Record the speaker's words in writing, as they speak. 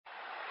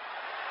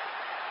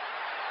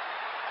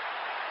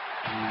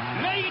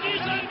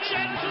Ladies and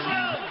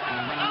gentlemen,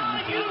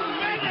 are you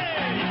ready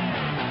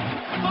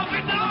for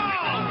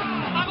Finale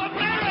of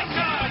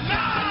America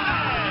Live?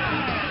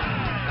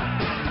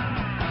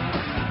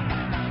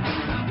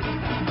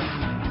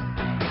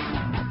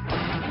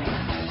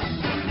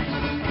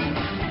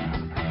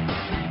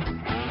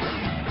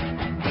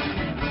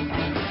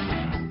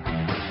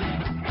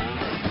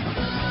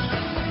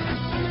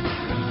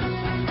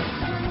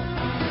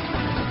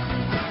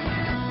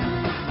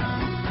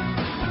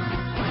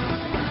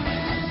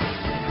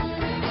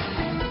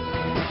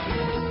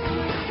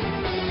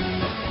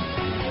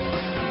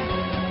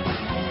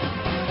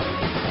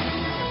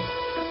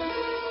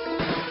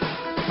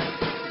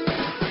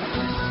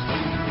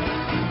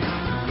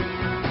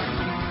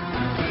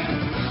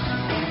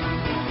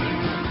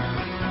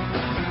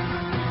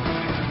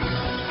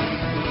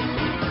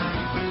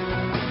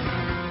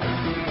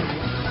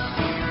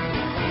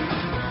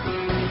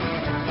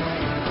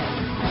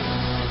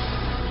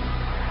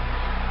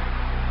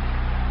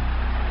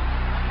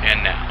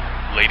 And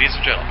now, ladies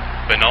and gentlemen,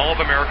 Banal of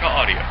America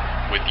Audio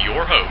with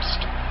your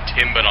host,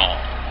 Tim Banal.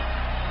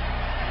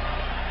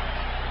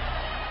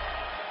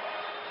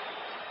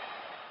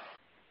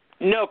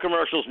 No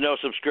commercials, no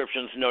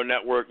subscriptions, no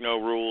network,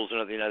 no rules, and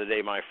at the end of the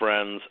day, my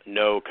friends,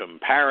 no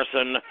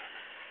comparison.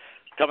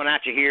 Coming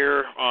at you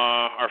here,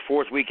 our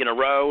fourth week in a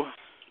row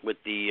with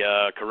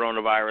the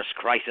coronavirus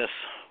crisis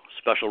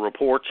special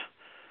report.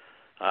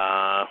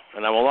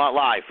 And I will not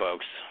lie,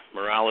 folks.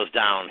 Morale is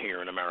down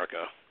here in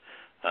America.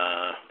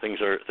 Things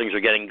are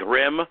getting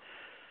grim.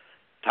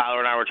 Tyler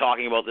and I were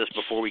talking about this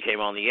before we came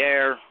on the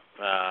air,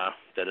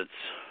 that it's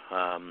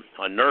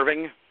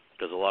unnerving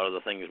because a lot of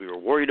the things we were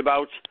worried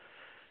about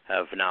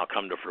have now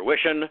come to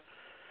fruition.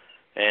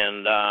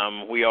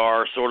 And we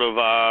are sort of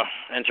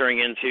entering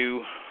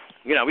into,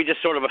 we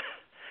just sort of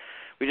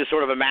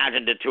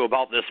imagined it to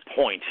about this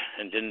point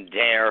and didn't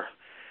dare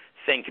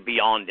think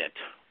beyond it.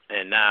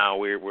 And now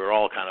we're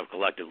all kind of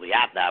collectively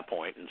at that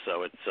point, and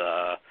so it's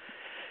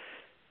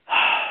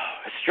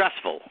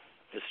stressful.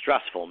 It's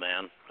stressful,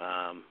 man.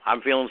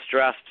 I'm feeling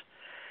stressed,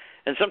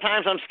 and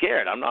sometimes I'm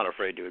scared. I'm not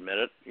afraid to admit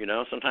it.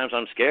 Sometimes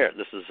I'm scared.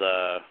 This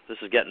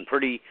is getting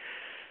pretty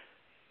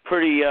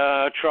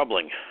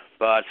troubling.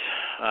 But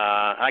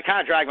I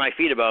kind of dragged my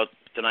feet about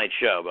tonight's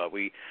show, but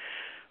we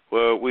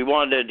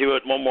wanted to do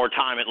it one more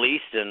time at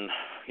least, and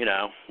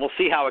we'll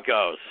see how it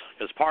goes.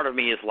 Because part of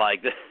me is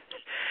like,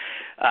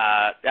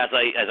 as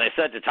I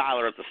said to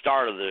Tyler at the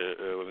start of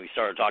when we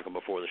started talking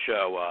before the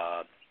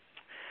show.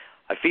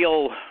 I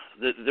feel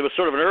that there was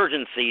sort of an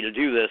urgency to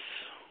do this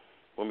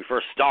when we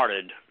first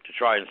started to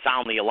try and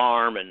sound the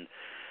alarm, and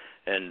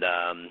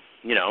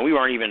we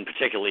weren't even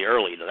particularly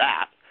early to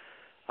that,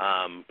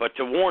 but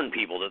to warn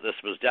people that this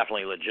was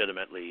definitely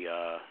legitimately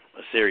a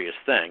serious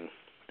thing.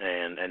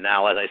 And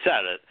now, as I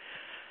said,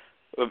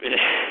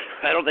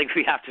 I don't think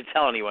we have to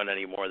tell anyone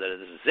anymore that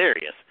this is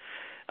serious.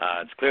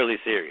 It's clearly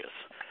serious.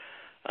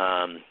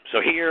 So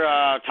here,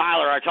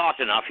 Tyler, I talked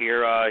enough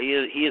here.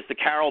 He is the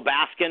Carol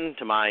Baskin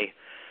to my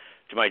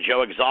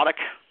Joe Exotic.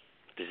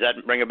 Does that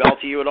ring a bell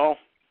to you at all?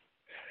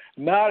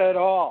 Not at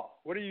all.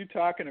 What are you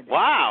talking about?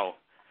 Wow.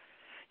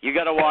 You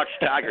got to watch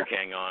Tiger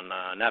King on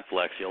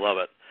Netflix. You'll love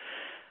it.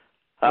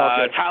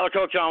 Okay. Tyler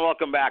Coachon,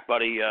 welcome back,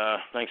 buddy.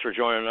 Thanks for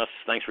joining us.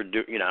 Thanks for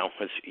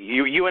it's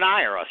you and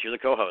I are us. You're the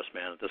co-host,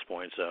 man, at this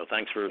point. So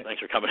thanks for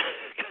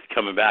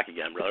coming back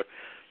again, brother.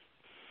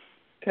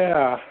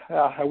 Yeah,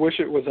 I wish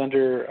it was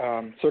under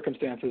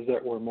circumstances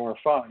that were more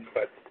fun,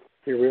 but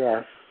here we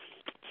are.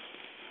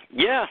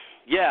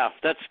 Yeah,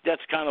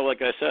 that's kind of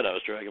like I said. I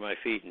was dragging my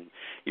feet, and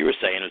you were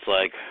saying it's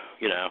like,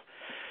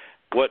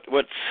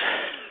 what's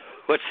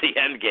the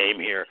end game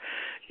here,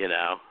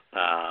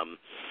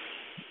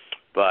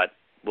 But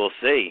we'll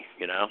see,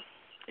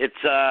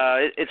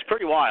 It's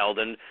pretty wild,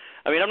 and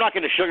I mean I'm not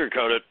going to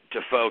sugarcoat it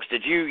to folks.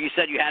 You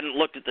said you hadn't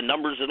looked at the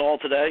numbers at all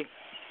today?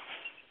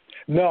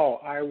 No,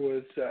 I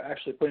was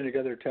actually putting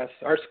together tests.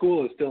 Our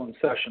school is still in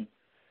session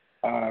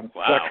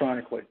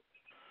electronically,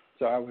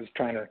 so I was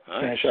trying to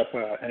finish up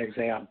an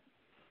exam.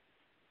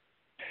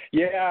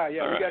 Yeah, all we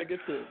right. got to get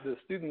the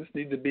students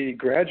need to be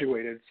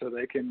graduated so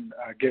they can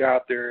get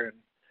out there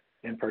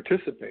and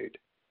participate.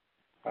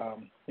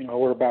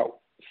 We're about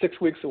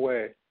 6 weeks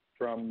away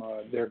from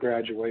their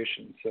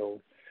graduation, so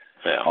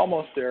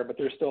almost there, but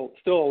there's still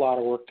a lot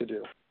of work to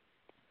do.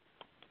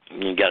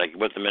 You got to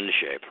put them into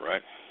shape,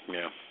 right?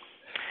 Yeah.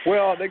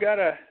 Well,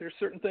 there's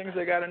certain things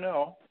they got to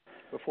know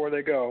before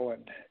they go,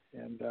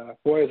 and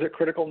boy, is it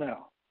critical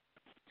now.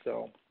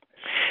 So.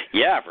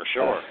 Yeah, for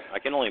sure. I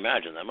can only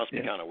imagine. That must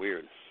be kind of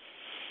weird.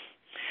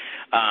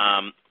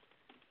 All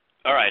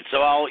right,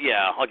 so I'll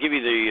give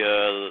you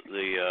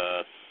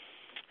the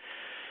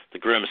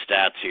grim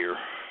stats here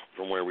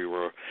from where we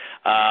were.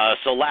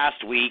 So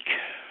last week,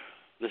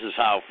 this is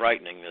how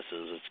frightening this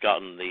is. It's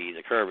gotten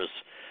the curve has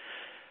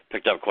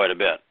picked up quite a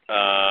bit.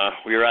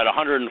 We were at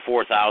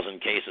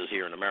 104,000 cases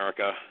here in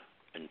America,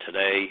 and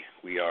today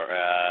we are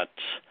at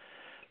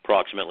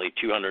approximately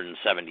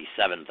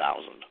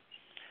 277,000.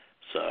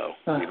 So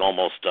we've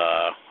almost,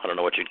 I don't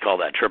know what you'd call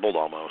that, tripled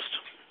almost.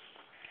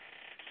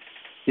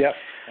 Yep.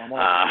 I'm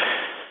on.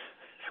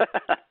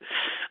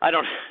 I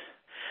don't.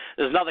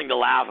 There's nothing to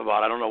laugh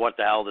about. I don't know what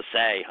the hell to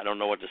say. I don't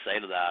know what to say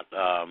to that.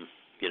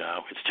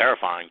 It's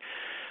terrifying.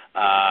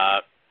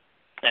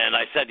 And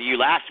I said to you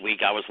last week,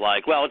 I was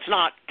like, well, it's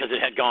not, because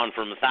it had gone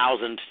from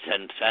 1,000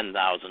 to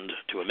 10,000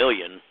 to 1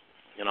 million.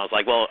 And I was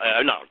like, well,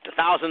 no,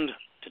 1,000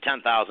 to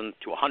 10,000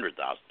 to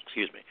 100,000,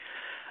 excuse me.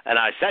 And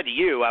I said to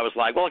you, I was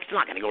like, well, it's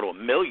not going to go to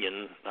 1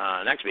 million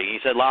next week. And he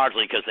said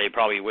largely because they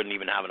probably wouldn't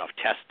even have enough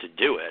tests to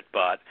do it.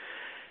 But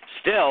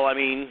still, I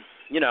mean,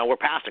 we're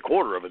past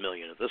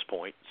 250,000 at this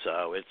point.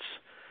 So it's,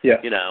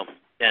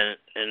 and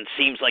it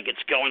seems like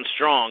it's going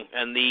strong.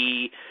 And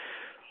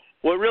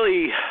what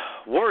really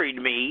worried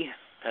me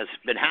has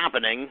been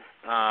happening,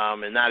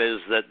 and that is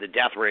that the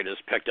death rate has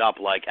picked up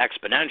like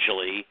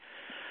exponentially,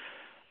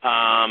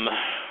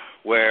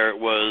 where it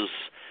was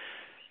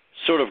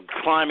sort of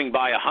climbing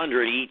by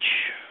 100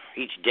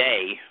 each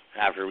day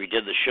after we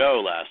did the show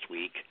last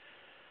week,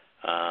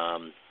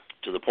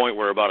 to the point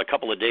where about a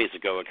couple of days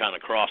ago it kind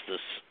of crossed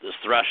this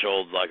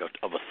threshold like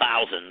of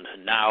 1,000,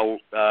 and now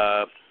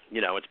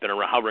it's been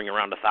hovering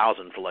around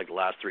 1,000 for like the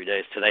last 3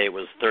 days. Today it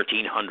was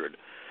 1,300,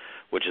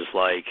 which is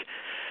like,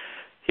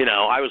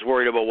 I was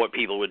worried about what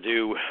people would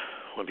do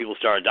when people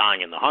started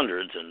dying in the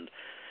hundreds, and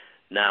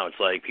now it's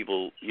like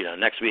people,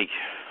 next week,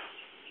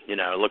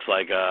 it looks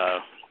like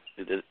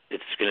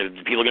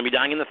people are gonna be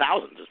dying in the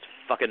thousands. It's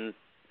fucking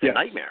a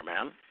nightmare,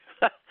 man.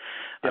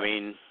 I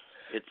mean,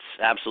 it's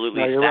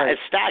absolutely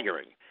it's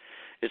staggering.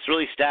 It's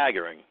really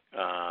staggering.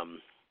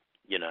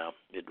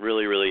 It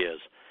really, really is.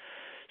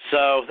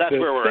 So that's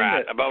where we're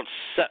at.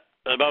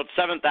 About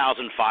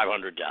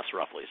 7,500 deaths,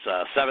 roughly.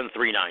 So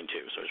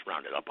 7,392. So just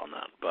round it up on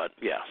that. But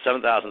yeah,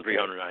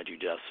 7,392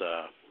 deaths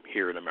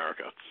here in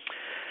America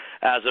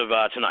as of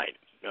tonight,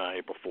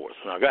 April 4th.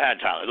 Now, go ahead,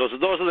 Tyler. Those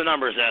are the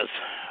numbers as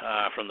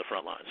from the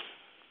front lines.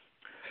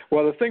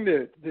 Well, the thing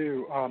to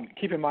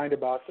keep in mind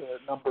about the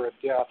number of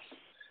deaths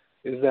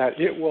is that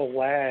it will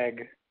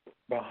lag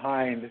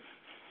behind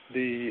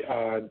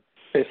the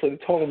basically the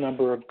total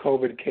number of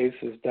COVID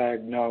cases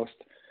diagnosed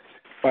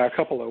by a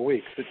couple of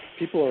weeks.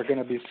 People are going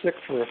to be sick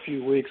for a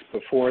few weeks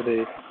before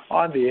they,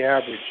 on the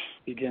average,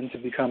 begin to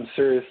become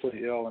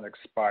seriously ill and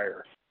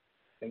expire.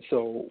 And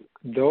so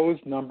those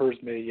numbers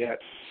may yet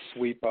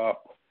sweep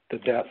up the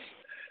deaths,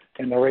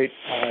 and the rate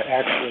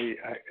actually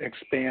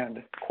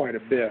expand quite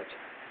a bit.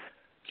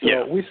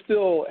 So we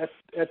still,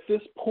 at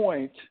this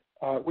point,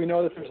 we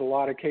know that there's a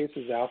lot of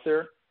cases out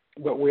there,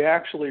 but we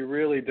actually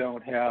really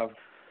don't have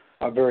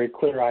a very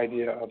clear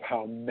idea of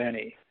how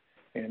many.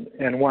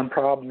 And one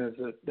problem is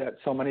that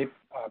so many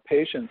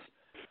patients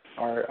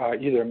are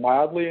either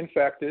mildly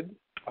infected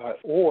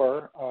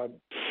or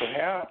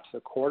perhaps a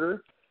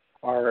quarter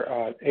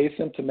are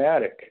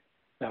asymptomatic.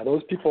 Now,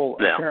 those people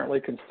apparently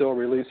can still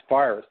release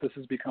virus. This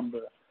has become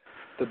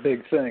the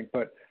big thing.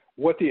 But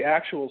what the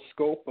actual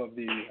scope of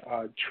the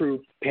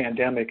true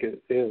pandemic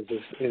is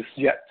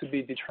yet to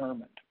be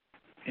determined.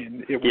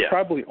 And it will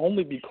probably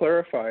only be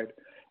clarified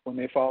when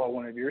they follow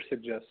one of your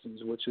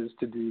suggestions, which is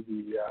to do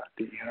the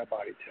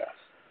antibody test.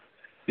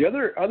 The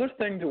other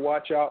thing to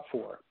watch out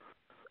for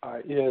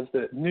is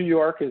that New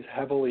York is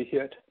heavily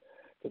hit.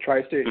 The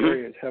tri-state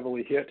area is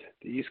heavily hit,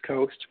 the East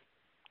Coast.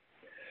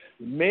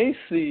 We may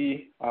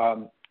see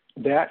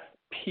that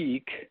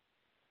peak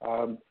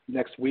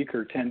next week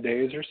or 10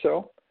 days or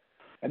so,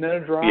 and then a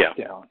drop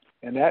down.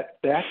 And that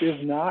is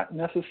not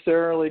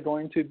necessarily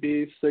going to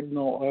be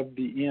signal of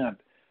the end.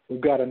 We've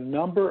got a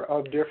number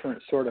of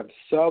different sort of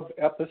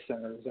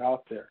sub-epicenters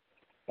out there,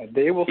 and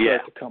they will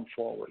start to come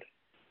forward.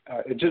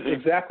 It's just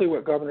exactly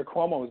what Governor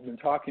Cuomo has been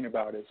talking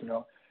about is,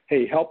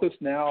 hey, help us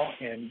now,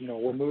 and,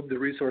 we'll move the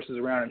resources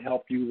around and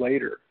help you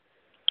later.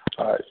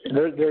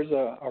 There's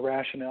a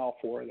rationale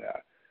for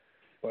that.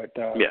 But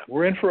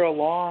we're in for a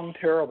long,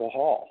 terrible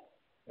haul.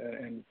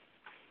 And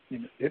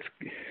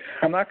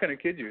I'm not going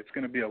to kid you. It's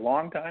going to be a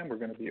long time. We're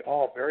going to be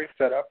all very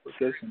fed up with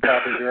this and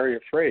probably very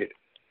afraid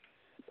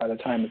by the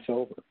time it's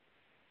over.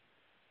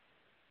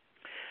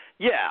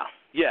 Yeah.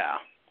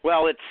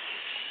 Well, it's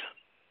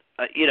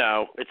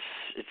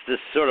it's this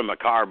sort of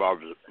macabre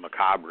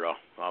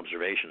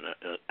observation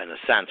in a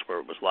sense, where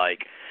it was like,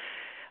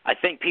 I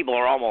think people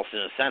are almost in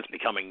a sense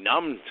becoming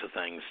numb to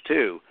things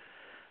too,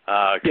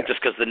 just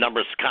because the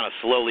numbers kind of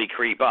slowly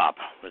creep up.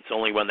 It's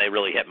only when they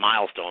really hit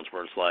milestones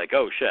where it's like,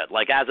 oh shit!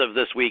 Like as of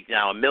this week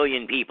now, 1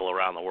 million people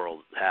around the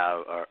world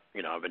have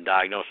been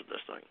diagnosed with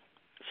this thing.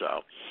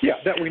 So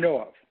that we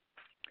know of.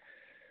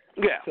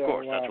 Yeah, of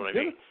course, that's what I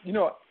mean.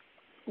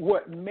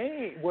 What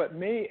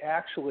may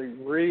actually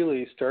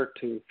really start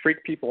to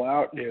freak people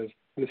out is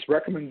this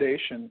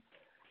recommendation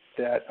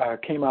that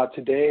came out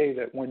today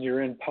that when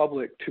you're in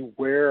public to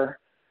wear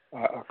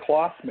a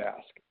cloth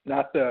mask,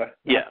 not the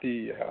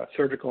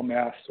surgical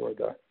masks or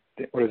the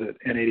what is it,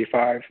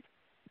 N95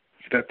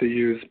 that they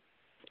use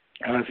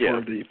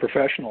for the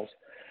professionals,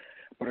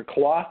 but a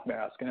cloth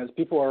mask. And as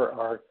people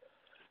are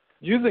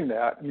using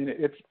that, I mean,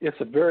 it's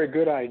a very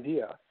good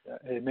idea.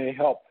 It may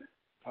help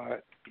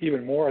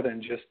even more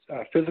than just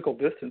physical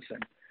distancing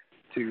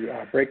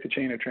to break the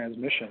chain of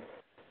transmission.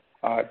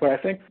 But I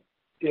think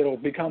it'll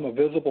become a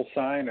visible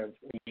sign of,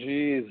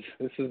 geez,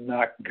 this is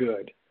not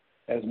good,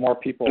 as more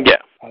people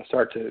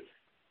start to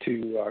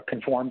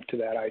conform to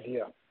that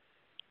idea.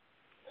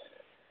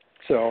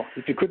 So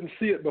if you couldn't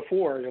see it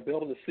before, you'll be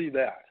able to see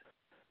that.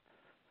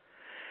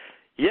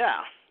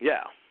 Yeah.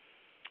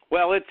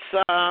 Well, it's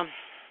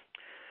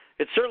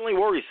certainly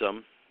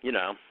worrisome. You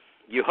know,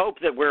 you hope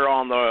that we're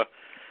on the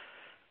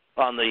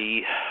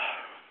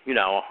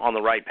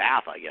right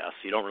path. I guess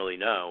you don't really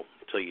know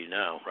until you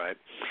know, right?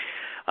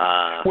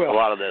 A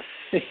lot of this,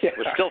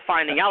 we're still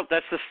finding out.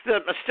 I'm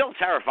still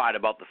terrified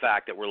about the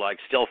fact that we're like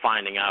still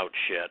finding out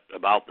shit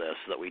about this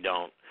that we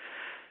don't,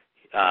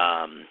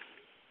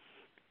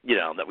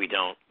 that we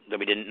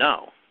didn't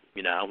know.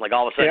 You know, like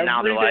all of a sudden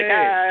now they're like,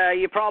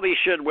 you probably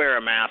should wear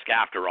a mask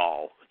after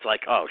all. It's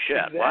like, oh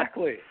shit,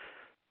 exactly. What?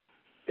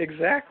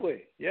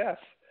 Exactly. Yes,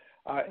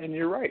 and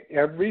you're right.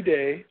 Every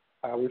day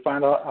we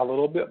find out a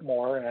little bit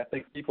more, and I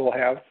think people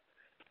have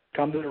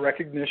come to the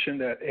recognition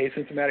that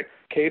asymptomatic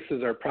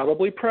cases are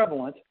probably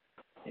prevalent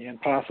and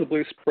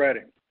possibly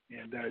spreading.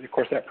 And, of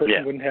course, that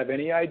person wouldn't have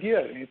any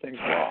idea that anything's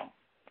wrong.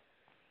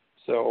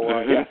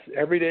 So, yes,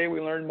 every day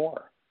we learn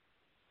more.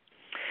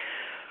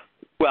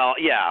 Well,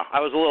 yeah,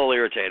 I was a little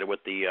irritated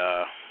with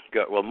the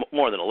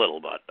more than a little,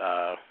 but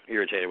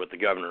irritated with the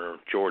governor of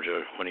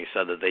Georgia when he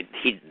said that they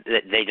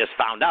just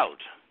found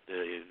out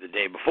the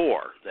day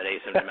before that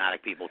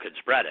asymptomatic people could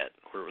spread it.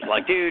 Where it was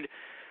like, dude,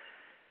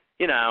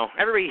 you know,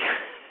 everybody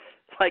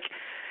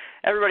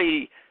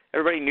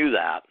knew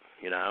that,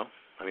 you know.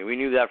 I mean, we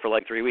knew that for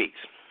like 3 weeks.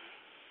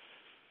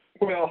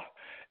 Well,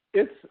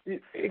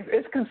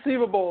 it's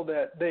conceivable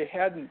that they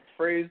hadn't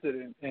phrased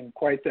it in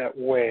quite that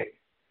way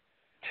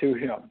to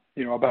him,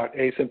 you know, about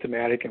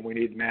asymptomatic and we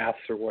need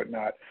masks or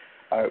whatnot.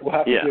 We'll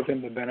have to give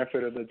him the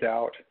benefit of the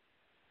doubt.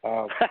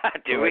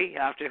 Do we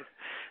have to?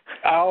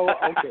 Oh,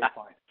 okay,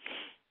 fine.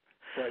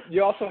 But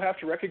you also have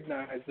to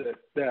recognize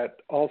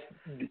that also,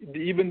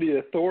 even the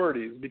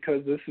authorities,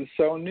 because this is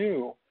so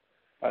new,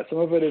 some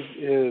of it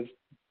is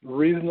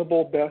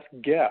reasonable best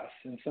guess,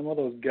 and some of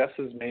those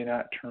guesses may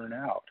not turn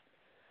out.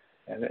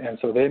 And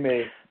so they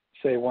may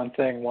say one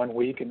thing 1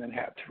 week and then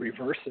have to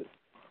reverse it.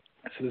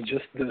 This is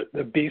just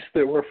the beast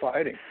that we're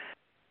fighting.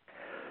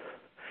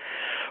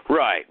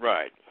 Right.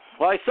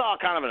 Well, I saw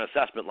kind of an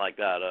assessment like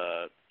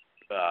that,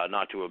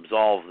 not to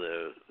absolve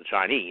the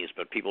Chinese,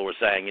 but people were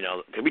saying, you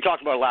know, because we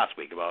talked about it last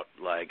week about,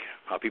 like,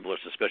 how people are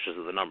suspicious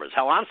of the numbers.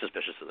 Hell, I'm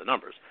suspicious of the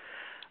numbers.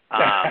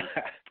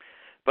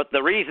 But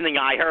the reasoning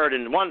I heard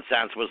in one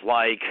sense was,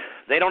 like,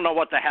 they don't know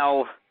what the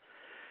hell.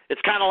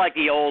 It's kind of like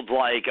the old,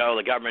 like, oh,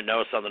 the government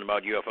knows something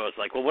about UFOs.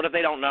 Like, well, what if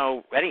they don't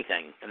know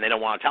anything and they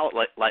don't want to tell it?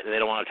 Like they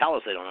don't want to tell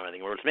us they don't know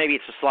anything. Or maybe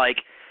it's just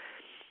like,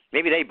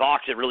 maybe they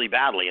boxed it really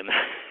badly and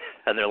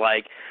they're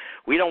like,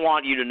 we don't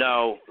want you to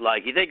know.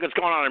 Like, you think what's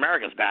going on in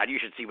America is bad? You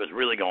should see what's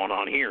really going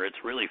on here.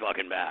 It's really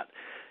fucking bad.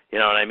 You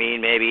know what I mean?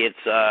 Maybe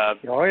it's,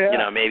 you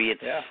know, maybe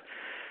it's.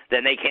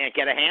 Then they can't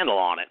get a handle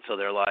on it, so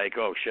they're like,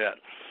 oh shit.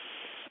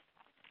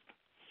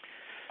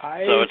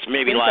 So it's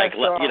maybe like,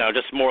 you know,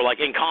 just more like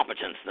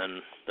incompetence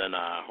than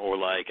or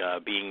like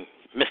being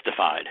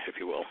mystified, if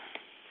you will.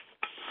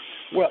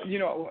 Well, you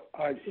know,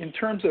 in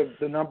terms of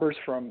the numbers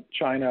from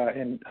China,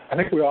 and I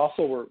think we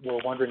also were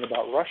wondering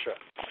about Russia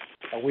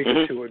a week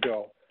or two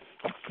ago,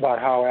 about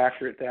how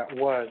accurate that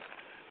was.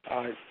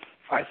 I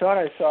thought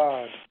I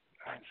saw,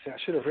 I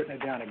should have written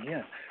it down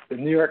again. The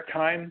New York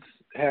Times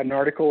had an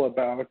article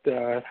about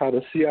how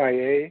the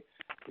CIA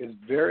is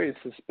very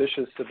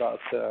suspicious about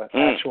the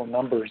actual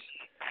numbers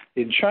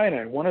in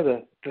China. And one of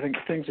the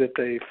things that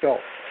they felt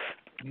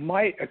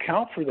might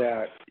account for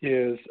that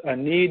is a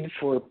need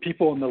for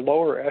people in the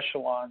lower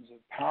echelons of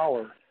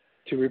power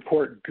to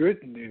report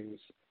good news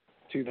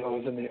to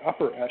those in the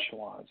upper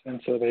echelons.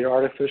 And so they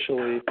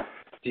artificially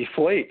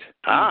deflate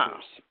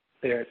numbers.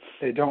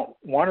 They don't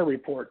want to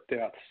report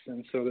deaths.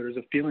 And so there's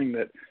a feeling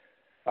that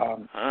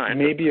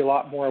maybe a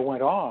lot more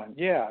went on.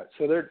 Yeah,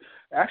 so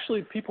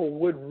actually people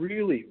would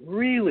really,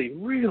 really,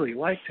 really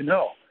like to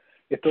know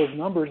if those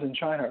numbers in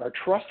China are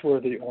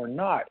trustworthy or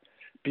not,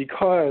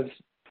 because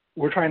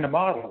we're trying to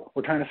model.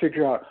 We're trying to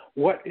figure out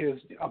what is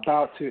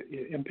about to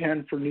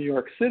impend for New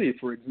York City,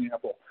 for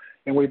example.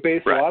 And we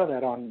base a lot of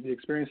that on the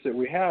experience that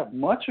we have,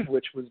 much of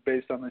which was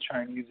based on the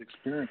Chinese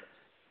experience.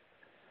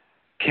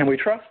 Can we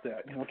trust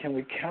that? You know, can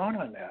we count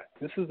on that?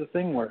 This is the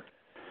thing where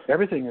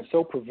everything is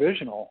so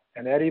provisional,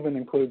 and that even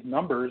includes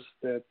numbers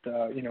that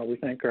you know, we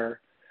think were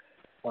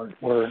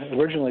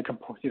originally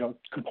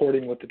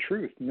comporting with the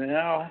truth.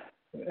 Now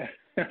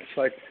it's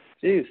like,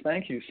 geez,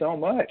 thank you so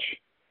much,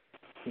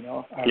 you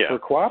know, for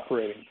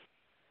cooperating.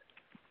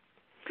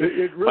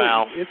 It really,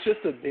 it's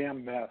just a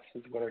damn mess,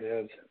 is what it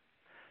is.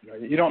 You know,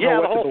 you don't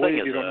know what to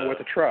believe. You don't know what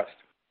to trust.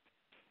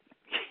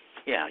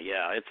 Yeah,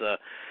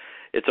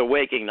 it's a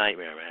waking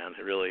nightmare, man.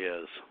 It really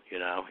is. You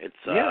know, it's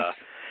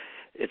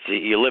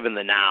you live in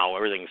the now.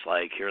 Everything's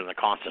like you're in the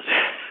constant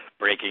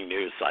breaking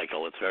news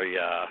cycle. It's very,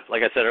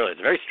 like I said earlier,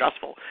 it's very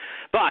stressful.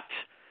 But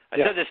I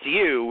said this to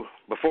you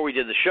before we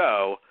did the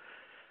show.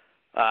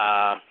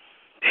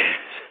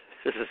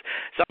 This is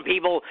some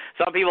people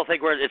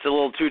think it's a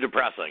little too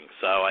depressing.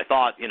 So I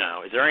thought,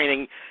 is there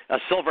anything, a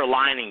silver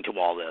lining to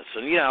all this?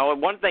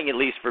 And one thing, at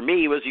least for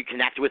me, was you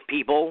connect with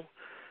people.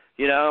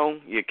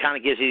 It kind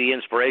of gives you the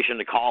inspiration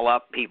to call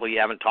up people you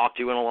haven't talked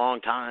to in a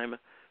long time,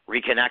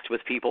 reconnect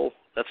with people.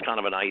 That's kind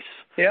of a nice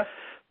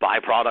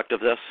byproduct of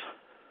this.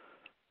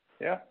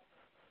 Yeah,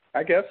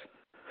 I guess.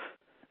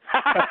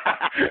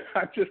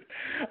 I'm just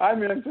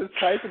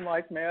typing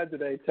like mad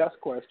today, test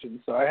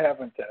questions, so I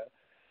haven't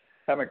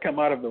come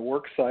out of the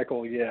work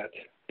cycle yet.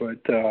 But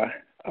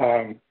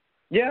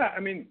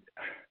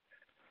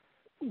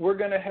we're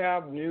going to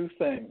have new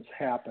things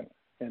happen,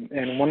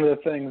 and one of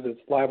the things that's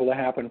liable to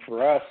happen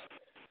for us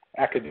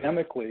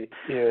academically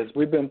is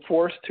we've been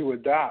forced to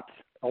adopt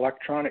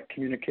electronic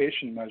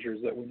communication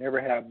measures that we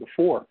never had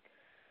before,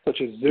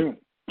 such as Zoom.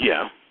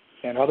 Yeah.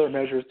 And other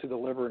measures to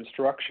deliver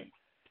instruction.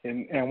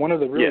 And one of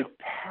the really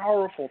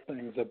powerful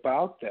things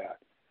about that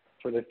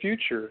for the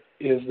future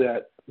is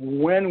that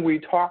when we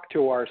talk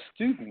to our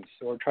students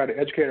or try to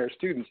educate our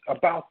students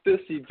about this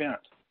event,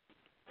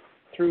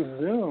 through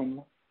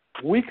Zoom,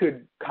 we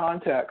could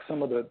contact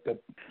some of the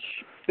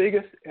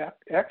biggest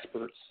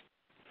experts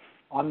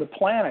on the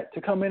planet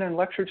to come in and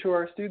lecture to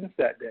our students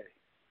that day.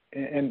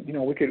 And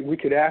we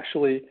could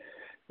actually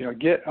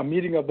get a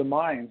meeting of the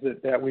minds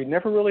that we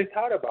never really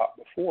thought about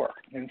before.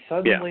 And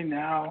suddenly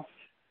now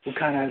we're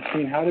kind of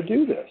seeing how to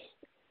do this.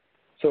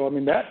 So,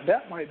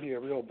 that might be a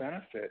real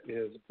benefit,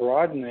 is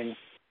broadening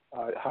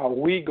how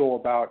we go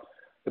about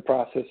the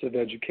process of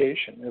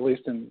education, at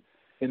least in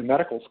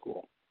medical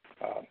school.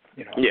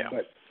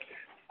 But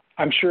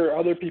I'm sure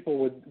other people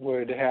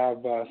would have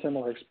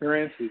similar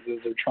experiences as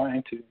they're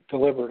trying to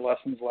deliver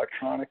lessons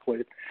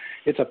electronically.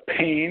 It's a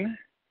pain,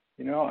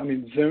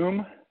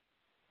 Zoom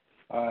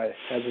has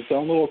its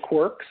own little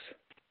quirks.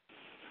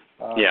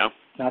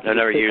 I've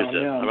never used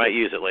it. I might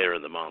use it later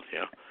in the month.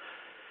 Yeah.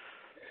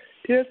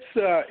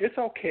 It's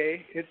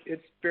okay.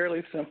 It's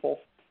fairly simple,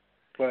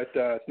 but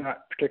it's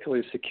not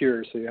particularly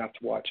secure, so you have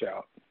to watch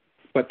out.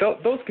 But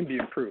those can be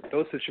improved.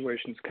 Those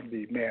situations can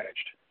be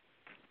managed.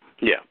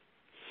 Yeah.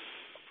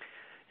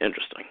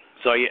 Interesting.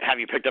 So have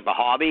you picked up a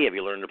hobby? Have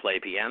you learned to play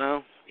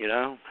piano?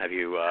 Have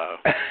you?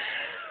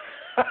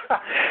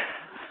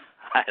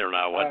 I don't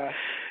know what.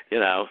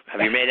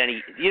 Have you made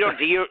any?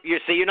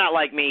 You're not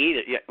like me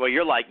either. Well,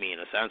 you're like me in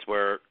a sense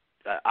where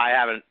I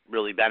haven't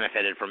really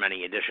benefited from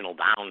any additional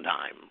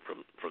downtime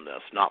from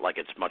this. Not like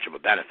it's much of a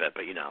benefit,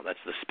 but that's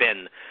the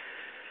spin.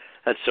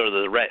 That's sort of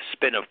the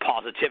spin of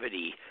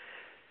positivity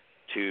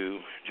to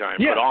try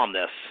and put on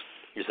this.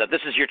 Is that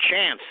this is your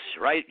chance,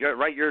 right?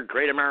 Write your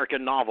great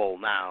American novel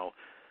now.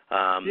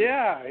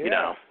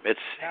 It's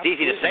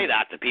easy to say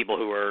that to people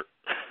who are,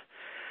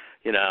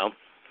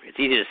 it's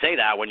easy to say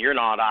that when you're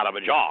not out of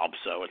a job.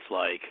 So it's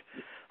like,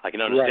 I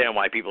can understand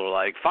why people are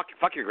like,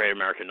 fuck your great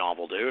American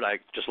novel, dude. I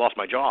just lost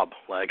my job.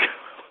 Like,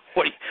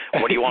 what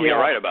do you want me to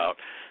write about?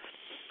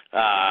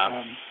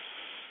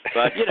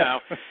 But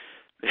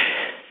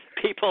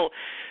people,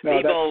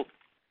 that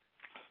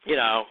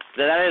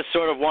is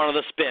sort of one of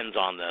the spins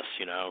on this.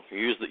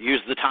 Use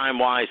the time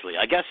wisely.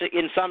 I guess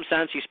in some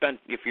sense,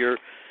 if you're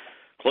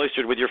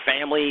closer with your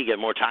family, you get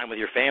more time with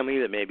your family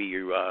that maybe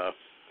you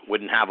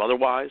wouldn't have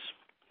otherwise.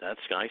 That's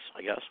nice,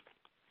 I guess.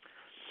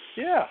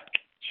 Yeah,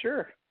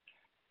 sure.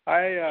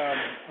 I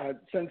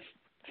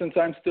since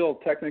I'm still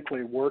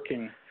technically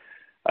working,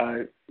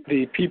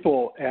 the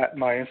people at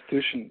my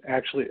institution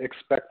actually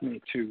expect me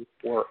to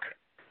work.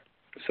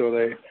 So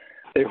they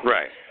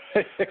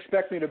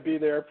expect me to be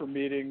there for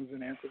meetings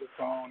and answer the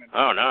phone. And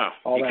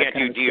you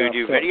can't do you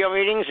do video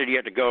meetings, or do you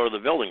have to go to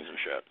the buildings and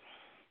shit?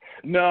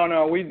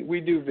 No, we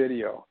do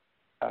video.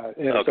 So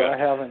I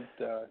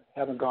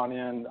haven't gone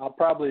in. I'll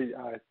probably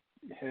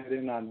head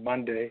in on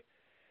Monday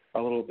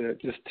a little bit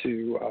just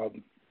to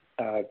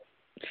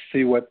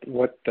see what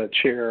the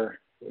chair,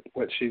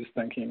 what she's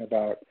thinking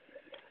about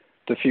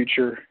the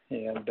future,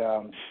 and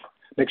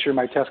make sure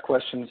my test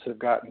questions have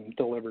gotten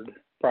delivered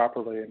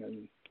properly, and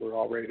then we're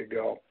all ready to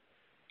go.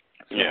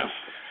 So,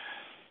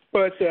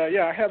 but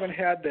I haven't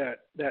had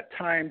that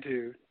time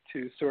to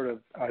sort of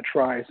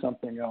try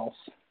something else.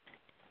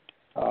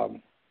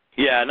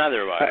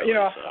 Neither have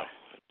I.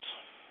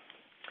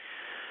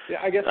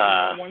 I guess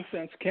in one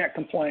sense can't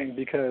complain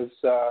because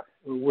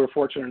we're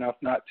fortunate enough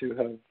not to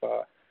have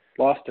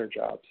lost their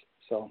jobs.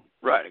 So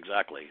right,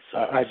 exactly. So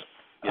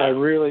I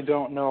really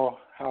don't know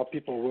how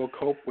people will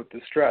cope with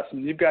the stress.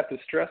 And you've got the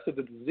stress of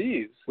the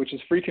disease, which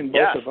is freaking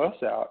both of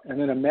us out, and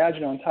then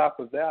imagine on top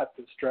of that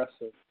the stress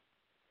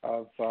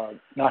of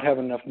not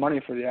having enough money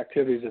for the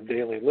activities of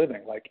daily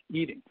living, like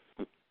eating.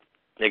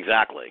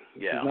 Exactly.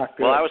 Yeah.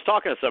 Well, I was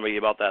talking to somebody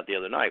about that the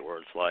other night, where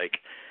it's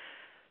like,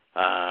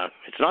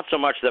 it's not so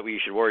much that we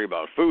should worry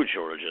about food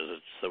shortages;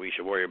 it's that we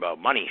should worry about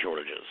money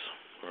shortages.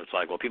 Where it's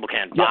like, well, people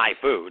can't buy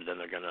food, then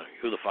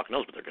who the fuck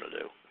knows what they're gonna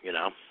do,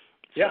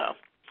 Yeah.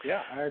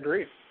 Yeah, I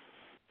agree.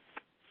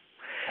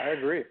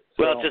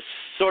 Well, to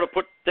sort of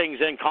put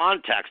things in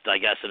context, I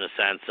guess, in a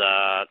sense,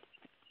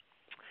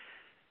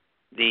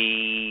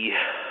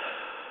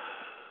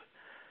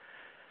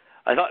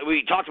 I thought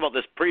we talked about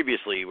this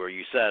previously, where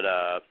you said,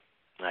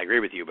 I agree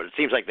with you, but it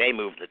seems like they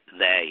moved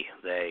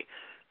the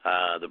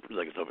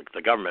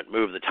government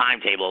moved the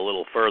timetable a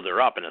little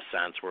further up in a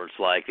sense, where it's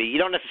like you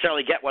don't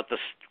necessarily get what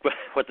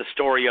the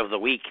story of the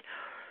week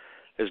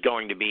is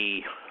going to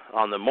be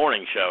on the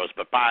morning shows,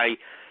 but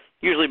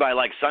usually by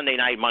like Sunday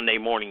night, Monday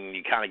morning,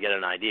 you kind of get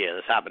an idea.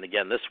 This happened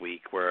again this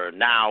week, where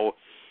now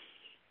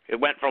it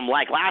went from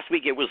like last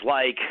week it was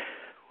like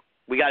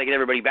we got to get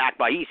everybody back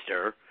by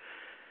Easter,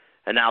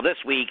 and now this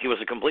week it was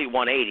a complete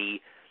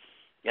 180,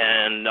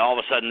 and all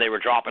of a sudden they were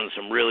dropping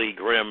some really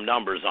grim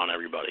numbers on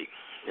everybody.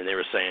 And they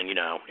were saying,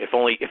 if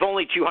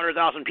only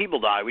 200,000 people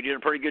die, we did a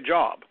pretty good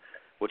job,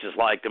 which is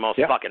like the most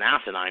fucking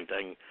asinine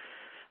thing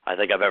I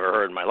think I've ever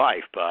heard in my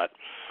life. But,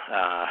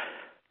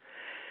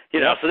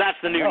 so that's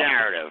the new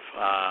narrative,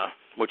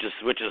 which is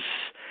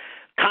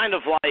kind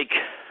of like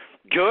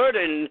good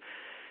and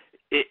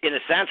in a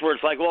sense where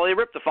it's like, well, they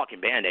ripped the fucking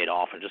Band-Aid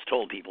off and just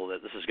told people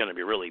that this is going to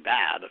be really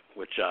bad,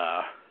 which,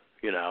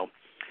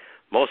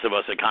 most of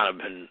us had kind of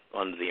been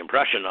under the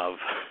impression of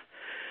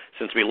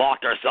since we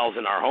locked ourselves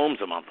in our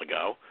homes a month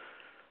ago.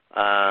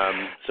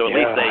 So at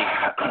least they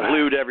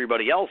clued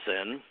everybody else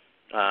in,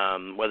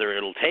 whether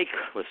it'll take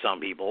with some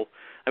people.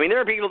 I mean, there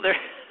are people there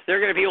are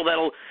going to be people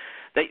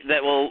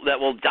that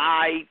will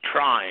die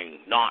trying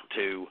not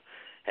to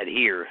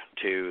adhere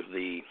to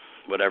the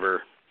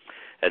whatever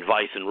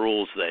advice and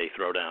rules they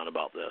throw down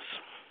about this.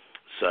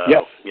 So,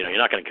 you're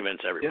not going to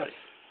convince everybody. Yes.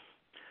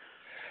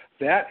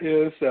 That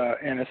is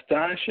an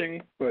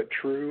astonishing but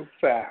true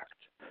fact.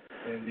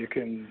 And you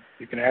can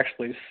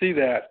actually see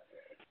that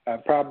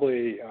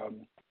probably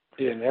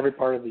in every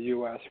part of the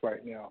U.S.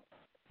 right now.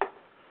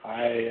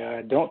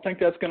 I don't think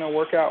that's going to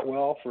work out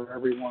well for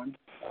everyone.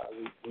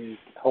 We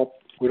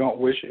hope we don't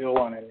wish ill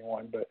on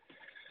anyone, but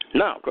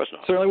no, of course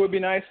not. Certainly would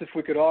be nice if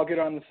we could all get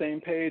on the same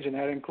page, and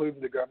that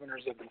includes the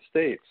governors of the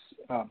states.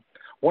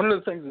 One of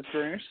the things that's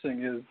very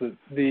interesting is that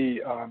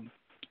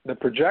the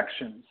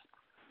projections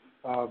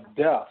of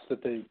deaths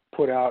that they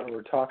put out or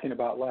were talking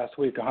about last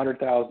week,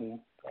 100,000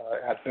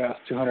 at best,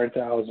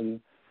 200,000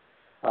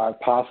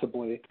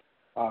 possibly.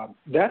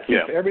 That's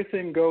if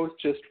everything goes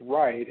just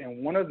right.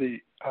 And one of the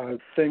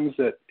things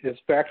that is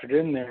factored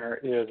in there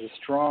is a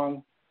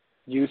strong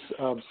use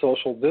of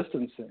social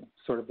distancing,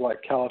 sort of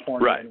like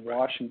California and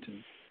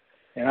Washington.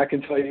 And I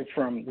can tell you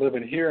from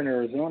living here in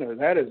Arizona,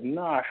 that is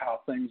not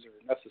how things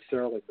are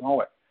necessarily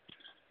going.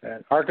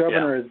 And our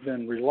governor has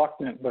been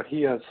reluctant, but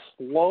he has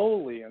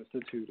slowly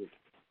instituted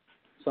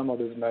some of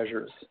his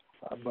measures,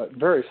 but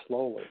very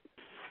slowly.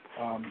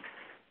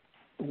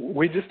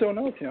 We just don't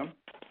know, Tim,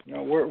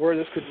 where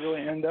this could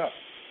really end up.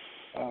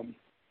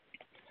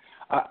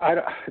 I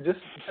just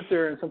sit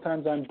there and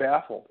sometimes I'm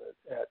baffled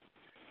at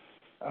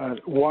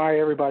why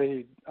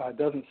everybody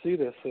doesn't see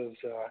this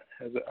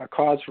as a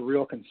cause for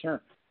real concern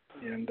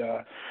and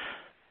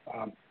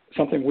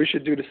something we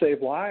should do to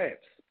save lives.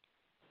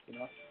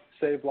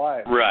 Save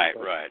lives. Right.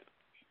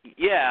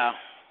 Yeah,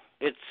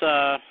 it's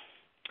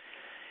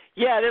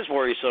it is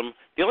worrisome.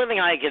 The only thing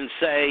I can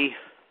say,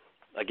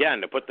 again,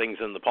 to put things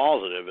in the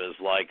positive, is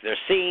like there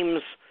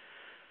seems,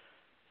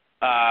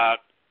 I'll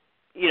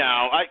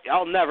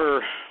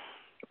never,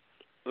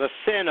 the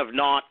sin of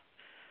not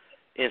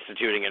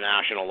instituting a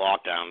national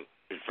lockdown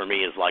for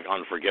me is like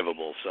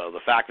unforgivable. So the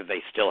fact that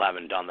they still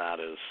haven't done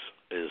that is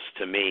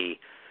to me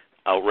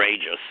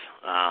outrageous.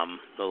 I'll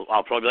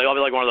be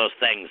like one of those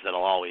things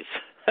that'll always,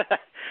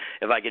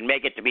 if I can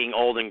make it to being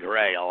old and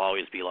gray, I'll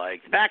always be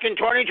like, back in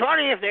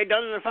 2020, if they'd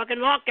done the fucking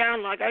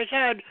lockdown, like I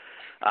said.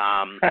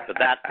 But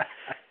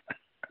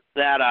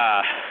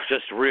that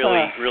just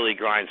really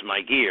grinds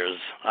my gears.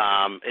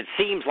 It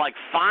seems like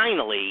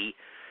finally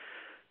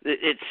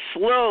it's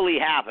slowly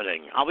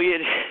happening.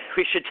 We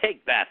should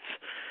take bets.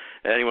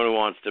 Anyone who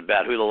wants to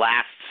bet who the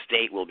last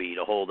state will be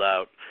to hold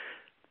out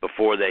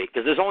before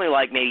because there's only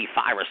like maybe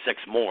 5 or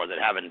 6 more that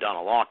haven't done a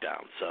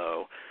lockdown.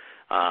 So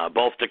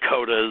both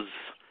Dakotas,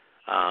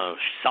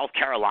 South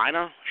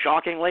Carolina,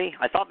 shockingly,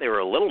 I thought they were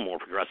a little more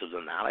progressive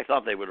than that. I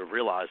thought they would have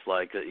realized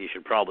like that you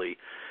should probably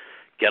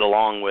get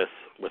along with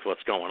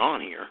what's going on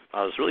here.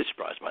 I was really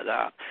surprised by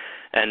that.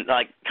 And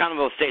like kind of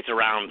those states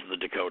around the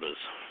Dakotas.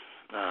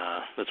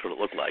 That's what it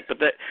looked like. But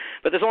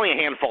there's only a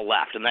handful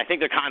left, and I think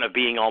they're kind of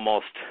being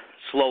almost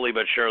slowly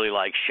but surely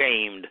like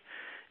shamed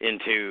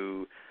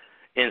into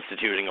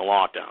instituting a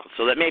lockdown.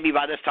 So that maybe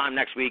by this time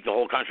next week the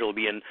whole country will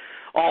be in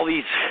all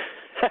these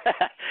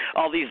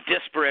all these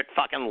disparate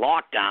fucking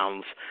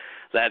lockdowns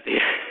that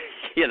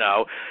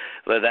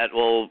that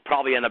will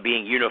probably end up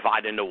being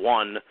unified into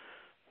one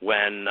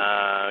when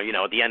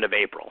at the end of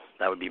April.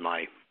 That would be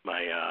my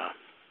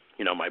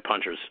my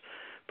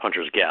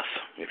puncher's guess,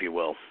 if you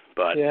will.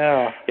 But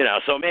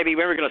so maybe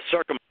we're going to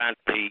circumvent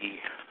the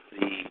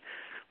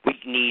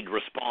weak-kneed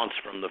response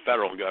from the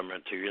federal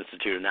government to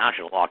institute a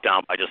national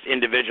lockdown by just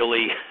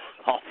individually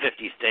all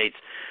 50 states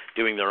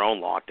doing their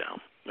own lockdown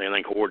and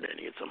then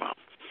coordinating it somehow.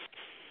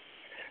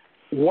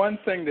 One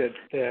thing that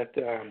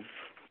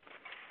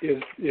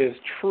is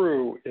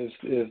true is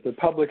the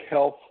public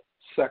health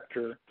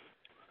sector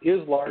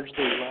is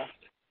largely left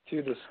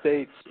to the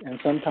states, and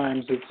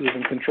sometimes it's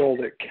even controlled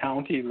at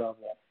county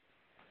level.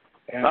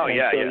 And, so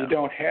you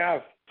don't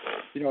have,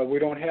 we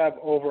don't have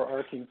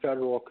overarching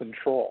federal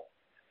control.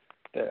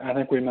 I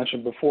think we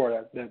mentioned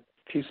before that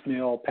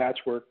piecemeal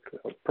patchwork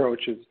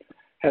approach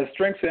has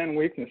strengths and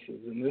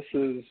weaknesses, and this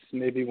is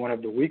maybe one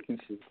of the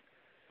weaknesses.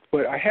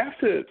 But I have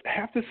to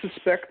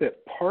suspect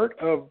that part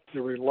of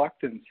the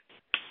reluctance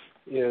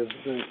is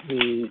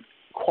the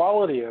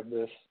quality of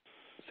this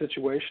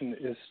situation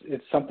is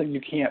it's something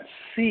you can't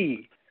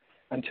see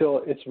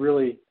until it's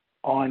really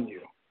on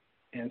you.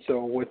 And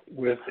so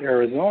with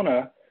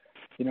Arizona,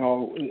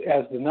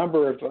 as the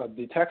number of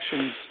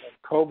detections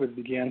of COVID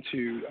began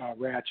to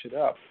ratchet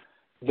up,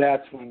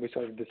 that's when we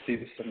started to see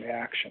some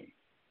action.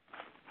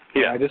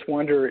 Yeah. I just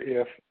wonder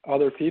if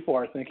other people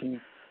are thinking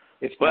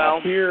it's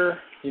not here,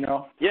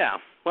 Yeah.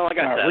 Well, like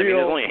I said, real,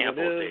 there's only a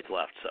handful of states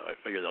left, so I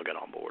figure they'll get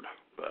on board.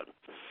 But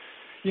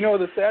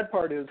the sad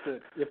part is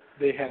that if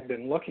they had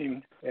been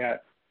looking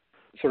at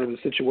sort of the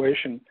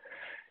situation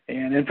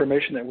and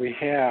information that we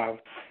have,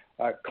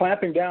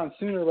 clamping down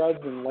sooner rather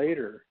than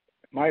later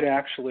might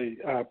actually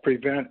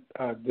prevent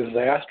a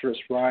disastrous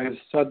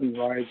sudden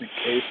rise in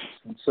cases.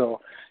 And so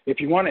if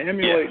you want to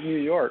emulate New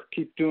York,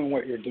 keep doing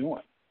what you're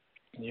doing,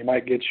 and you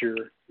might get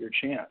your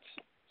chance.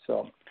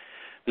 So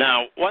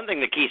now, one thing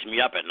that keeps me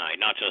up at night,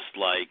 not just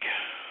like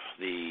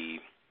the,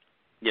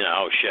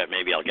 oh shit,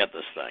 maybe I'll get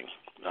this thing,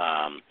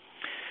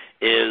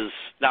 is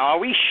now are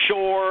we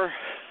sure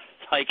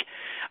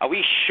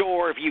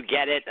if you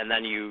get it and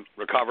then you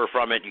recover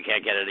from it, you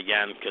can't get it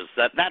again? Because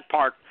that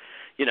part,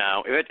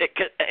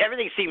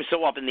 everything seems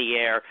so up in the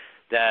air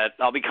that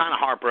I'll be kind of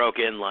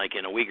heartbroken, like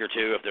in a week or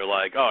two, if they're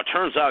like, oh, it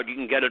turns out you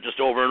can get it just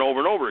over and over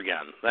and over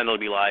again. Then it'll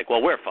be like,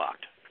 well, we're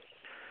fucked.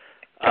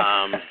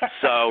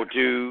 How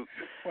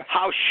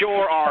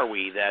sure are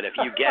we that if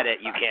you get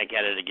it, you can't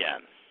get it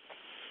again?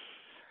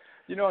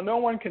 No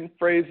one can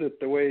phrase it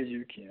the way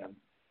you can.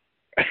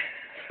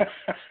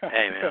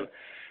 Hey, man.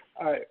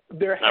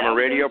 I'm a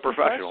radio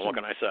professional. What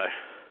can I say?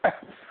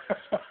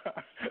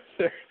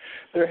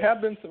 There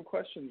have been some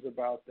questions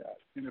about that,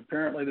 and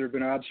apparently there have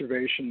been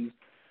observations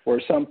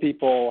where some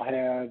people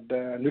had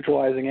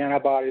neutralizing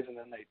antibodies and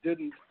then they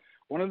didn't.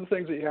 One of the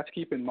things that you have to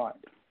keep in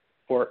mind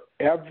for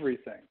every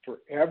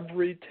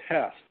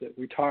test that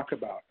we talk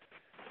about,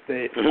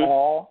 they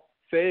all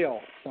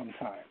fail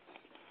sometimes.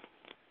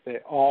 They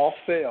all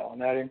fail,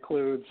 and that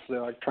includes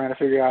trying to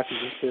figure out, does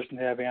this person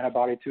have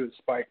antibody to a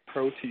spike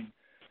protein?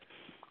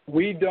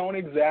 We don't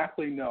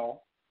exactly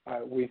know.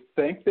 We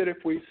think that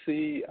if we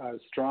see a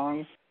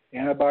strong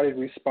antibody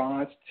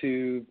response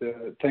to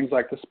the things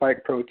like the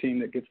spike protein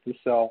that gets the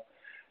cell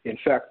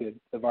infected,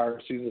 the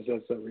virus uses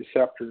as a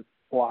receptor,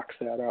 blocks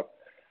that up,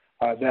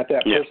 that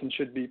person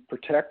should be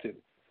protected.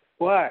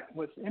 But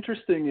what's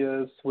interesting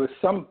is with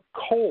some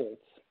colds,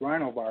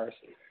 rhinovirus,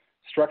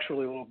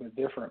 structurally a little bit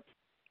different.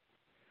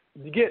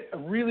 You get a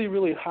really,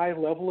 really high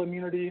level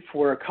immunity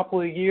for a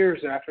couple of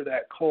years after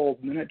that cold,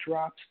 and then it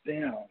drops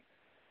down.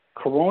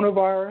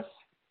 Coronavirus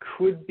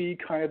could be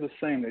kind of the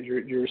same. That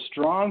you're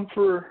strong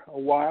for a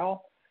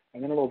while,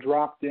 and then it'll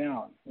drop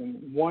down. And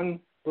one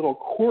little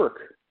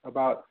quirk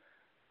about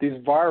these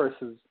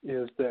viruses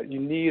is that you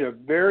need a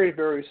very,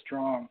 very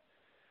strong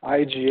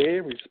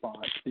IgA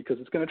response because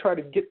it's going to try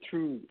to get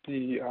through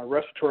the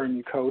respiratory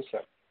mucosa.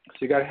 So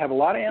you got to have a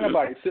lot of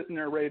antibodies sitting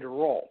there ready to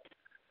roll.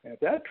 And if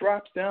that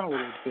drops down a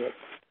little bit,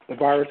 the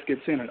virus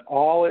gets in, and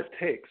all it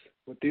takes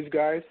with these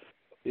guys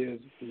is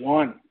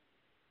one,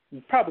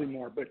 probably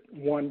more, but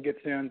one gets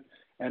in,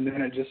 and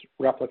then it just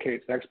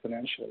replicates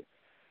exponentially.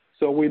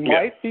 So we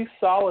might be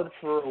solid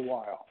for a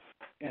while,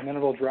 and then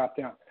it'll drop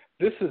down.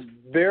 This is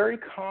very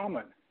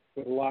common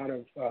with a lot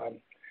of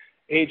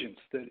agents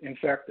that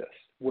infect us,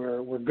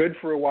 where we're good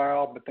for a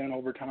while, but then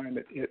over time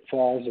it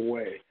falls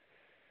away.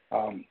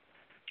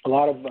 A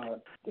lot of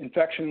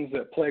infections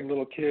that plague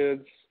little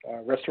kids,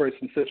 respiratory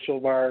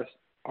syncytial virus,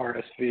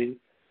 RSV,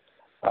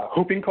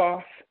 whooping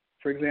cough,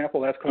 for example,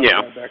 that's caused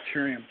by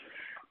bacterium.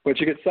 But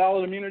you get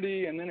solid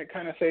immunity, and then it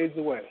kind of fades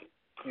away.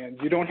 And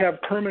you don't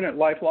have permanent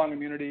lifelong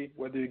immunity,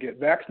 whether you get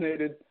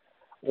vaccinated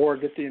or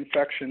get the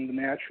infection the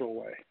natural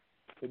way.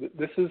 So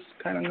this is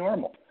kind of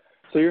normal.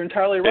 So you're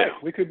entirely right.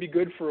 Yeah. We could be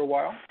good for a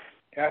while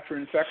after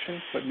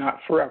infection, but not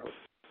forever.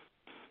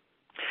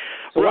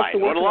 So right.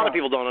 What a lot of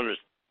people don't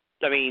understand,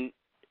 I mean,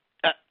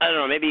 I don't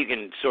know, maybe you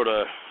can sort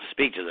of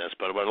speak to this,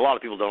 but what a lot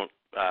of people don't,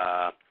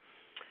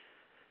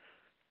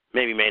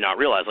 maybe may not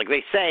realize, like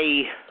they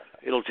say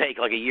it'll take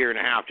like a year and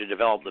a half to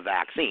develop the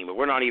vaccine, but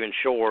we're not even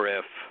sure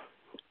if,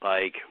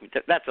 like,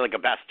 that's like a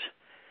best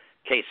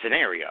case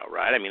scenario,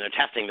 right? I mean, they're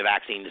testing the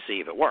vaccine to see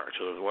if it works,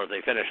 or if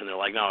they finish and they're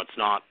like, no, it's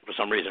not, for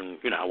some reason,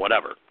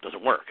 whatever,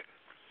 doesn't work.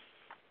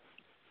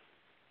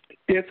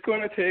 It's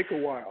going to take a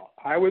while.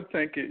 I would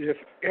think if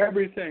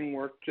everything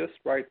worked just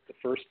right the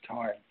first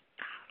time,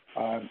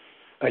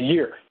 a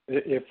year,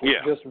 if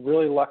we're just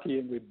really lucky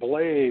and we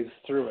blaze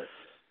through it.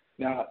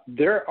 Now,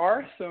 there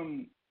are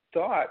some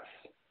thoughts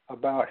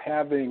about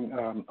having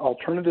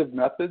alternative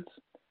methods,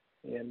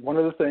 and one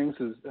of the things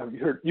is,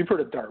 you've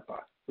heard of DARPA.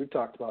 We've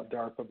talked about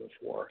DARPA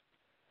before.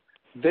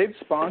 they've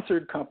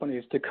sponsored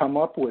companies to come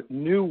up with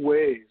new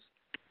ways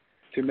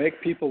to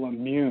make people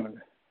immune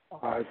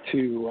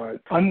to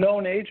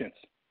unknown agents.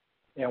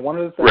 And one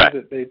of the things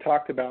that they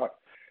talked about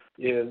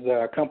is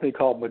a company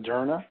called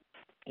Moderna,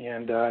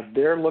 and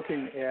they're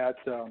looking at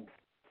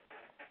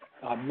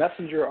a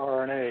messenger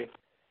RNA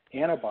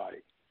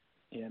antibody,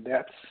 and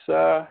that's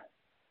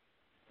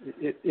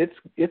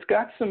it's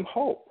got some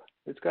hope.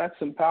 It's got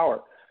some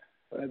power.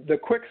 The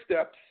quick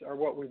steps are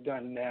what we've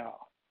done now.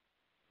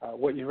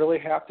 What you really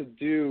have to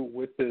do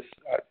with this,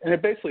 and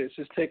it's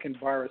just taking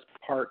virus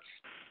parts,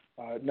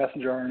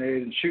 messenger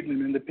RNAs, and shooting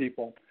them into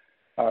people,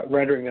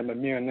 rendering them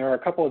immune. There are a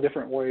couple of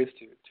different ways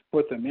to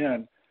put them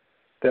in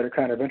that are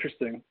kind of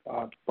interesting.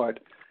 But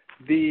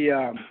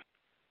the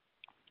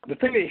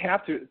thing that you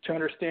have to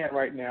understand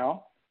right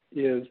now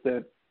is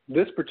that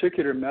this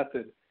particular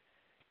method,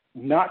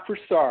 not for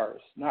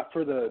SARS, not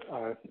for the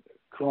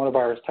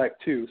coronavirus type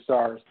 2,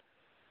 SARS,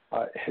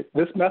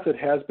 this method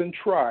has been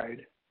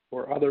tried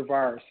for other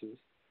viruses,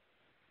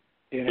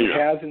 and it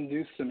has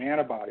induced some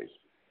antibodies.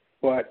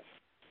 But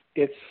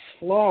it's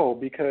slow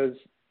because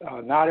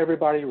not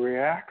everybody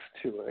reacts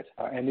to it,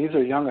 and these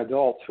are young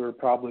adults who are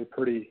probably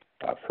pretty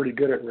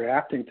good at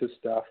reacting to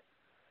stuff.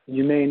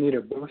 You may need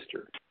a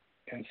booster,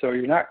 and so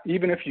you're not,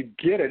 even if you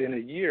get it in a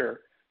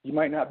year, you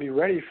might not be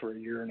ready for a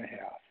year and a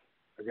half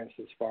against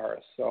this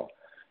virus. So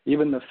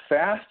even the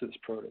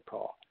fastest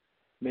protocol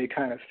may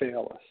kind of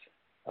fail us.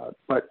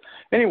 But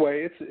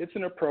anyway, it's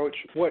an approach.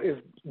 What is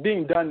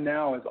being done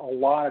now is a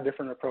lot of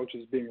different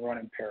approaches being run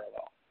in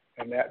parallel,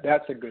 and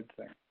that's a good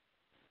thing.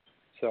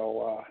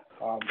 So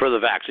for the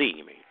vaccine,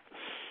 you mean?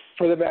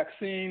 For the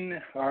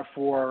vaccine,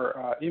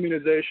 for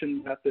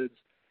immunization methods,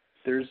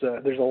 there's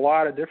a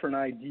lot of different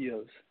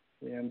ideas.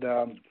 And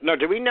no,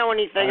 do we know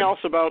anything else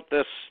about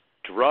this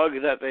drug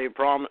that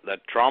that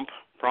Trump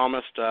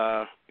promised?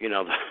 The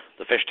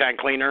fish tank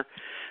cleaner.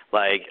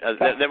 Like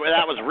that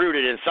was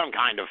rooted in some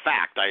kind of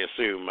fact, I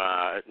assume,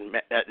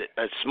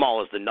 as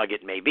small as the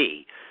nugget may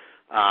be.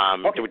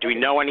 Do we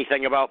know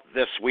anything about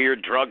this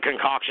weird drug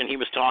concoction he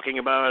was talking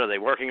about? Are they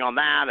working on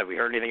that? Have we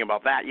heard anything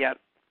about that yet?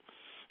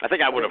 I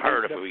think I would have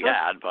heard if we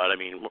had, but I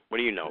mean, what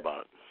do you know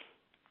about it?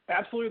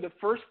 Absolutely. The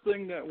first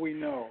thing that we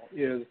know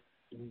is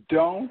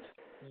don't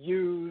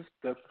use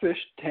the fish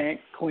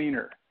tank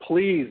cleaner.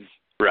 Please.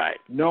 Right.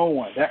 No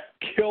one. That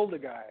killed a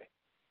guy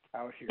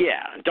out here.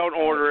 Yeah, don't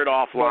order it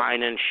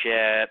offline and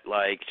shit.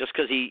 Like just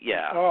because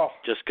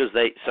just because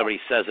somebody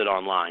says it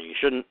online, you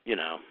shouldn't. Be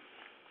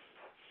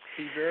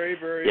very,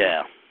 very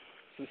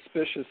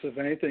suspicious of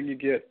anything you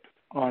get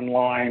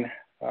online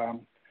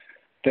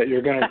that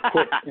you're going to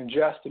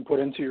ingest and put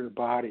into your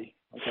body.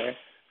 Okay.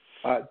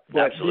 But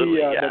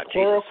absolutely.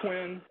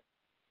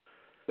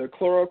 the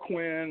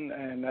chloroquine,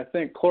 and I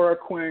think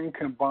chloroquine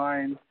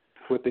combined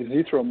with the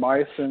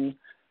azithromycin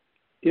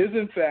is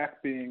in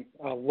fact being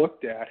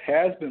looked at,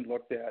 has been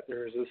looked at.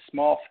 There's a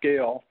small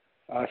scale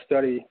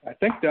study, I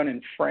think done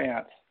in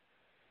France,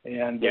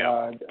 and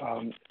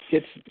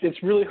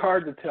it's really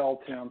hard to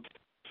tell, Tim.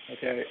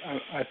 Okay,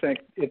 I think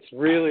it's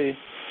really,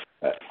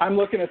 I'm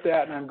looking at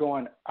that and I'm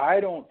going, I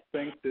don't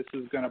think this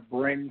is going to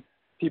bring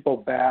people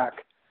back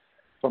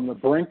from the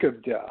brink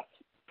of death.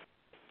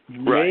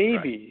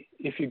 Maybe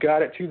if you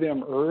got it to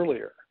them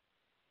earlier,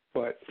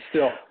 but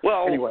still.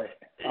 Well, anyway,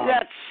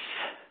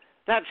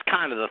 that's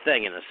kind of the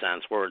thing in a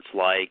sense where it's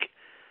like,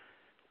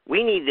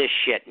 we need this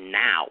shit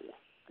now.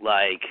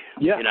 Like,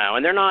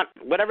 and they're not,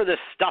 whatever this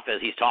stuff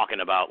is he's talking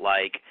about,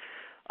 like,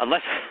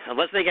 unless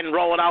they can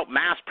roll it out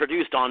mass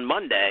produced on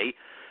Monday,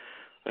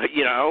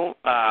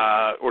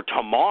 or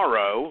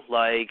tomorrow,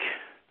 like,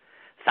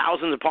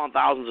 thousands upon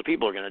thousands of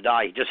people are going to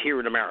die just here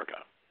in America.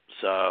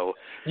 So,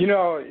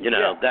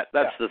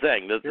 that's the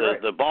thing.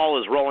 The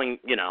ball is rolling,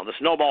 the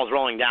snowball is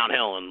rolling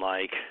downhill, and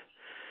like,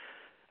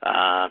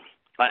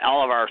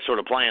 all of our sort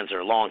of plans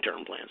are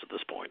long-term plans at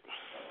this point.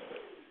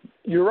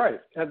 You're right.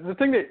 The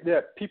thing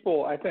that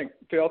people, I think,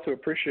 fail to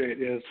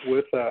appreciate is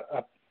with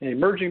an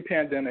emerging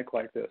pandemic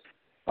like this,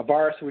 a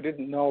virus we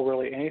didn't know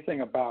really anything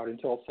about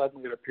until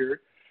suddenly it appeared,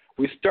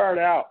 we start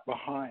out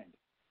behind.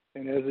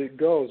 And as it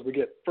goes, we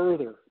get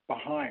further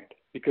behind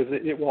because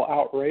it will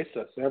outrace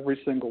us every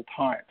single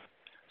time.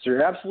 So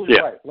you're absolutely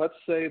right. Let's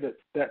say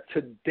that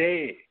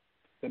today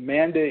the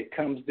mandate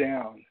comes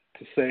down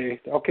to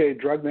say, okay,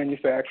 drug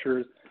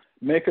manufacturers,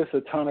 make us a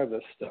ton of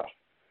this stuff.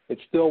 It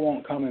still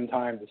won't come in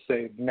time to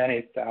save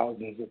many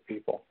thousands of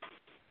people.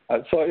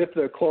 So if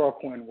the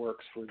chloroquine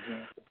works, for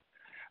example,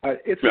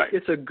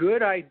 it's a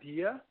good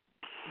idea,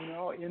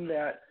 in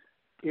that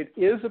it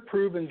is a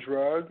proven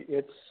drug.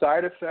 Its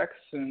side effects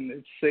and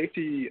its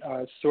safety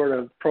sort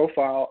of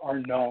profile are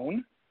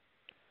known.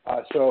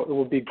 So it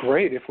would be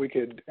great if we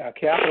could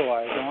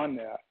capitalize on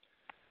that.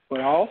 But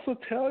I'll also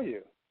tell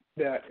you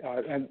that,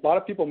 and a lot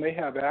of people may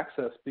have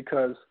access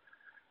because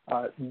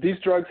these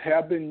drugs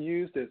have been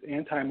used as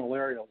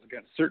anti-malarials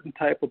against certain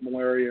type of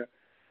malaria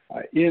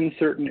in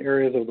certain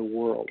areas of the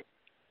world.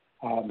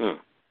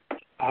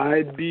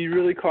 I'd be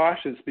really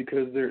cautious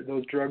because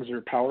those drugs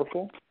are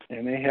powerful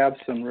and they have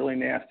some really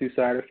nasty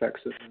side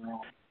effects of their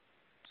own.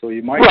 So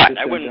you might right. just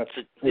I end wouldn't. up,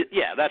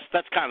 Yeah,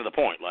 that's kind of the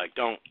point. Like,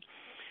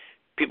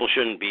 people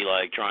shouldn't be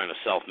like trying to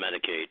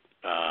self-medicate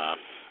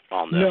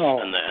on this. No,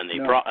 and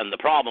the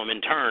problem in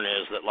turn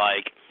is that,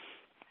 like,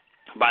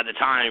 by the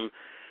time,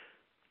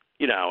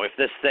 if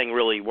this thing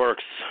really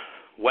works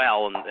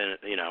well, and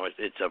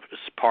it's a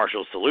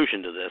partial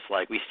solution to this,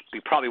 like, we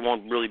probably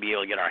won't really be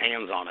able to get our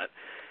hands on it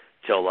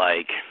till,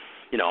 like,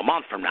 a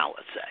month from now,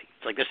 let's say.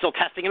 It's like they're still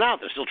testing it out.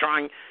 They're still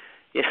trying.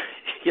 It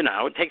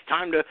takes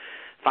time to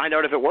find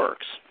out if it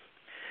works.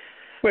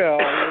 Well,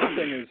 the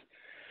thing is,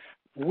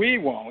 we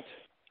won't.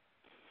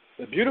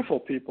 The beautiful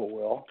people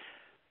will,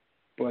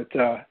 but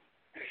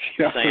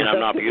saying I'm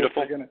not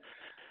beautiful.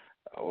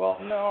 Well,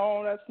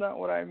 no, that's not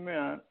what I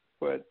meant.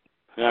 But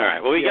all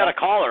right. Well, we got a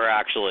caller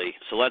actually,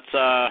 so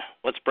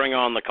let's bring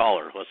on the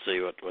caller. Let's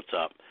see what's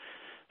up.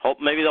 Hope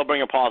maybe they'll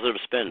bring a positive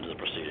spin to the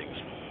proceedings.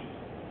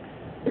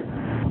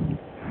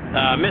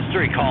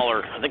 Mystery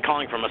caller, I think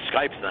calling from a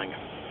Skype thing.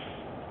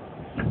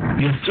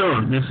 Yes,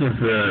 sir. This is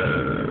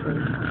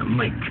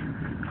Mike.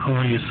 How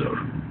are you, sir?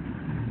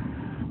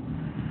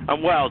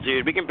 I'm well,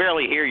 dude. We can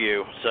barely hear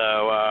you.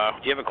 So,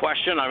 do you have a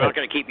question? I'm not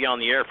going to keep you on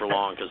the air for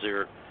long because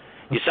you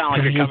sound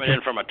like you're coming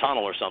in from a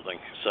tunnel or something.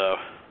 So.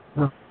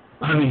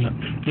 I mean,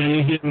 can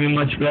you hear me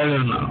much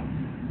better now?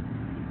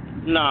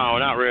 No,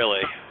 not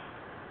really.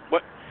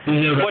 What's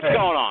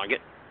going on?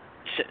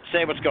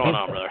 Say what's going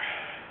on, brother.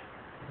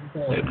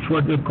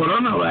 For the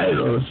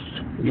coronavirus,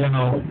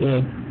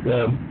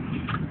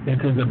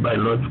 it is a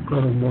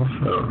biological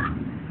warfare,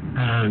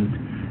 and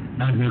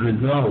as a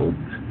result,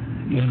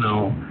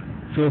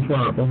 so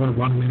far over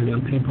 1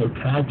 million people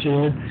catch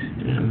it,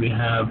 and we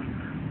have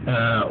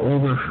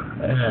over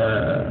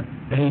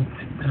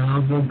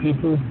 8,000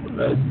 people,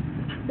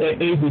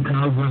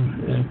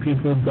 80,000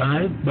 people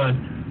died, but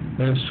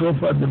so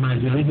far the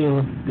majority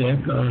of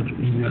deaths are in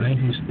the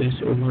United States,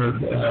 over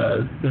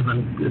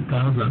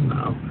 7,000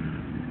 now.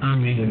 I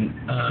mean,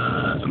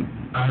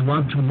 I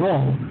want to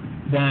know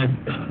that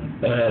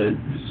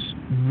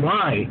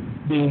why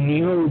they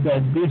knew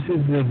that this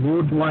is a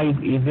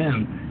worldwide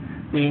event.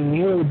 They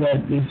knew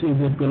that this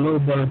is a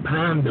global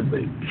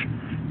pandemic,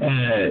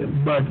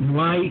 but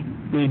why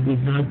they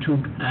did not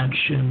take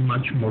action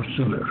much more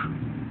sooner?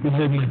 This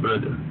is my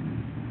brother.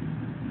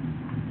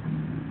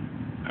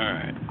 All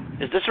right.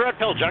 Is this a Red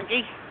Pill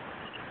Junkie?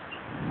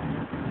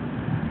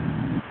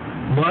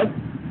 What?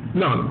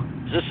 No.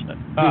 Is this?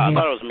 I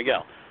thought it was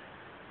Miguel.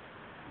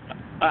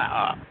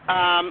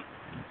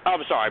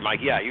 I'm sorry,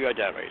 Mike. Yeah, you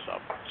identify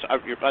yourself. So I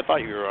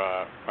thought you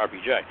were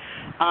RPJ.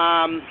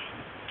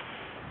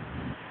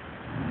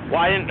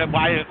 Why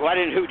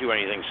didn't who do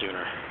anything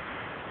sooner?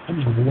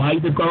 Why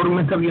the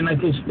government of the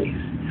United States?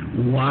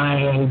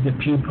 Why the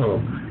people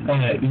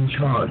in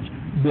charge?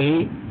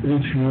 They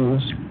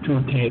refused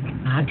to take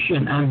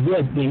action, and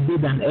yet they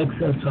did an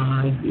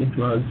exercise. It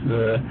was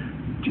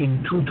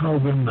in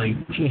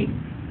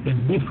 2019.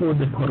 And before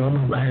the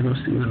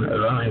coronavirus even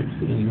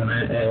arrived in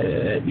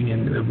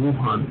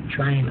Wuhan,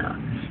 China.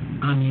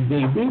 I mean,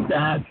 they did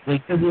that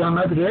because they are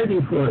not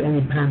ready for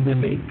any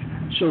pandemic.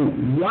 So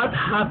what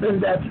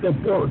happened at the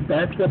port?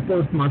 That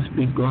report must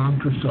be gone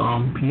to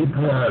some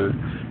people,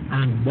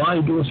 and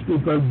why those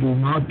people do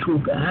not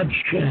take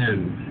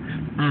action.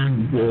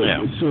 And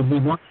so we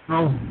want to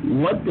know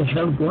what the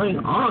hell going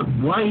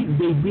on. Why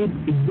they did,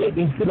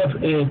 instead of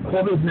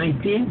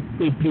COVID-19,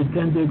 they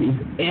pretended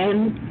it's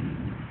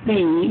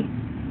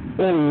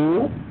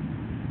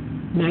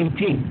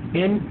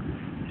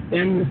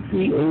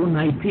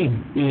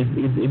NCO-19 is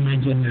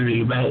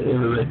imaginary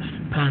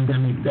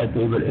pandemic that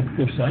they were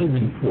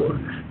exercising for.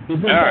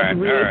 Isn't all right.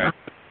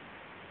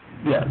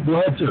 Yeah,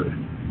 go ahead, sir.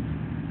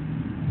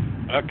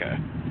 Okay.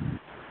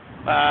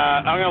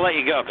 I'm gonna let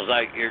you go because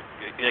your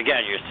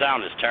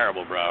sound is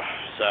terrible, bro.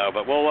 So,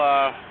 but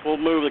we'll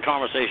move the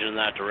conversation in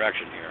that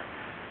direction here.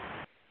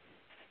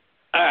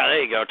 All right,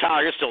 there you go,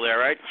 Tyler. You're still there,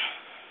 right?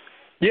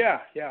 Yeah.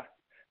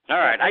 All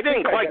right. I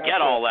didn't quite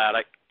get all that.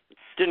 I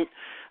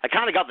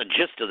kind of got the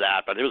gist of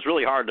that, but it was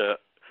really hard to.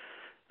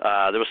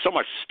 There was so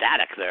much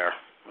static there.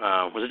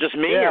 Was it just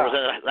me, or was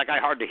that guy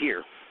hard to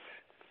hear?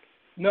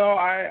 No,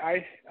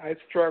 I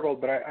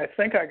struggled, but I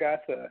think I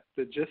got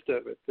the gist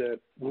of it, that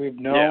we've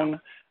known,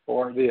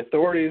 or the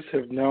authorities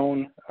have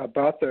known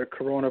about the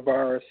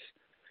coronavirus,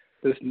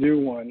 this new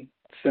one,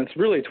 since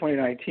really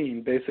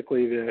 2019,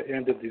 basically the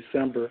end of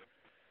December,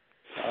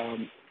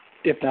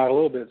 if not a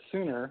little bit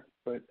sooner.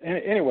 But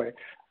anyway,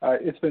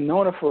 it's been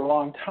known for a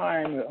long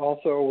time. It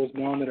also was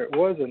known that it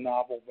was a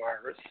novel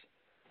virus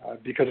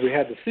because we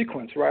had the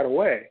sequence right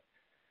away.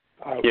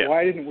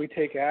 Why didn't we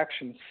take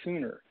action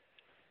sooner?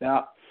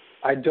 Now,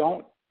 I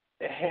don't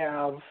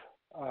have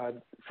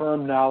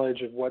firm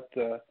knowledge of what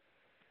the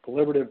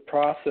deliberative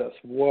process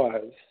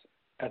was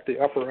at the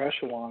upper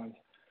echelons,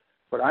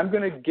 but I'm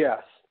going to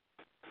guess,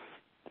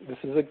 this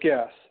is a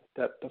guess,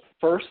 that the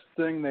first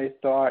thing they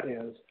thought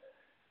is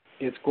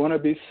it's going to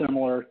be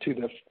similar to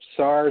the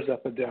SARS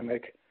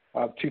epidemic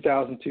of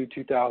 2002,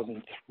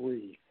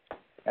 2003,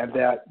 and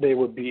that they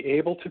would be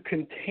able to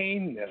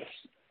contain this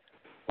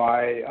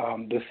by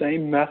the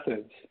same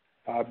methods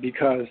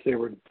because they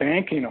were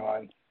banking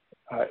on,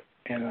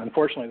 and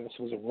unfortunately this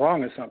was a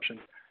wrong assumption,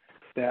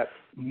 that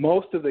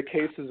most of the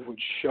cases would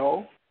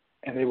show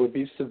and they would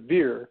be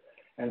severe.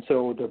 And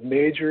so the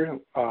major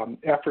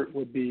effort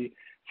would be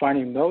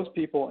finding those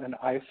people and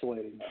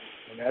isolating them.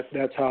 And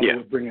that's how they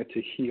would bring it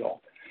to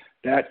heel.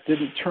 That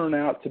didn't turn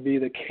out to be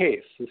the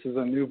case. This is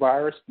a new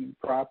virus, new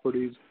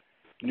properties,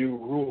 new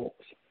rules.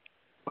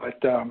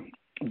 But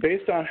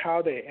based on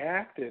how they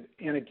acted,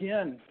 and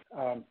again,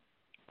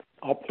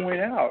 I'll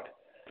point out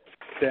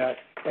that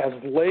as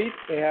late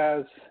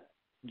as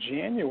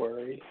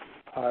January,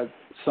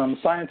 some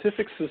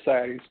scientific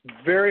societies,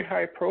 very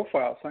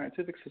high-profile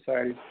scientific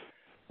societies,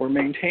 were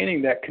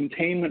maintaining that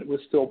containment was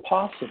still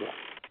possible.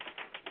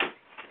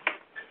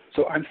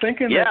 So I'm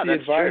thinking that the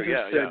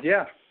advisors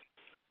said,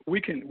 we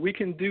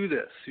can do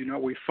this. You know,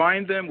 we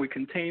find them, we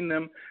contain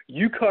them.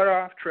 You cut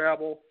off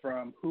travel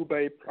from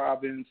Hubei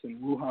province and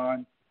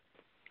Wuhan,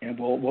 and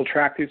we'll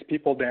track these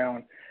people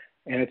down,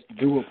 and it's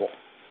doable.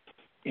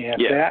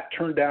 And that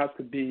turned out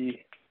to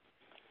be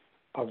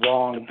a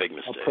wrong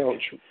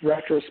approach.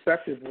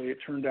 Retrospectively, it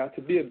turned out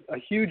to be a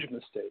huge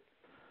mistake.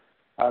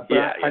 But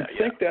I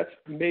think that's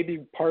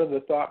maybe part of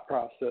the thought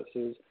process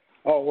is,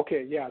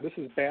 this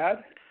is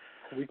bad,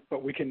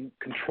 but we can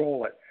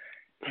control it.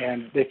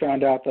 And they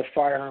found out the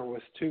fire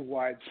was too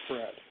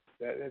widespread,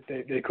 that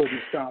they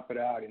couldn't stomp it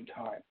out in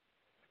time.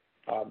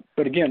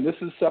 But again, this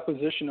is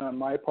supposition on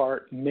my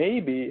part.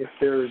 Maybe if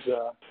there's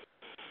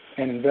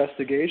an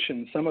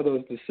investigation, some of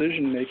those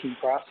decision-making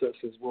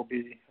processes will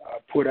be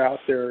put out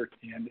there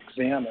and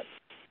examined.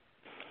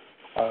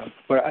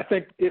 But I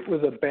think it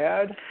was a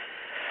bad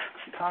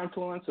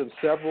confluence of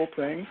several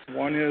things.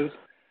 One is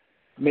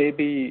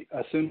maybe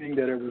assuming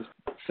that it was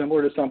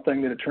similar to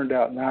something that it turned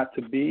out not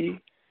to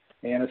be,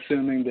 and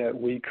assuming that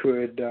we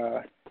could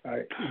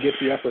get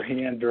the upper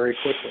hand very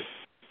quickly.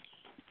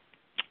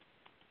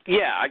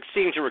 Yeah, I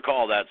seem to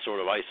recall that sort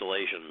of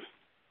isolation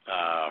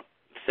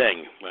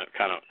thing.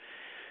 Kind of.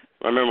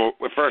 I remember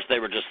at first they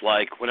were just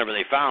like, whenever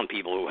they found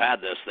people who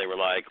had this, they were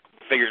like,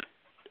 figured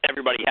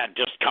everybody had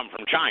just come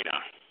from China.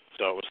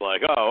 So it was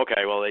like, oh,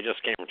 okay, well, they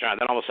just came from China.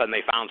 Then all of a sudden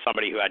they found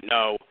somebody who had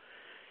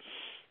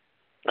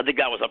I think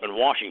that was up in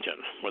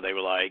Washington, where they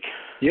were like,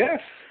 yes.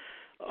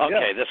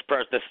 Okay, this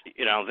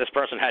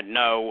person had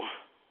no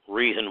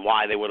reason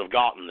why they would have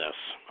gotten this.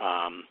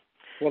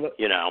 If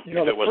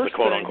it was the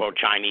quote-unquote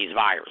Chinese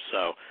virus.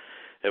 So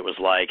it was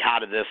like, how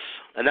did this?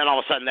 And then all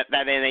of a sudden,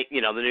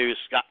 the news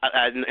got,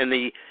 in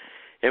the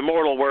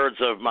immortal words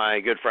of my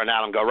good friend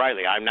Adam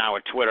Gorightly, I'm now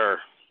a Twitter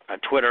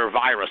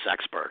virus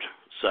expert.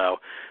 So,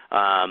 so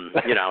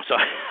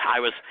I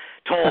was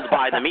told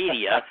by the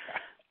media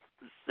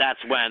that's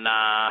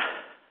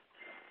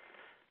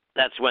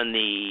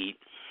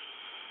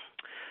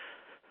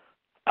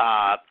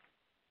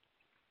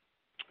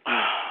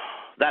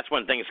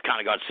when things kind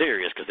of got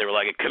serious, because they were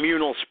like a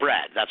communal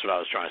spread. That's what I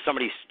was trying.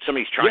 Somebody's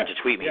trying to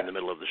tweet me in the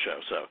middle of the show.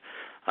 So,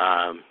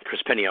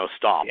 Chris Pinio,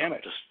 stop.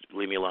 Just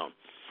leave me alone.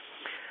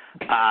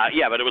 But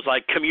it was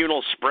like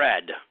communal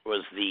spread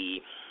was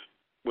the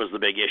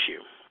big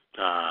issue.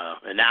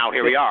 And now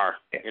here we are,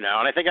 and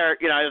I think I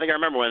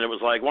remember when it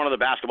was like one of the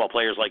basketball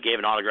players like gave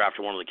an autograph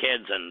to one of the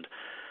kids, and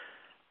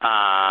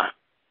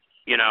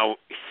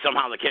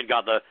somehow the kid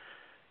got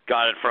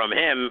it from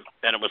him,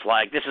 and it was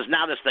like, this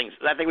thing,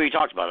 I think we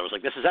talked about it, was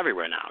like, this is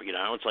everywhere now,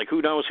 it's like,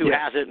 who knows who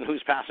has it and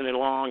who's passing it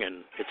along,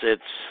 and it's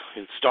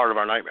the start of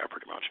our nightmare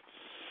pretty much.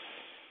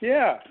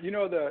 Yeah,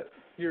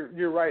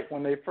 you're right.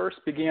 When they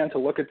first began to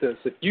look at this,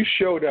 if you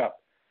showed up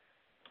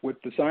with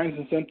the signs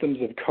and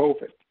symptoms of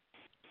COVID,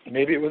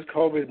 maybe it was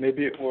COVID,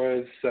 maybe it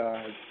was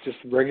just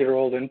regular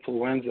old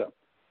influenza,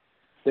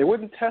 they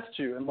wouldn't test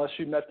you unless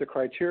you met the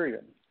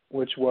criterion,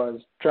 which was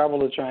travel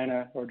to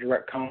China or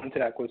direct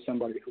contact with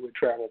somebody who had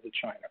traveled to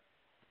China,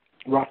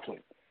 roughly.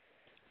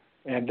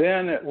 And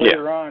then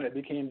later on, it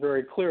became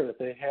very clear that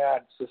they had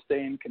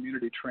sustained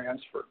community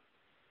transfer.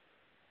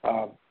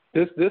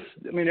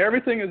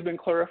 Everything has been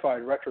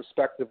clarified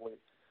retrospectively,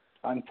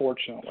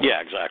 unfortunately.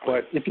 Yeah, exactly.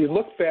 But if you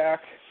look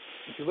back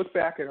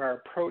at our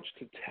approach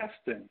to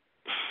testing,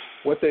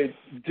 what they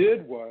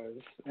did was,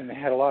 and they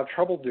had a lot of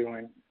trouble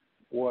doing,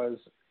 was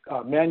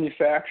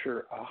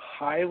manufacture a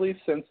highly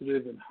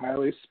sensitive and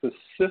highly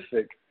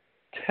specific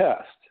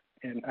test.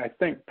 And I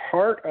think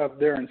part of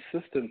their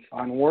insistence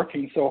on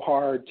working so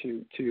hard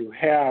to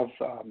have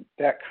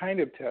that kind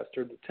of test,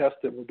 or the test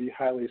that would be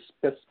highly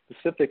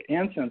specific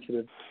and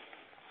sensitive,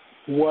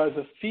 was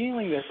a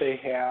feeling that they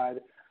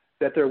had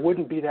that there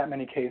wouldn't be that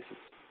many cases.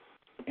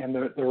 And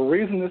the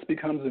reason this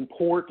becomes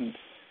important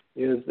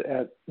is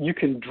that you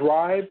can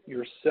drive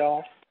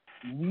yourself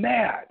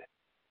mad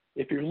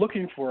if you're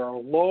looking for a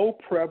low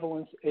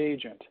prevalence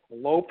agent, a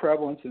low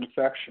prevalence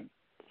infection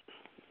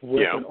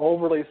with an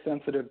overly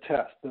sensitive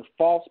test. The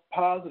false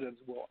positives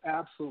will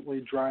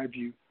absolutely drive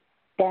you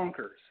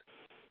bonkers.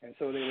 And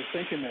so they were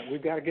thinking that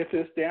we've got to get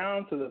this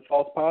down so the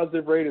false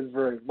positive rate is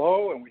very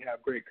low, and we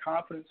have great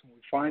confidence when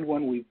we find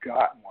one, we've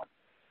got one.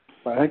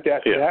 But I think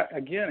that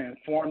again,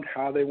 informed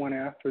how they went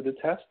after the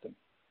testing.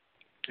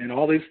 And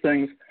all these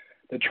things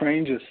the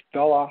train just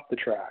fell off the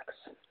tracks,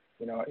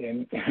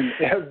 in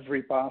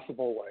every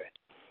possible way.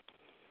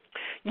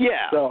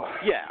 Yeah. So,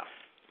 yeah.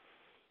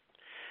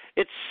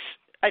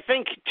 I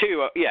think,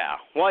 too,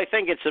 well, I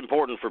think it's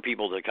important for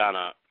people to kind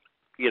of,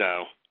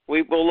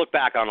 we'll look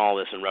back on all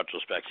this in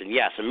retrospect, and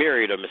yes, a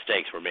myriad of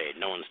mistakes were made.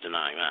 No one's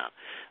denying that.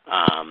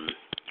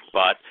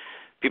 But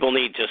people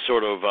need to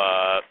sort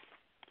of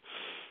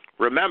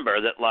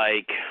remember that,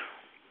 like,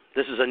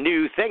 this is a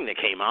new thing that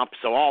came up,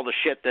 so all the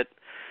shit that,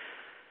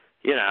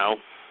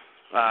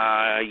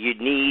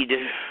 you'd need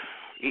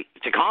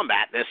to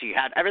combat this,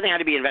 everything had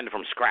to be invented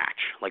from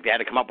scratch. Like, they had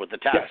to come up with the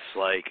tests,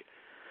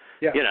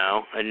 yes.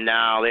 And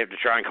now they have to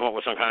try and come up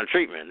with some kind of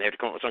treatment. They have to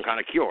come up with some kind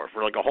of cure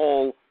for, like, a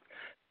whole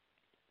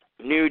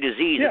new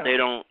disease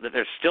that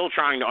they're still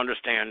trying to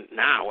understand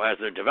now as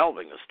they're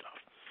developing this stuff.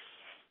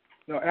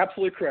 No,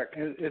 absolutely correct.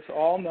 It's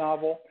all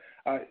novel.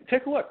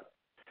 Take a look.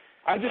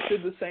 I just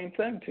did the same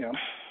thing, Tim.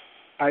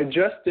 I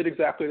just did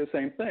exactly the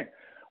same thing.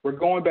 We're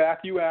going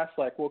back. You asked,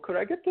 like, well, could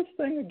I get this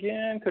thing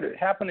again? Could it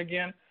happen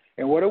again?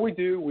 And what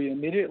do? We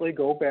immediately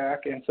go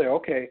back and say,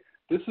 okay,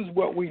 this is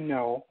what we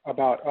know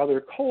about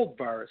other cold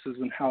viruses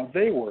and how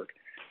they work.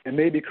 And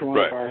maybe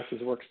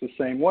coronaviruses works the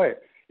same way.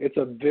 It's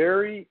a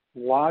very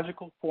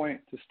logical point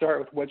to start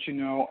with what you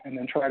know and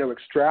then try to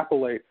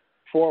extrapolate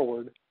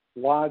forward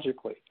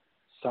logically.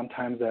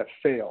 Sometimes that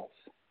fails.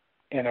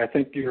 And I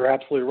think you're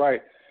absolutely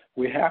right.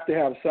 We have to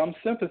have some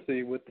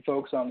sympathy with the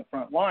folks on the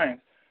front lines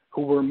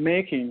who were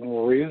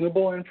making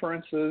reasonable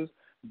inferences,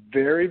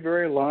 very,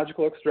 very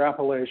logical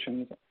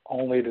extrapolations,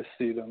 only to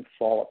see them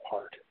fall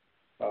apart.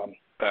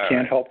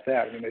 Can't help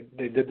that. I mean,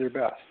 they did their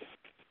best.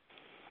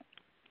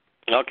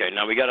 Okay,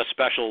 now we got a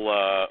special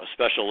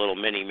little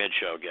mini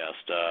mid-show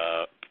guest,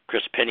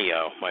 Chris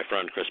Pinio, my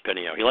friend Chris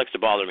Pinio. He likes to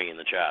bother me in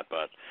the chat,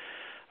 but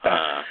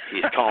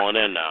he's calling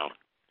in now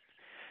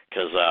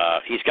because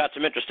he's got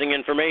some interesting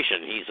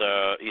information. He's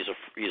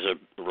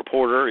a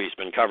reporter. He's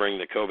been covering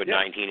the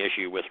COVID-19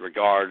 issue with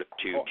regard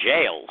to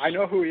jails. I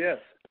know who he is.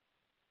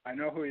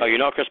 Oh, you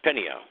know Chris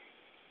Pinio?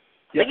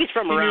 I think he's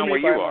from around where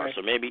you are,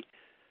 so maybe.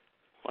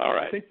 All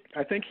right.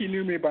 I think he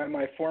knew me by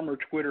my former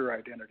Twitter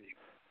identity.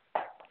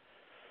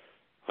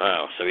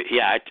 Oh, so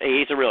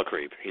he's a real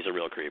creep.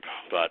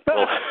 But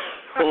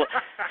we'll of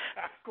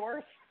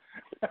course.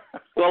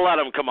 We'll let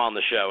him come on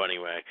the show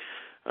anyway.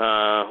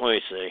 Let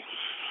me see.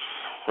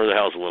 Where the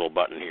hell's the little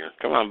button here?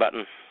 Come on,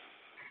 button.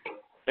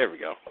 There we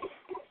go.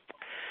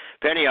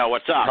 Pinio,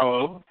 what's up?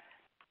 Hello.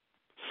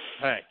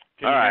 Hey.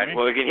 All right.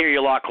 Well, we can hear you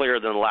a lot clearer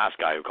than the last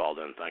guy who called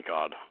in. Thank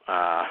God.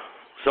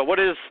 So what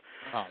is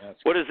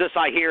this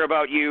I hear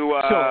about you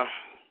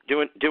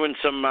doing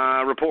some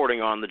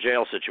reporting on the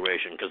jail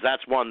situation? Because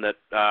that's one that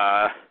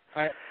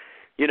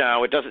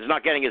it's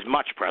not getting as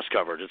much press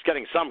coverage. It's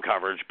getting some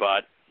coverage,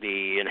 but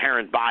the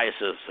inherent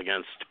biases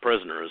against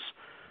prisoners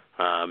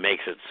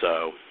makes it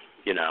so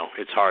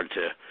it's hard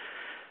to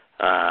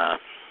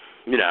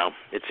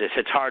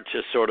it's hard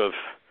to sort of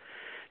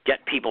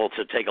get people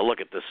to take a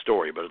look at this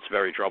story, but it's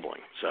very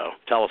troubling. So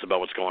tell us about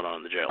what's going on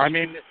in the jail. I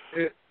mean,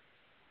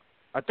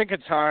 I think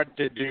it's hard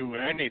to do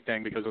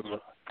anything because of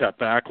that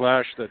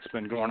backlash that's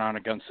been going on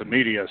against the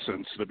media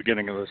since the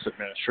beginning of this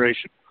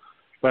administration.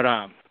 But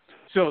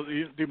so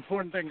the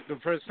important thing, the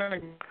first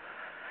thing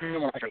I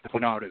want to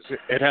point out is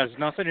it has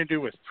nothing to do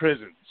with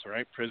prisons,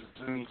 right?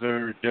 Prisons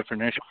are a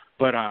different issue.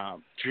 But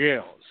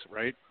jails,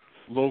 right?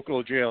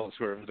 Local jails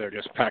where they're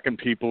just packing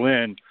people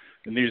in,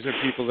 and these are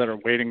people that are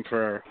waiting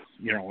for,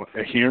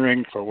 a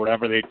hearing for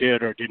whatever they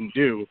did or didn't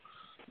do,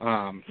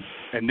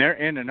 and they're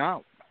in and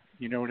out.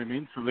 You know what I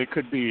mean? So they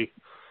could be,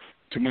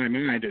 to my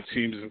mind, it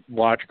seems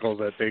logical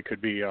that they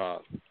could be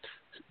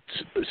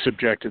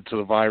subjected to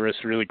the virus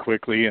really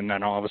quickly, and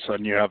then all of a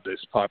sudden you have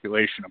this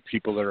population of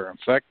people that are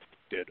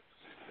infected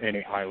in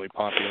a highly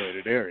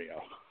populated area.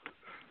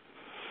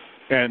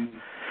 And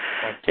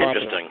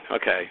interesting.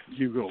 Okay.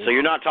 So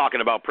you're not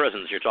talking about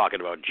prisons. You're talking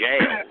about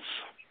jails.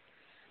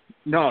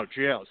 No,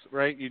 jails,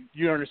 right?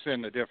 You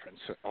understand the difference,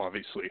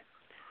 obviously.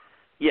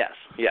 Yes.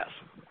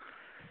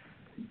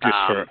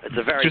 It's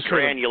a very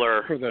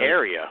granular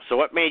area. So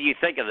what made you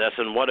think of this,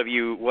 and what do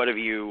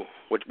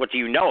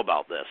you know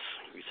about this?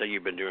 You say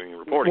you've been doing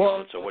reporting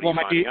on it, so what are you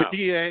finding out? The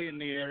DA in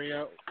the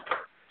area,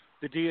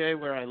 the DA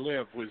where I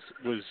live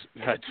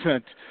had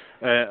sent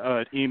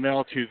an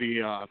email to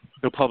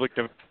the public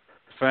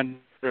defender,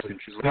 and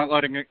she's not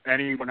letting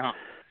anyone out.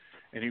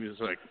 And he was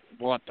like,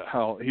 what the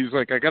hell? He's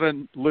like, I got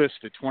a list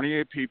of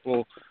 28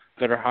 people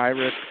that are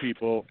high-risk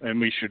people,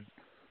 and we should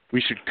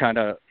kind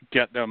of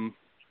get them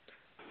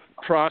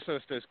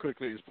processed as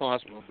quickly as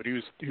possible. But he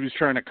was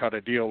trying to cut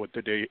a deal with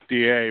the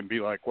DA and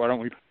be like, why don't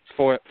we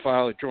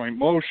file a joint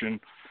motion,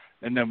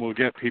 and then we'll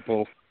get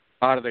people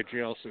out of the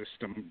jail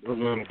system a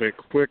little bit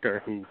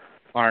quicker who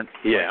aren't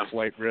like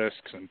flight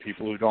risks and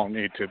people who don't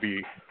need to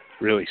be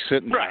really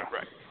sitting there.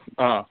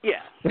 Right.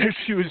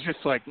 She was just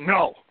like,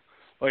 no.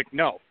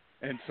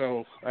 And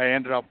so I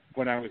ended up,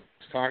 when I was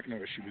talking to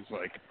her, she was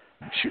like,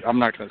 I'm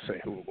not going to say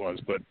who it was,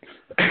 but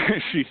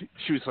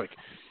she was like,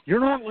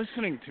 you're not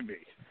listening to me.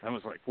 I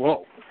was like,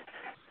 whoa.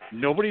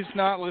 nobody's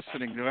not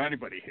listening to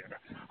anybody here.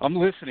 I'm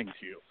listening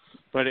to you.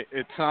 But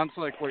it sounds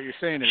like what you're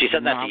saying is She said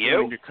you're that not to you?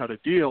 willing to cut a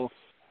deal.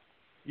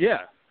 Yeah.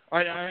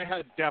 I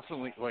had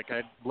definitely, like,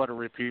 I'd let her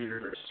repeat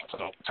it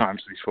several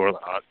times before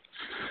that.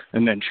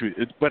 And then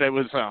but it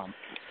was, I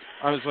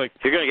was like,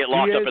 you're going to get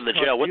locked up in the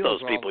DAs jail cut with those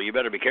deals people. You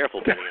better be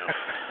careful, Penny.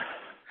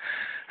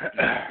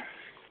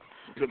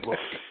 Good luck.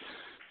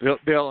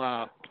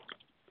 They'll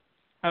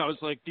I was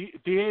like,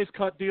 DAs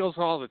cut deals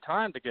all the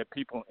time to get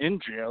people in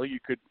jail. You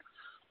could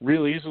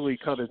real easily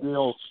cut a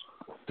deal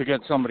to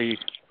get somebody,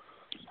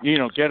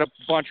 get a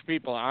bunch of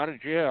people out of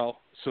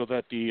jail so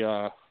that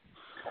the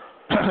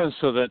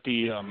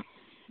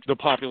the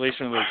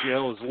population of the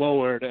jail is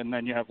lowered, and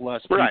then you have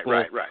less people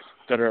right.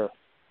 that are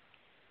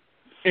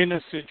in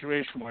a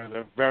situation where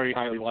they're very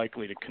highly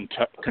likely to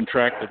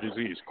contract the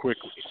disease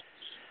quickly.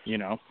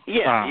 Yeah.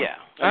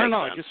 I don't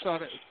know. I just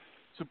thought it's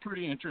a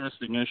pretty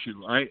interesting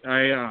issue.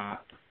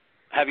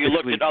 Have you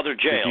looked at other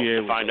jails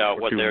to find out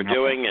what they're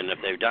doing and if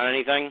they've done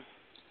anything?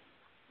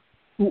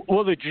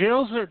 Well, the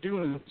jails are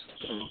doing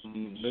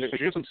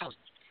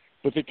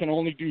but they can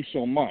only do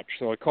so much.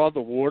 So I called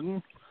the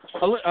warden.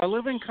 I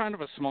live in kind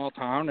of a small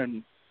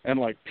town, and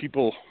like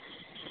people,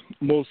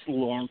 most of the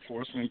law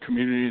enforcement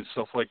community and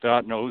stuff like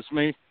that knows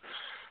me.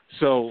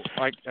 So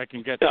I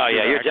can get. Oh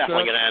yeah, you're access.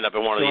 definitely going to end up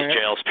in one of these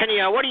jails.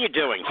 Penny, what are you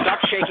doing? Stop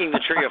shaking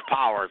the tree of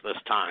power at this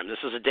time. This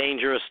is a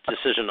dangerous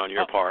decision on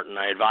your part, and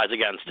I advise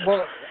against it.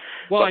 Well,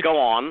 but go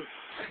on.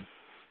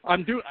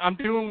 I'm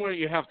doing what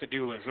you have to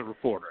do as a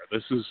reporter.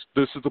 This is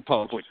the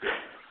public.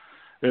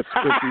 If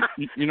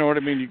you know what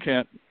I mean, you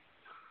can't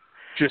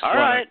just all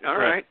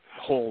right.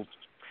 whole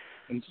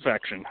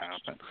infection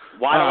happen.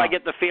 Why do I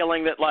get the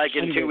feeling that like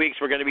in 2 weeks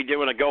we're going to be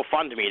doing a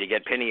GoFundMe to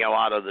get Pinio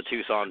out of the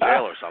Tucson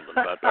jail or something?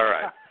 But all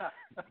right.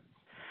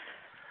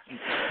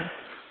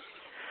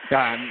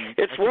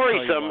 It's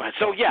worrisome.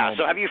 So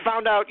have you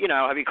found out?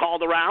 Have you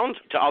called around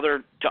to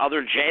other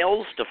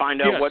jails to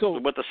find out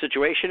what the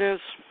situation is?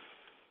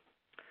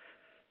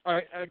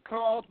 I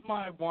called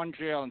my one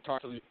jail and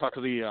talked to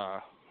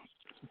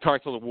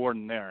the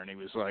warden there, and he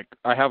was like,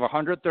 "I have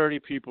 130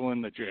 people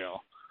in the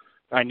jail.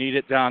 I need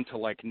it down to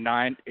like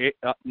 90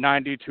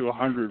 to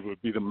 100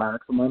 would be the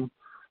maximum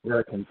where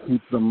I can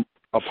keep them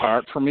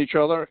apart from each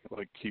other,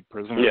 like keep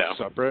prisoners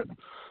separate."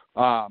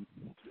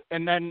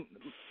 And then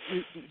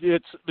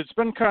it's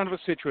been kind of a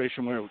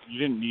situation where you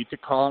didn't need to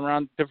call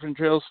around different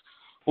jails.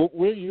 Well,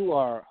 where you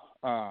are,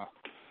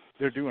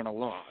 they're doing a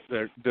lot.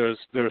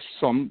 There's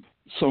some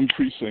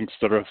precincts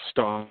that are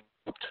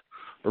stopped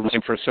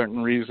for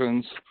certain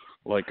reasons,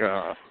 like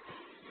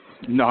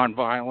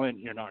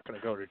nonviolent. You're not going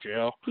to go to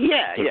jail.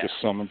 They'll just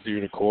summon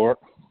you to court.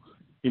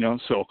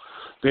 So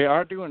they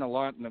are doing a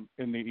lot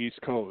in the East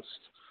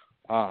Coast.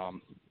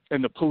 And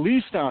the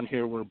police down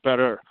here were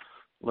better.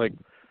 Like,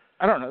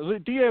 I don't know. The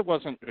DA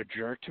wasn't a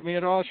jerk to me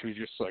at all. She was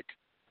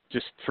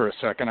just for a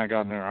second, I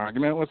got in an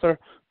argument with her.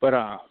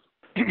 But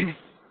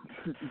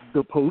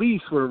the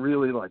police were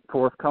really like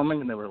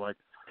forthcoming, and they were like,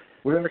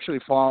 "We're actually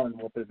following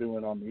what they're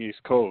doing on the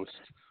East Coast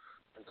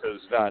because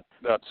that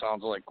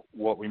sounds like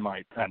what we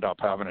might end up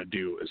having to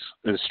do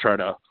is try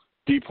to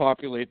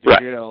depopulate the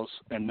jails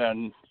and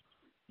then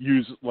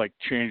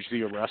change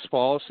the arrest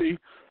policy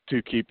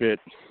to keep it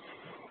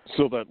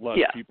so that less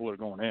people are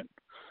going in."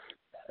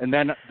 And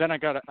then I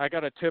got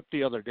a tip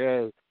the other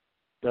day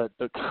that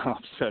the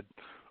cops had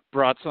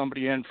brought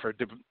somebody in for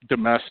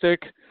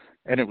domestic,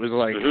 and it was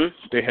like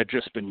they had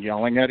just been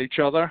yelling at each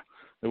other.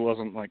 It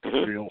wasn't like a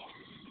real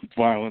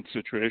violent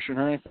situation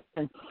or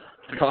anything.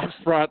 The cops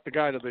brought the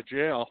guy to the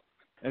jail,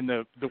 and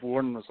the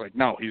warden was like,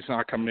 "No, he's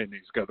not coming in.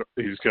 He's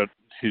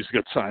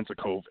got signs of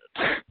COVID."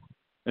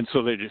 And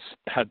so they just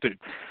had to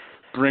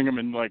bring him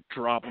and like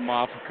drop him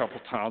off a couple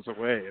towns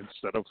away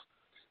instead of.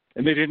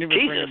 And they didn't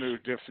even bring him to a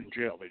different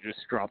jail. They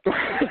just dropped him.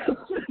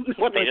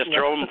 What, they just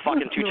drove him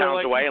fucking 2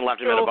 towns away and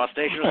left him at a bus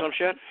station or some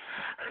shit?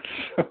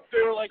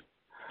 They were like,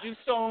 "You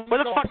saw him."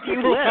 Where the fuck do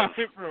you live?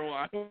 For a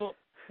while.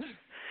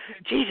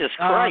 Jesus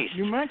Christ.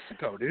 New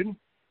Mexico, dude.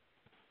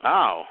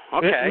 Oh,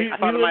 okay. I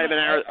thought it might have been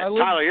Arizona.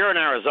 Tyler, you're in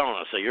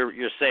Arizona, so you're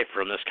safe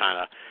from this kind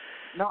of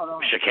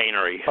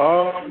chicanery.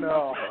 Oh,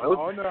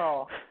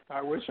 no.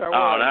 I wish I was.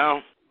 Oh,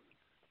 no?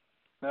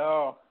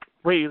 No.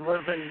 Wait, you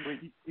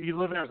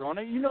live in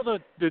Arizona? You know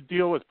the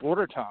deal with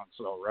border towns,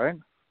 though, right?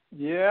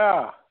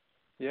 Yeah,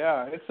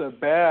 it's a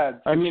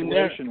bad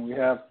situation we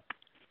have.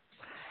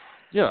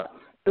 Yeah,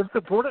 if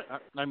the border,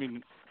 I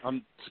mean,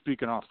 I'm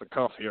speaking off the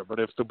cuff here, but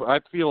I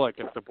feel like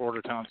if the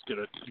border towns get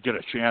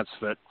a chance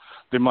that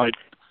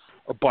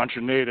a bunch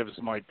of natives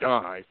might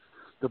die,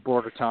 the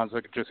border towns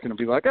are just going to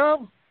be like,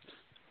 "Oh,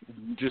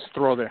 just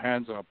throw their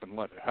hands up and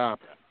let it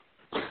happen."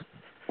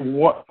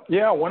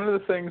 One of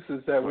the things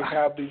is that we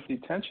have these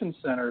detention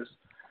centers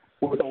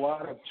with a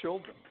lot of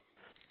children.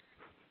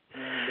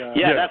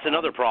 And, that's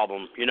another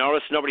problem. You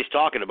notice nobody's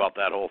talking about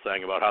that whole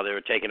thing about how they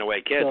were taking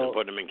away kids and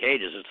putting them in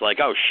cages. It's like,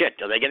 oh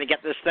shit, are they going to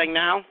get this thing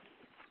now?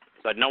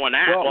 But no one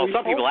asked. Well,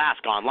 some people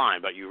ask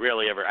online, but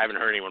I haven't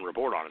heard anyone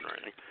report on it or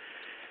anything.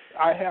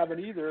 I haven't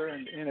either,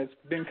 and it's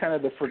been kind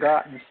of the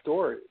forgotten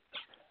story.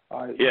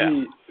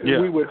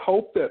 We would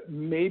hope that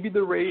maybe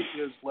the rate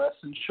is less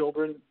in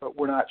children, but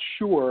we're not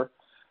sure.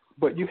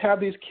 But you have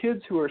these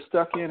kids who are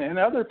stuck in, and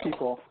other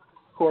people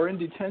who are in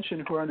detention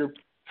who are under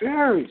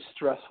very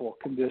stressful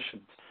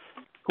conditions.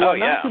 Who are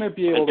not going to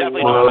be able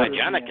definitely to not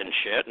hygienic and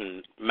shit,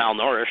 and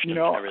malnourished and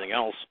everything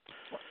else.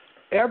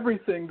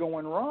 Everything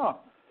going wrong,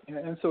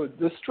 and so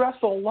the stress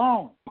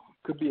alone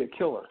could be a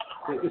killer.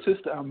 It's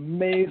just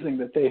amazing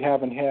that they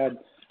haven't had,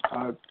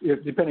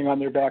 depending on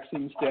their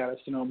vaccine status,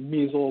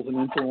 measles and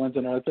influenza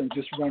and other things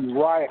just run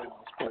riot in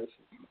those places.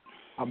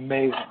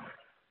 Amazing.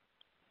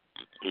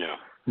 Yeah.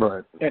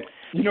 Right. And,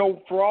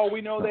 for all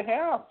we know, they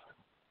have.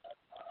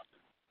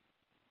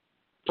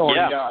 Oh,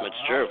 yeah, that's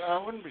true. I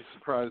wouldn't be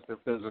surprised if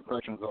there's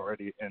infections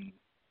already in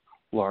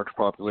large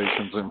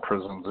populations in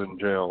prisons and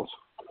jails.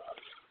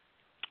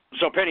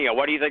 So, Pinio,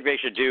 what do you think they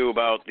should do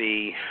about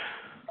can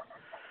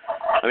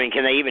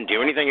they even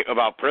do anything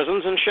about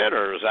prisons and shit,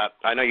 or is that?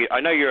 I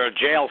know you're a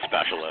jail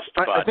specialist,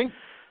 but I think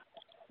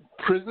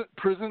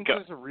prisons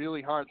is a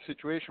really hard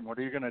situation. What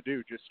are you going to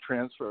do? Just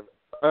transfer?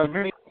 I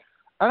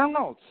don't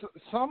know.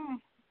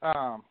 Some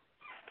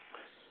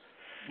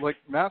like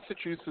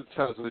Massachusetts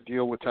has a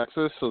deal with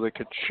Texas, so they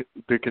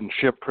can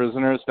ship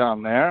prisoners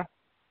down there,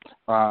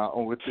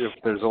 if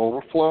there's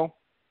overflow.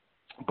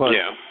 But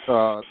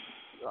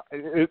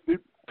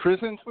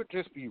prisons would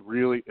just be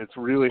it's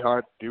really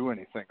hard to do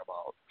anything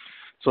about.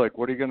 So,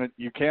 what are you going to,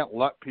 you can't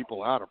let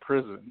people out of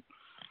prison.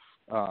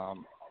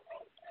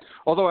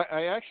 Although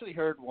I actually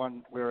heard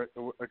one where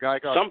a guy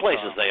got... Some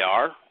places they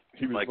are.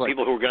 Like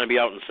people who are going to be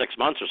out in 6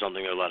 months or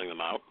something, they're letting them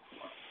out.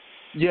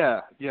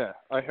 Yeah.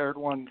 I heard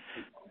one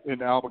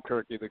in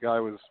Albuquerque, the guy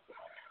was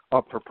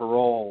up for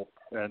parole,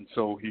 and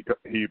so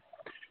he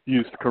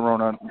used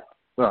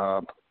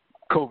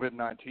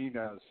COVID-19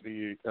 as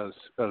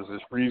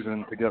his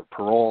reason to get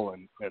parole,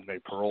 and they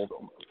paroled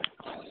him.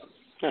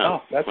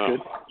 That's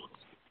good.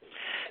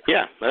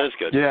 Yeah, that is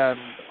good. Yeah.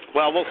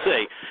 Well, we'll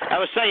see. I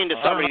was saying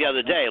to somebody the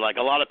other day,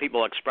 a lot of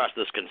people express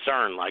this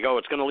concern,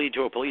 it's going to lead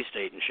to a police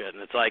state and shit.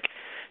 And it's like,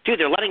 dude,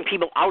 they're letting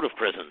people out of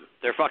prison.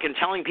 They're fucking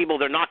telling people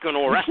they're not going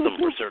to arrest them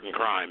for certain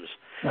crimes.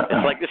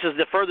 It's like, this is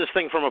the furthest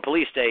thing from a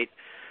police state.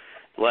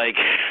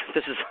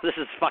 This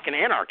is fucking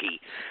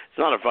anarchy. It's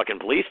not a fucking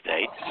police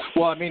state.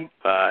 Well,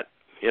 but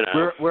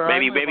where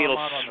maybe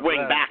it'll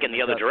swing back in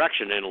the other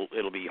direction, and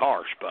it'll be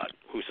harsh. But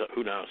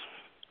who knows?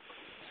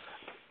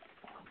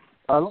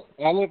 I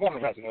live on the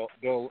West.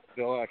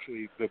 They'll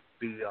actually the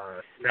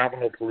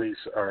Navajo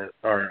police are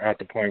at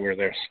the point where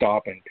they're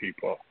stopping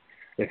people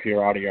if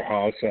you're out of your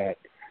house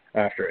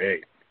after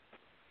 8.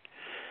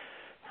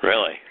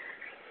 Really?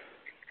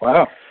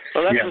 Wow.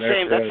 Well, that's the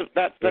same.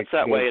 That's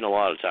that way in a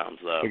lot of towns,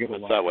 though.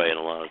 It's that way in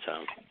a lot of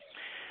towns.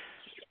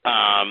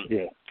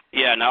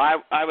 Yeah.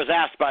 Now, I was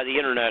asked by the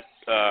internet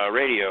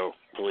radio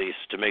police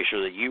to make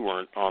sure that you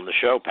weren't on the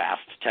show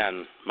past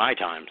 10 my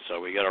time, so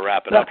we got to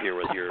wrap it up here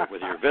with your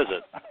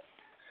visit.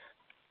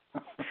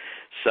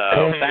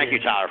 So thank you,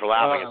 Tyler, for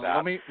laughing at that.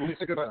 Let me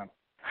say goodbye.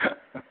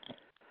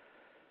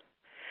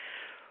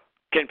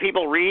 Can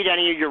people read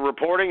any of your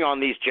reporting on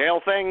these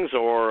jail things,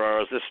 or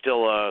is this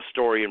still a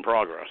story in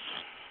progress?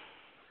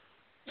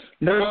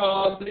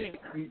 No,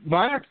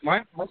 my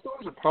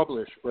stories are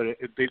published, but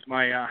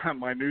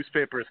my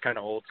newspaper is kind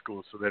of old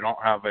school, so they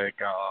don't have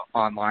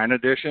online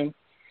edition.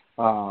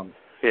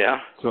 Yeah.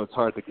 So it's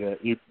hard to get.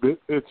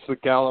 It's the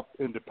Gallup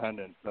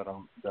Independent that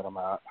I'm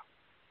at.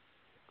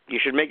 You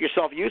should make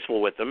yourself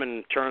useful with them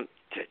and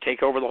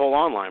take over the whole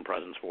online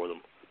presence for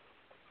them.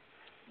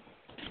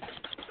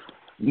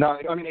 No,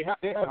 they have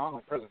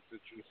online presence.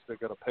 It's just they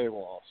got a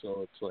paywall,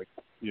 so it's like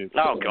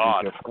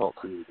God, difficult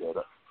to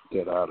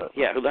get at it.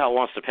 Yeah, who the hell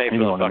wants to pay for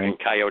the fucking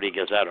Coyote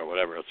Gazette or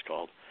whatever it's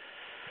called?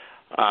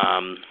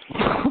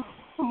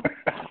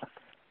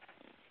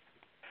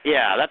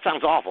 Yeah, that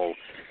sounds awful.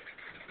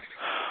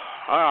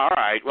 All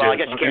right. Well, I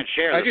guess you can't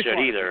share this shit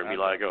either and be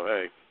like, oh,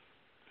 hey.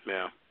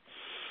 Yeah.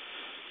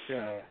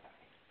 Yeah.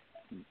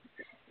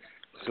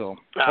 So,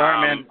 all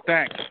right, man.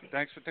 Thanks.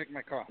 Thanks for taking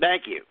my call.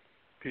 Thank you.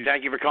 Peace.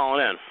 Thank you for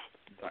calling in.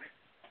 Bye.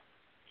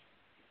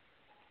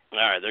 All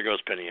right, there goes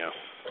Pinio.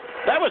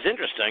 That was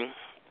interesting.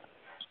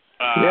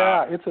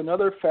 Yeah, it's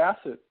another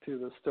facet to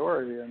the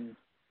story, and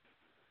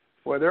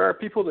there are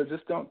people that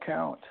just don't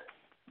count,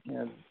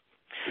 and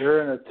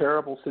they're in a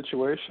terrible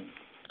situation.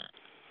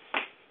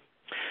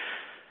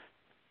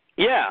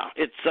 Yeah,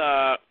 it's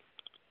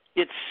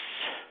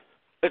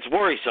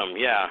worrisome.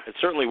 Yeah, it's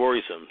certainly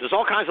worrisome. There's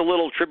all kinds of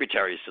little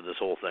tributaries to this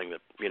whole thing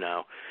that you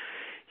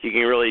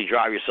can really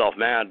drive yourself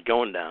mad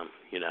going down.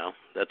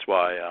 That's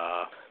why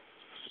I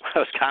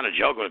was kind of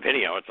joking with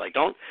Pinio. It's like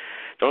don't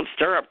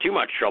stir up too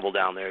much trouble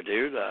down there,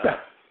 dude.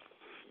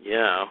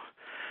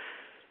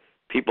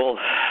 People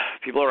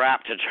are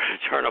apt to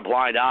turn a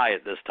blind eye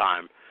at this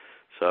time.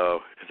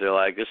 So if they're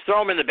like, just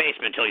throw him in the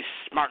basement until he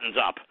smartens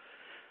up.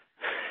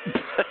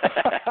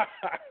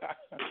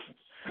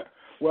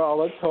 Well,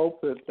 let's hope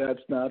that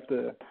that's not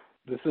the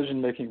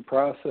decision-making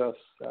process.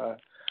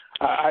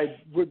 I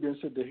would be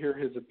interested to hear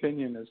his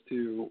opinion as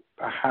to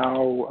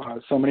how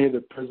so many of the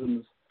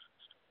prisons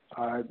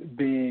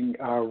being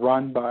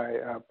run by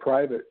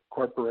private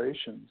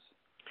corporations,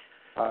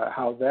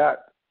 how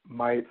that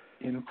might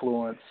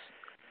influence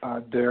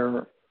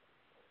their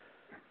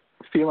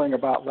feeling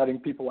about letting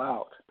people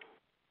out.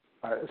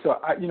 So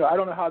I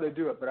don't know how they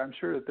do it, but I'm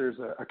sure that there's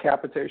a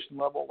capitation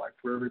level, like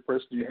for every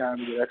person you have,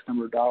 you get X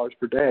number of dollars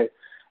per day.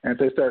 And if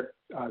they start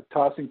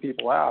tossing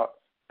people out,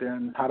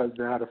 then how does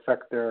that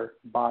affect their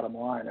bottom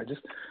line?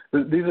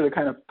 These are the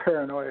kind of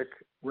paranoid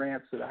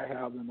rants that I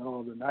have in the middle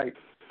of the night,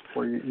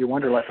 where you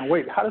wonder, like, oh,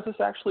 wait, how does this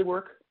actually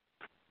work?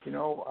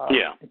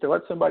 If they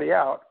let somebody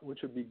out,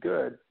 which would be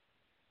good,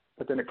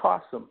 but then it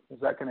costs them, is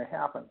that going to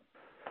happen?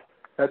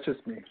 That's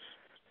just me.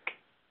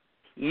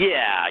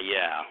 Yeah.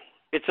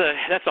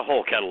 That's a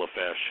whole kettle of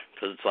fish,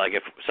 because it's like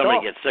if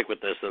somebody gets sick with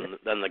this,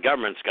 then the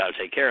government's got to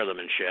take care of them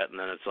and shit, and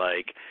then it's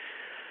like,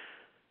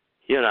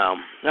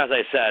 as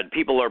I said,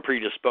 people are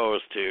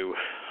predisposed to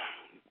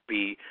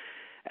be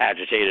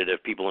agitated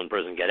if people in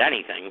prison get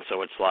anything.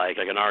 So it's like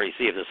I can already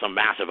see if there's some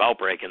massive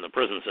outbreak in the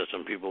prison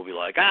system, people will be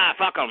like,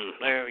 fuck them,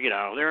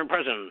 they're in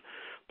prison,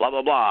 blah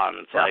blah blah, and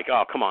it's like,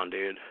 oh, come on,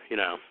 dude,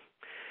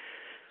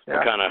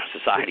 what kind of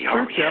society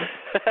are we?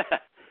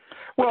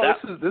 Well,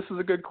 this is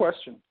a good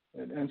question,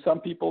 and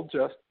some people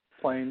just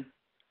plain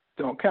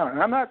don't count.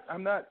 And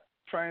I'm not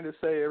trying to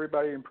say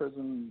everybody in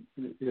prison,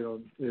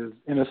 is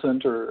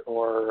innocent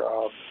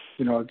or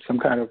some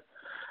kind of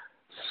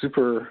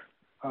super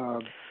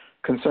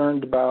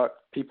concerned about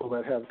people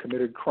that have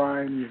committed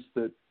crimes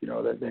that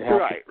that they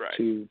have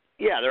to.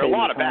 Yeah, there are a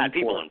lot of bad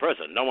people in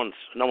prison. No one's.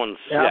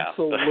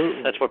 Absolutely.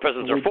 Yeah, that's what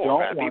prisons are for. Don't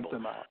bad want people.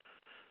 them out.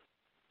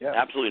 Yes.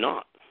 Absolutely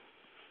not.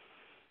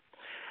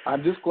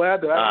 I'm just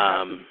glad that I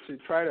don't have to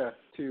try to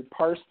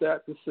parse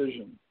that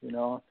decision,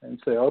 and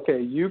say, okay,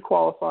 you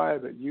qualify,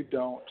 but you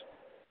don't,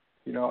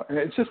 and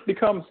it just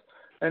becomes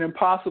an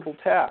impossible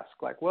task.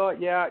 Like, well,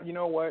 yeah, you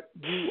know what?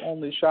 You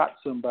only shot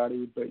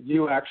somebody, but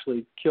you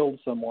actually killed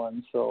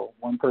someone, so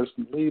one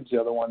person leaves, the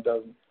other one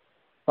doesn't.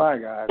 My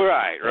God.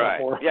 Right.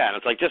 Yeah, and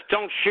it's like, just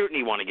don't shoot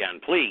anyone again,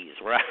 please.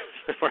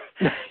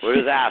 We're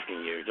just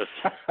asking you. Just.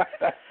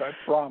 I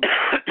promise.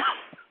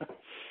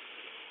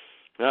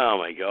 Oh,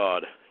 my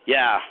God.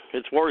 Yeah,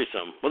 it's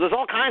worrisome. Well, there's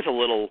all kinds of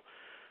little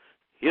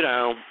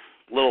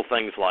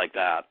things like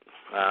that.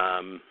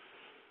 I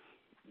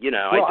think.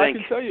 I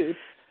can tell you.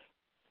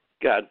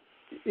 God.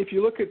 If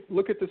you look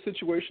at the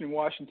situation in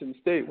Washington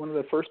State, one of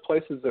the first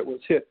places that was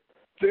hit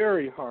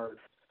very hard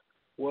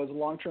was a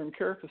long-term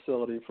care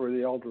facility for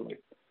the elderly,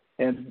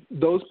 and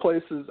those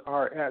places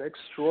are at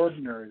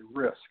extraordinary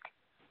risk.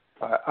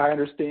 I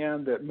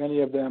understand that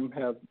many of them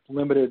have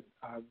limited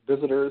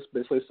visitors,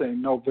 basically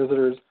saying no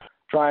visitors,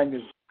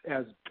 trying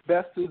as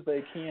best as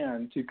they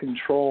can to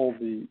control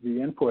the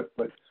input.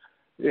 But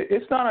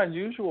it's not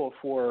unusual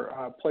for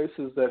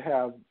places that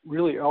have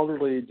really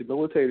elderly,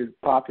 debilitated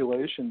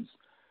populations,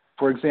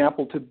 for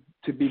example,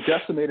 to be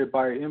decimated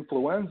by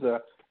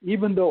influenza,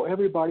 even though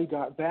everybody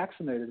got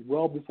vaccinated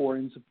well before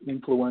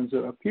influenza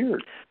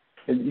appeared.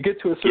 And you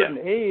get to a certain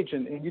age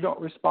and you don't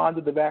respond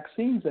to the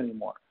vaccines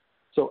anymore.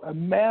 So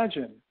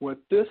imagine what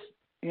this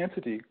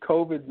entity,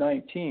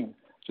 COVID-19,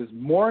 which is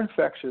more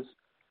infectious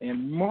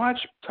and much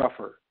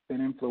tougher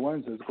than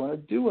influenza, is going to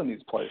do in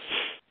these places.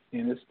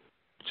 And it's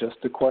just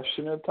a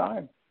question of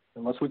time,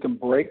 unless we can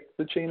break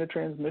the chain of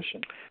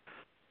transmission.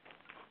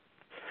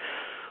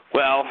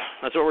 Well,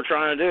 that's what we're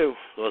trying to do,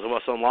 those of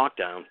us on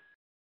lockdown.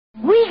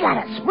 We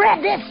gotta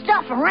spread this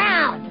stuff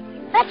around.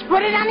 Let's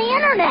put it on the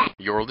internet.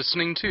 You're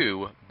listening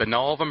to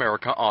Banal of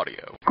America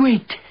Audio.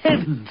 Great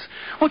heavens!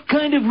 What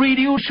kind of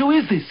radio show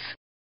is this?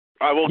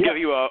 I will give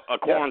you a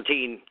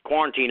quarantine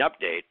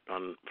update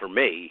for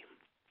me.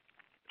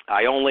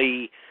 I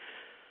only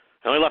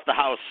left the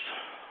house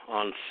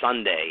on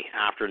Sunday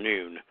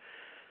afternoon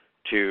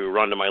to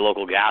run to my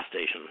local gas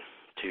station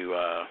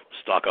to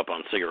stock up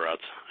on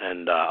cigarettes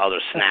and other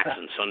snacks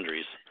and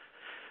sundries.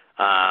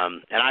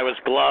 And I was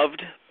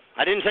gloved.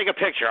 I didn't take a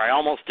picture. I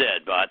almost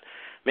did, but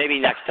maybe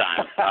next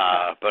time.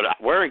 But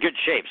we're in good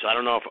shape, so I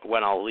don't know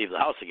when I'll leave the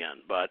house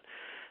again. But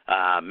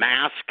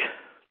mask,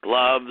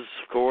 gloves,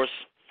 of course.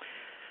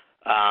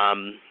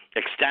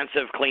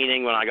 Extensive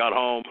cleaning when I got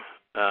home.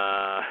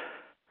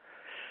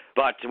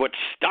 But what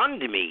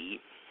stunned me,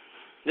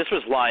 this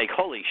was like,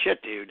 holy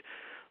shit, dude.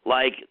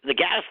 Like, the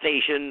gas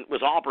station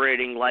was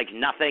operating like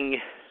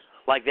nothing,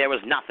 like there was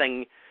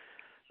nothing.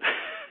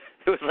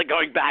 It was like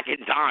going back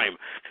in time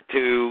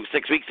to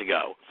 6 weeks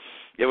ago.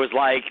 It was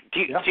like,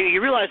 do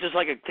you realize there's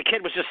like the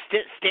kid was just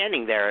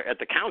standing there at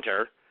the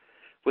counter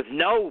with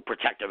no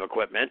protective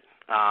equipment,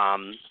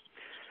 and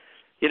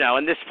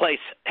this place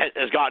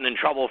has gotten in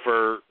trouble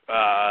for,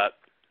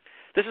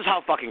 this is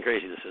how fucking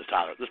crazy this is,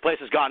 Tyler. This place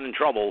has gotten in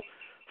trouble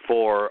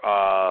for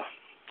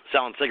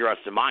selling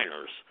cigarettes to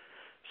minors.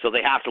 So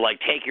they have to, like,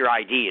 take your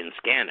ID and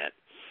scan it.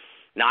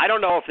 Now, I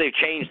don't know if they've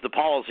changed the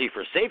policy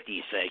for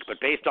safety's sake, but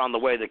based on the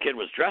way the kid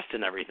was dressed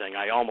and everything,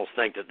 I almost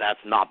think that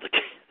that's not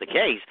the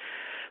case.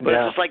 But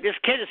it's just like, this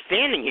kid is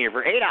standing here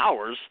for 8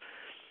 hours,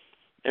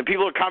 and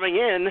people are coming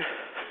in.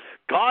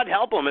 God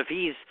help him if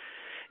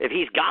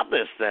he's got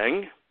this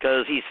thing.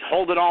 because he's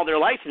holding all their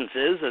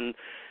licenses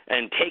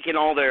and taking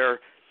all their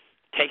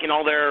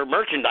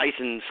merchandise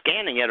and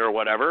scanning it or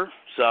whatever.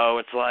 So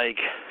it's like,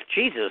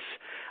 Jesus.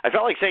 I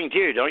felt like saying,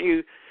 dude,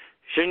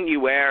 shouldn't you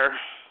wear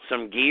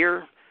some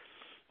gear?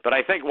 But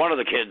I think one of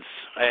the kids,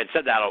 I had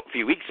said that a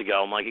few weeks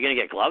ago. I'm like, you going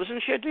to get gloves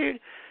and shit, dude?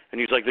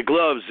 And he's like, the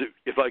gloves,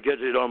 if I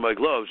get it on my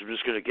gloves, I'm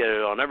just going to get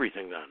it on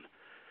everything then.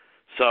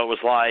 So it was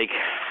like,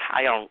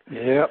 I don't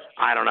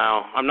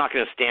know. I'm not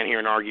going to stand here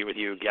and argue with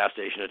you, gas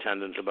station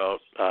attendants, about,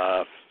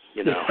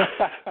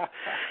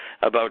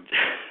 about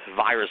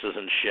viruses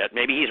and shit.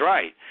 Maybe he's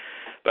right.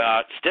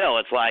 But still,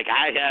 it's like,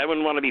 I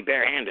wouldn't want to be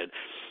barehanded.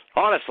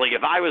 Honestly,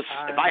 if I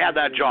had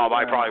that job,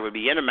 I probably would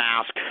be in a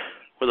mask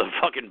with a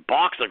fucking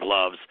box of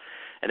gloves,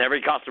 and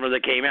every customer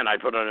that came in,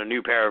 I'd put on a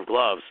new pair of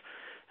gloves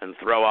and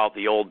throw out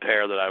the old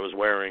pair that I was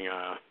wearing,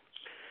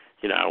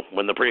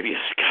 when the previous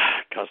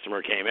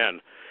customer came in.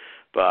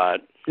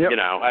 But,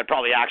 I'd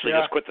probably actually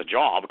just quit the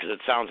job because it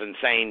sounds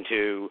insane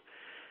to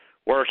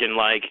work in,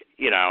 like,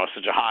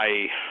 such a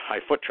high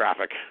foot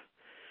traffic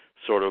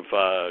sort of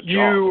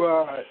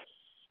job.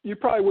 You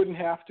probably wouldn't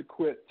have to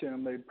quit,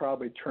 Tim. They'd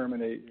probably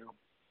terminate you.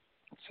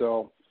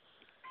 So,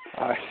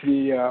 but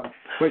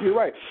you're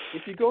right.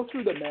 If you go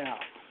through the math,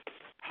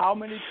 how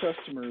many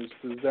customers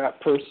does that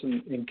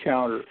person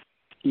encounter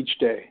each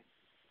day?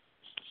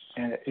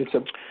 And it's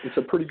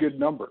a pretty good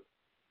number.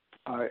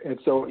 And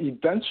so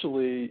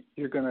eventually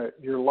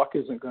your luck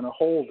isn't gonna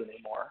hold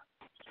anymore.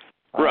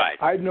 Right.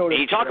 I've noticed.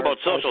 And you talk about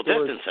social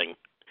distancing.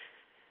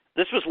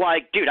 This was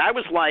like, dude, I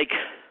was like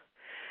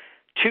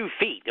 2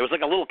 feet. There was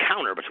like a little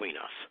counter between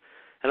us,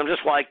 and I'm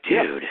just like,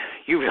 dude,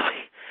 you're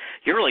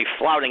really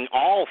flouting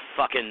all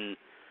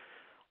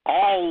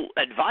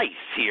advice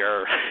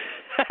here.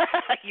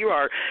 You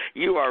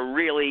are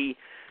really,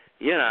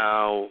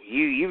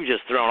 you've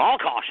just thrown all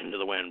caution to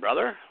the wind,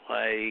 brother.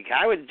 Like,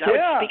 I would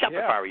speak up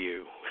if I were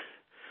you.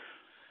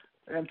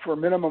 And for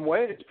minimum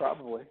wage,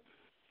 probably.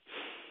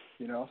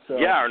 So.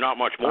 Yeah, or not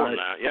much more than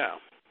that. Yeah.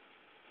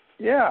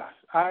 Yeah,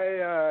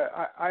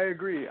 I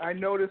agree. I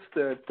noticed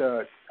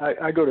that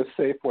I go to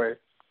Safeway.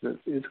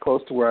 It's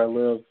close to where I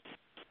live,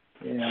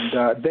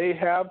 and they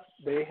have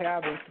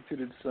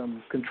instituted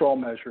some control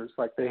measures.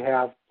 Like they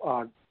have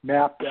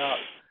mapped out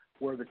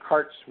where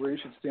you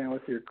should stand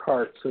with your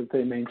cart, so that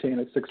they maintain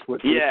a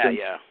 6-foot distance.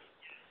 Yeah.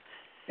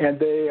 And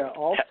they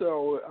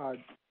also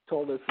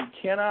told us you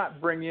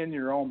cannot bring in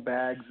your own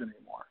bags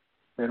anymore.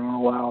 They don't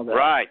allow that.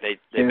 Right. They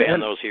ban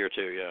those here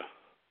too. Yeah.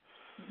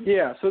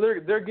 Yeah. So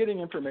they're getting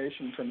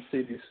information from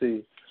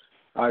CDC,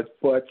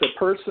 but the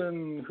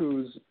person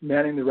who's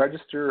manning the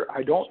register,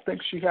 I don't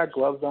think she had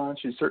gloves on.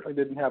 She certainly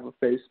didn't have a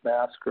face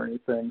mask or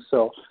anything.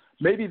 So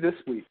maybe this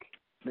week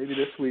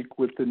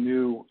with the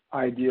new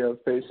idea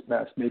of face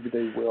masks, maybe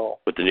they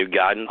will. With the new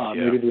guidance,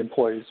 maybe the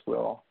employees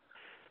will.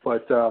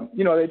 But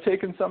they've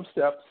taken some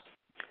steps.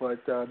 But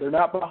they're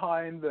not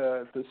behind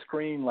the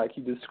screen like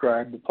you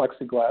described, the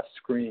plexiglass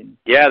screen.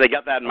 Yeah, they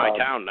got that in my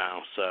town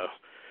now. So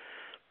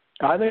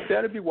I think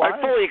that'd be wise.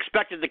 I fully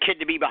expected the kid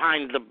to be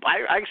behind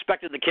I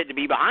expected the kid to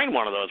be behind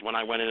one of those when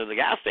I went into the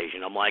gas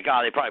station. I'm like,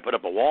 they probably put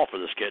up a wall for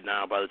this kid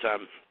now. By the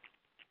time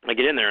I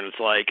get in there, and it's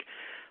like,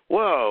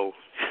 whoa,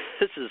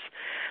 this is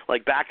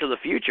like Back to the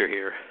Future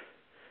here.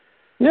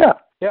 Yeah.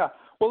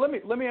 Well, let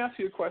me ask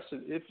you a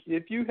question.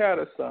 If you had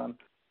a son,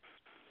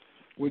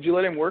 would you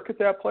let him work at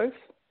that place?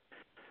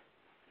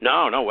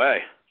 No way.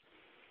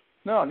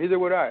 No, neither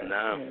would I.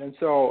 No. And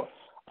so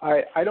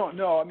I don't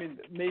know. I mean,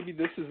 maybe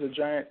this is a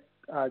giant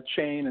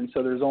chain, and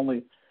so there's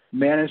only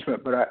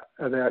management, but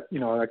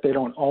like they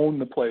don't own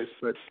the place.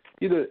 But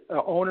either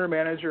owner,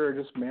 manager, or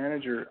just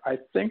manager, I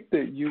think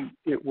that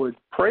it would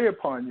prey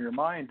upon your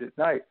mind at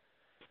night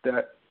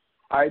that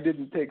I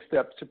didn't take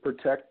steps to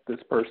protect this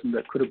person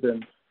that could have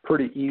been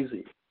pretty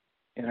easy,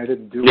 and I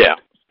didn't do it.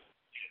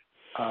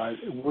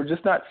 We're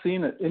just not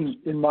seeing it,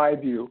 in my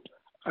view,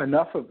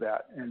 enough of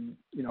that. And,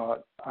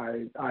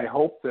 I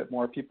hope that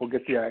more people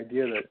get the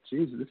idea that,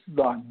 geez, this is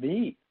on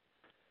me.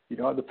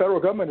 The federal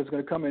government is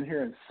going to come in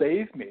here and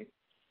save me.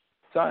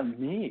 It's on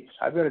me.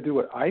 I've got to do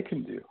what I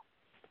can do.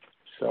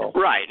 So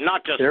right,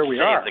 not just there to we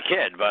save are. the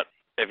kid, but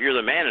if you're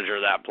the manager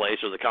of that place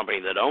or the company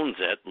that owns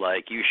it,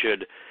 like you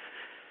should,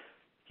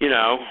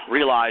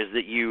 realize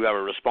that you have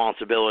a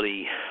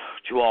responsibility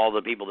to all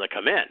the people that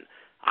come in.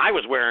 I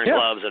was wearing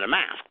gloves and a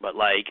mask, but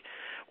like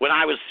when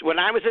I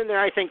was in there,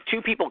 I think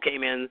 2 people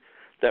came in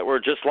that were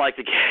just like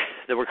the kid,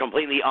 that were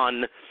completely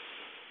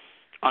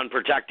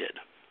unprotected.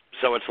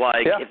 So it's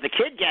like if the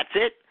kid gets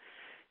it,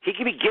 he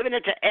can be giving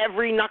it to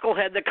every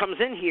knucklehead that comes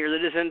in here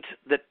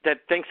that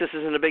thinks this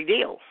isn't a big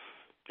deal,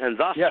 and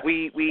thus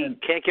we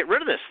can't get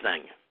rid of this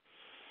thing.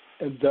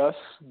 And thus,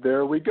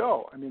 there we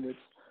go. I mean,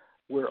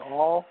 we're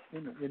all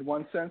in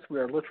one sense, we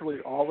are literally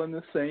all in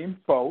the same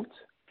boat.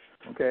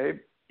 Okay.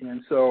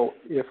 And so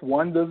if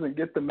one doesn't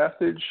get the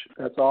message,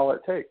 that's all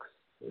it takes.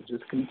 It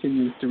just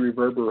continues to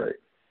reverberate.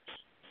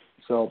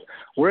 So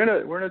we're in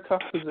a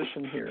tough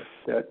position here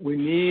that we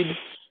need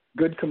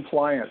good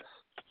compliance.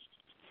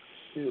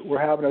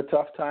 We're having a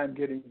tough time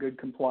getting good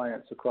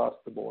compliance across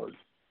the board.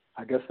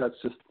 I guess that's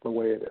just the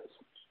way it is.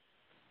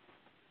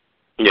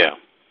 Yeah.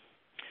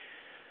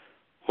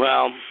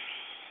 Well,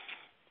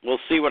 we'll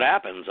see what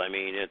happens. I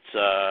mean, it's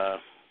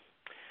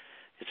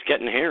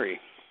getting hairy.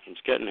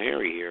 It's getting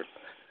hairy here.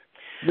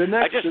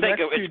 I just think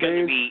it's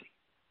going to be.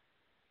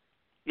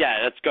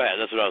 Yeah, go ahead.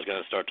 That's what I was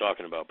going to start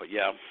talking about. But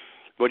yeah,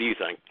 what do you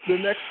think?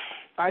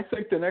 I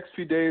think the next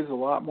few days, a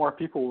lot more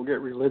people will get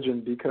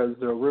religion because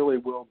there really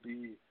will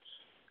be,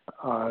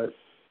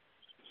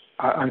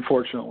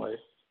 unfortunately,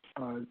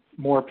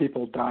 more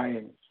people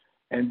dying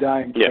and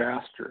dying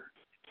faster.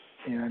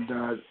 And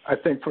I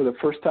think for the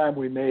first time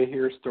we may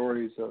hear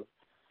stories of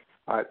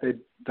the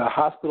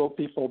hospital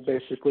people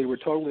basically were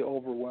totally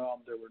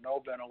overwhelmed. There were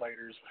no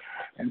ventilators,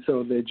 and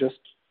so they just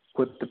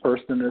put the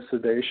person in a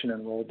sedation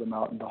and rolled them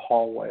out in the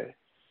hallway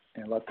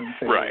and let them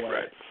fade away.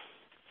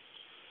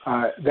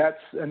 Right.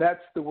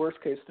 That's the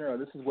worst case scenario.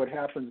 This is what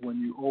happens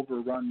when you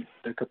overrun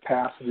the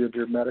capacity of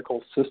your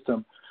medical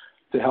system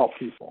to help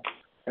people.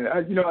 And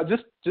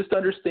just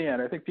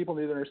understand. I think people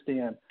need to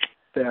understand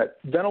that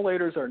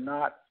ventilators are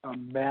not a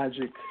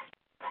magic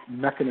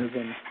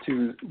mechanism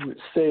to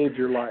save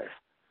your life.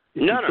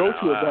 If no.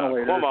 To a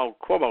ventilator,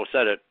 Cuomo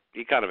said it.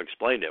 He kind of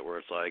explained it, where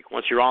it's like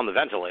once you're on the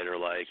ventilator,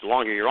 like the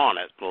longer you're on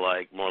it,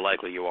 like more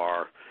likely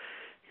you're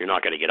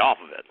not going to get off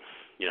of it.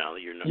 You're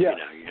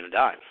going to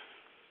die.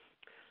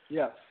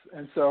 Yes,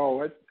 and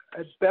so at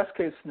best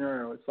case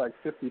scenario, it's like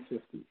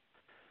 50-50.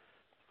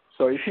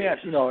 So you can't,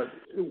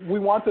 we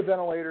want the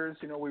ventilators.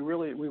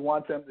 We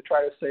want them to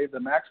try to save the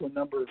maximum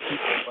number of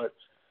people, but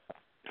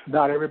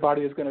not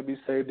everybody is going to be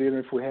saved, even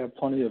if we have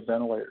plenty of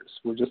ventilators.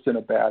 We're just in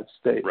a bad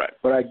state. Right.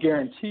 But I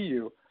guarantee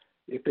you,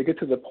 if they get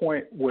to the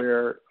point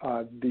where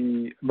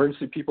the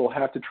emergency people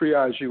have to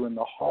triage you in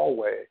the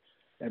hallway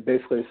and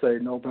basically say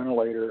no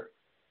ventilator,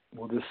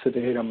 we'll just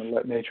sedate them and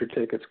let nature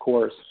take its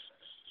course,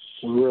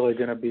 we're really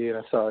going to be in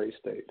a sorry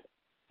state.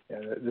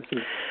 And this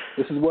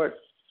is what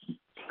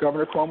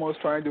Governor Cuomo is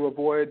trying to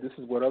avoid. This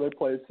is what other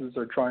places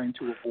are trying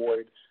to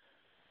avoid.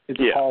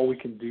 It's all we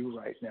can do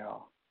right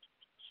now.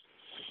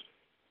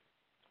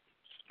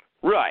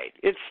 Right.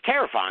 It's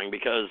terrifying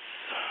because,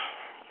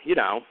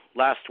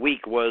 last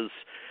week was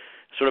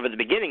sort of at the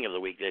beginning of the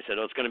week. They said,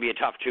 it's going to be a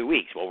tough 2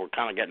 weeks. Well, we're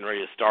kind of getting ready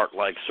to start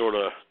like sort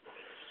of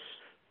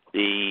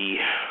the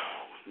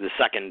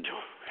second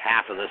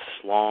half of this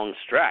long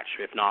stretch,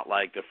 if not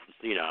like the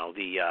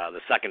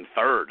second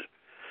third.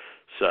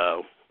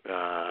 So,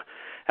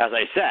 as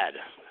I said,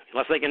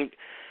 unless they can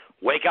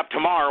wake up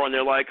tomorrow and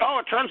they're like,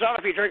 it turns out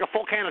if you drink a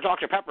full can of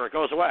Dr. Pepper, it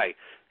goes away.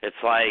 It's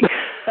like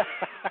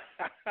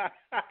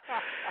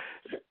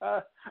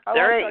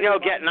there ain't no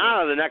getting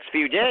out of the next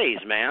few days,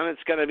 man.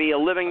 It's going to be a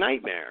living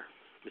nightmare.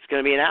 It's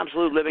going to be an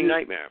absolute living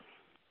nightmare.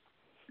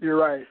 You're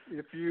right.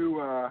 If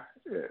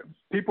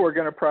people are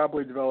going to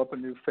probably develop a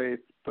new faith,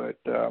 but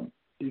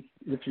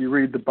if you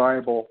read the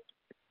Bible,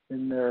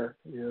 in there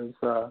is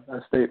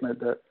a statement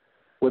that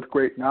with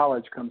great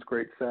knowledge comes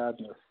great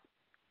sadness,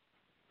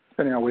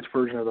 depending on which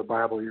version of the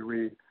Bible you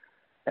read.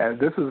 And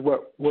this is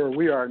where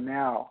we are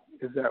now,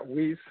 is that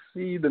we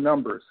see the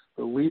numbers,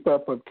 the leap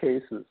up of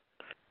cases,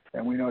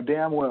 and we know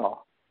damn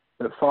well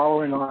that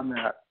following on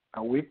that,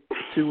 a week,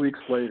 2 weeks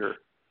later,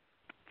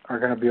 are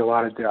going to be a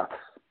lot of deaths.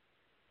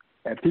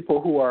 And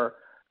people who are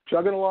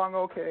chugging along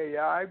okay,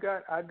 I've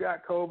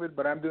got COVID,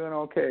 but I'm doing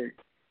okay,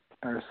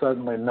 are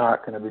suddenly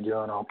not going to be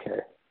doing okay.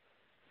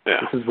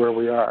 Yeah. This is where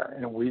we are,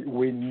 and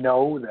we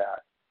know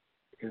that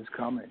is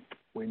coming.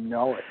 We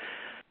know it.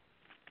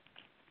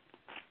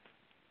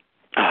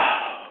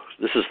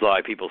 This is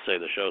why people say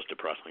the show's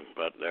depressing,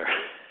 but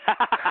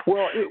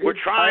well, we're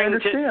trying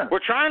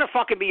to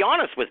fucking be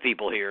honest with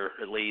people here,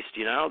 at least,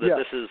 that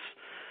this is,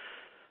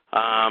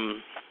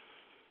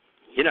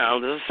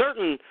 there's a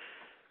certain,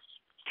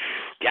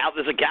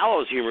 there's a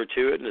gallows humor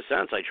to it in a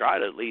sense. I try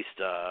to at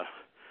least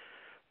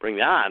bring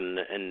that,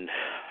 and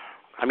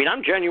I mean,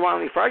 I'm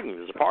genuinely frightened.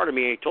 There's a part of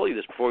me, I told you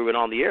this before we went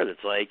on the air,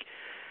 that's like,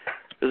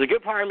 there's a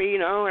good part of me,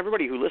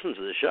 everybody who listens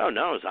to the show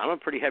knows I'm a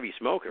pretty heavy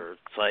smoker.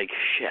 It's like,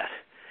 shit,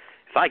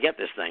 if I get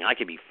this thing, I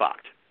could be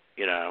fucked.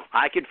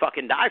 I could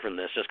fucking die from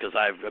this just because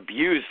I've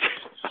abused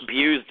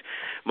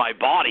my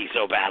body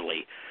so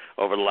badly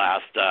over the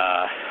last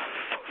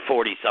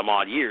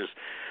 40-some-odd years.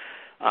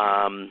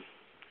 I'm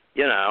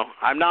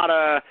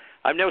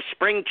no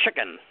spring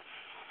chicken.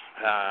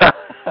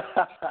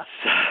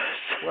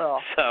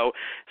 So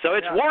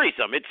it's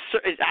worrisome.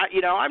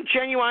 I'm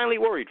genuinely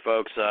worried,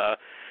 folks.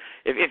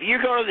 If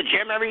you go to the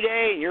gym every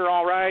day and you're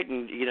all right,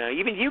 and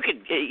even you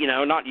could,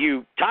 not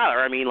you,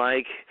 Tyler. I mean,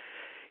 like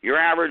your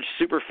average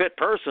super fit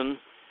person.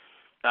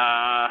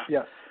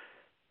 Yes.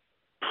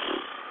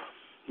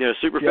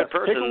 Super fit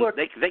person.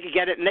 They could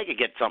get it, and they could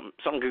get something.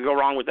 Something could go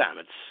wrong with them.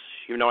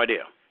 You have no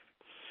idea.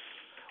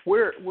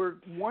 We're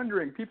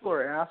wondering. People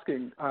are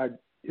asking.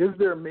 Is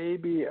there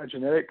maybe a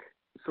genetic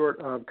sort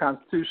of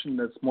constitution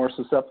that's more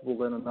susceptible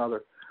than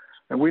another?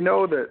 And we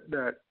know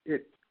that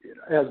it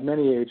as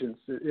many agents,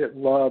 it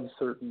loves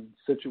certain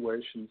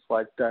situations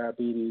like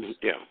diabetes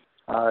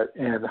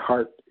and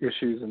heart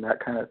issues and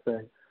that kind of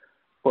thing.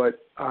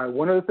 But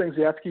one of the things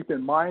you have to keep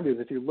in mind is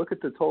if you look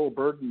at the total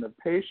burden of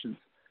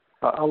patients,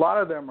 A lot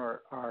of them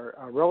are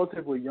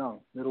relatively young,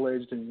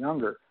 middle-aged and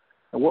younger.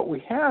 And what we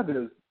have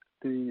is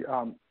the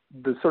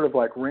sort of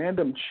like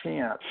random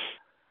chance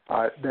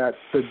that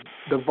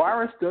the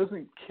virus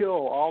doesn't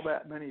kill all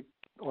that many,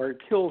 or it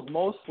kills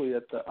mostly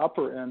at the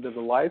upper end of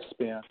the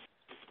lifespan.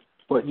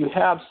 But you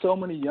have so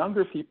many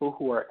younger people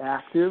who are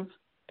active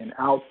and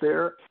out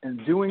there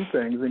and doing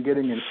things and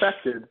getting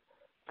infected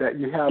that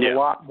you have a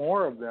lot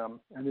more of them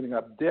ending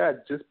up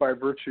dead just by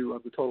virtue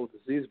of the total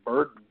disease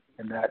burden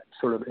in that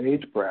sort of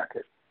age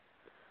bracket.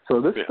 So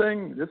this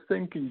thing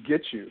can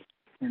get you,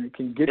 and it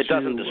can get you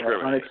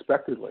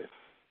unexpectedly.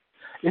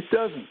 It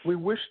doesn't. We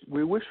wish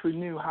we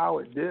knew how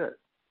it did.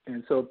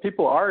 And so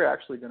people are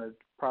actually going to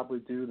probably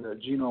do the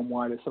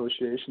genome-wide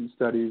association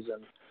studies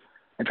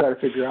and try to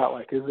figure out,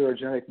 like, is there a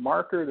genetic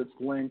marker that's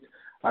linked?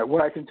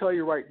 What I can tell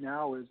you right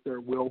now is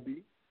there will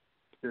be.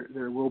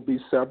 There will be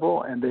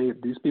several, and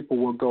these people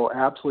will go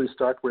absolutely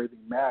stark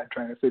raving mad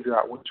trying to figure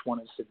out which one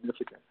is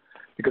significant.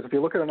 Because if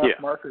you look at enough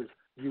markers,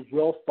 you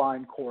will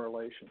find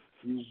correlations.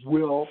 You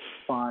will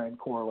find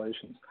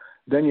correlations.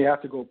 Then you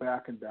have to go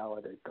back and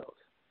validate those.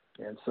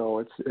 And so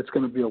it's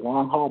going to be a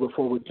long haul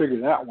before we figure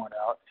that one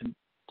out. And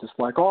just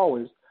like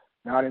always,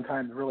 not in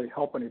time to really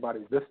help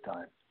anybody this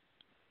time.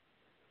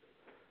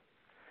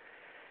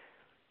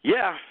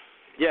 Yeah.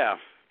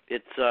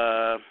 It's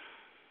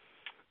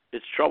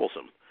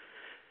troublesome.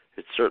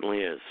 It certainly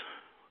is.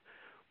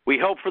 We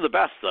hope for the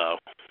best, though.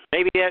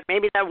 Maybe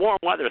that warm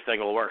weather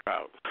thing will work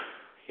out.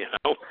 You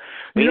know,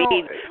 we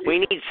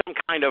need some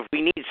kind of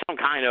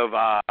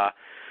I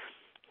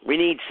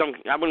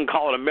wouldn't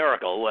call it a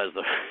miracle, as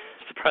the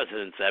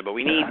president said, but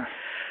we need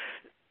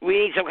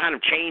some kind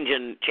of change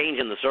in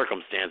the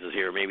circumstances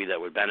here. Maybe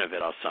that would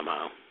benefit us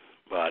somehow.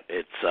 But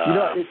it's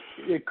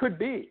it could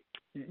be.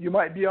 You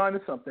might be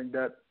onto something.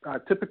 That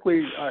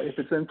typically, if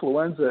it's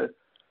influenza,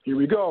 here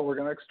we go. We're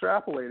going to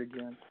extrapolate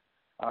again.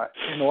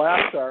 And the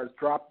last SARS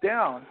dropped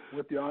down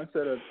with the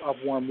onset of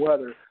warm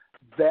weather.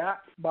 That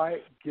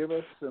might give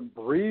us some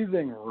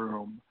breathing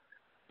room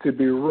to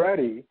be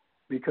ready,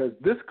 because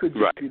this could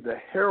just be the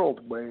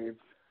herald wave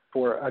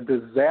for a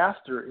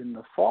disaster in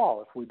the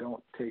fall if we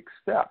don't take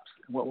steps.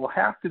 And what we'll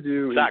have to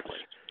do is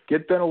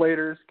get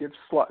ventilators, get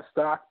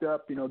stocked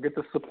up, get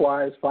the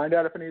supplies, find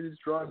out if any of these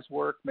drugs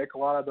work, make a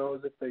lot of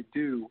those if they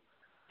do.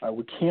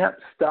 We can't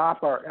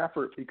stop our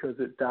effort because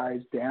it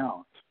dies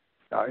down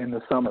in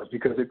the summer,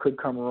 because it could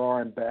come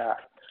roaring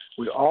back.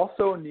 We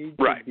also need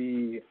to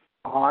be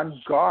on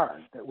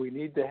guard, that we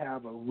need to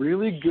have a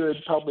really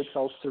good public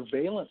health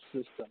surveillance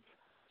system.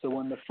 So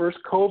when the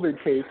first COVID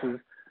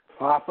cases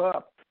pop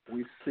up,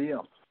 we see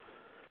them.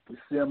 We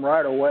see them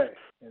right away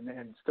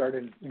and start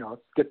to,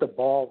 get the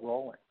ball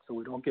rolling so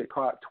we don't get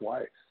caught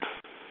twice.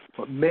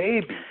 But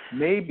maybe,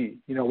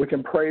 we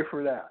can pray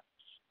for that.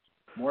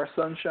 More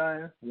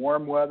sunshine,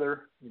 warm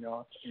weather,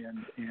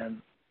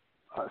 and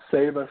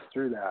save us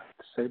through that.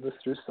 Save us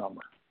through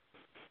summer.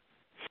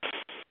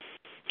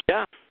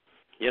 Yeah,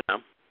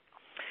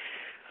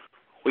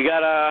 we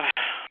gotta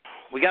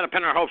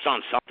pin our hopes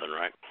on something,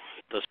 right?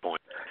 At this point.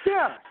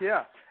 Yeah,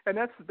 and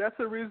that's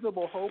a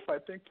reasonable hope. I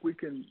think we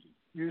can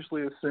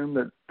usually assume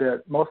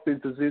that most of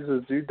these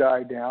diseases do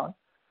die down.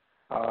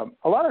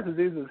 A lot of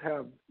diseases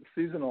have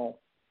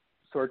seasonal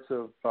sorts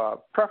of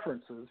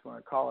preferences, when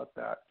I call it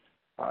that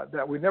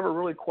we never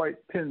really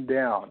quite pinned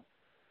down.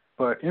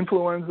 But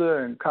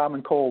influenza and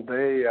common cold,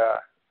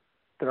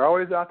 they're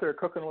always out there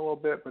cooking a little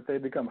bit, but they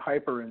become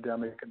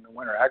hyper-endemic in the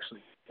winter.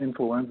 Actually,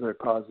 influenza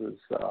causes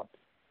the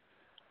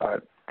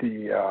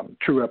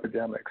true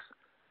epidemics.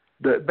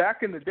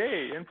 Back in the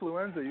day,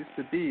 influenza used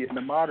to be, in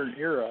the modern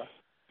era,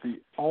 the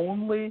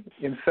only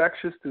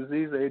infectious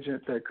disease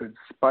agent that could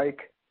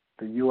spike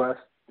the U.S.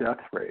 death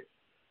rate.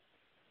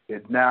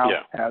 It now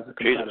has a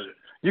competitor. Jesus.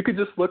 You could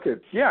just look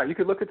at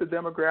the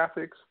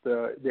demographics,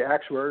 the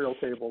actuarial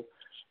table,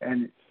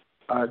 and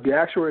the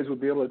actuaries would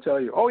be able to tell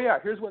you,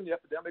 here's when the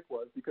epidemic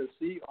was, because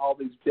see, all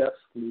these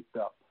deaths leaped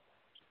up.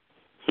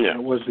 Yeah. And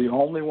it was the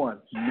only one.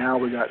 Now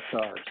we got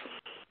SARS.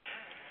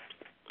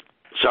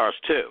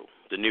 SARS-2,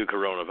 the new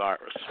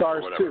coronavirus.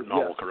 SARS-2,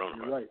 novel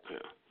coronavirus. Right. Yeah.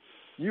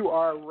 You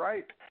are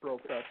right,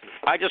 Professor.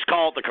 I just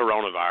call it the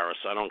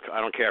coronavirus. I don't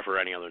care for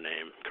any other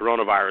name.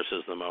 Coronavirus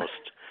is the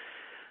most.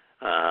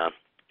 I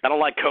don't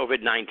like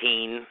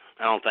COVID-19.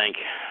 I'm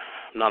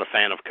not a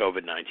fan of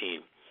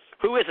COVID-19.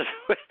 Who is a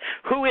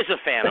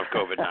fan of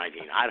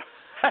COVID-19?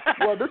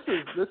 Well, this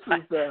is the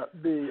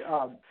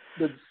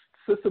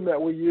system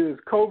that we use.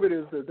 COVID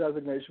is the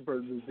designation for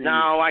the disease.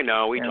 No, I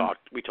know. We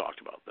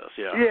talked about this.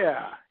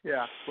 Yeah.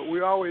 But we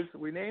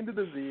named the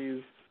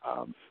disease.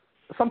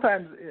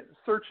 Sometimes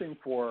searching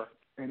for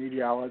an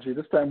etiology.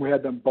 This time we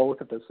had them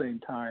both at the same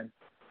time,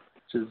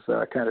 which is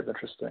kind of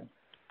interesting.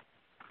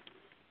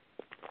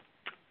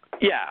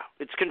 Yeah,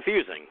 it's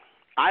confusing.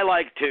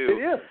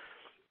 It is.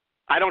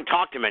 I don't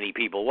talk to many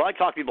people. Well, I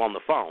talk to people on the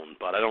phone,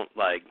 but I don't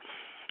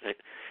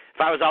if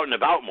I was out and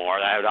about more,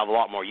 I would have a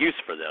lot more use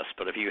for this.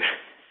 But if you,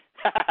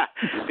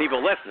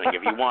 people listening,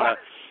 if you want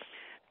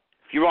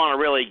if you want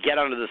to really get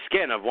under the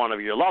skin of one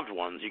of your loved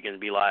ones, you can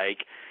be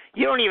like,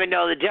 you don't even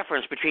know the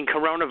difference between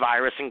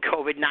coronavirus and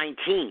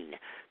COVID-19,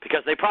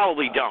 because they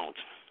probably don't.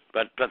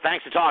 But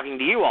thanks to talking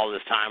to you all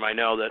this time, I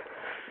know that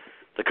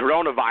the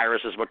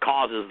coronavirus is what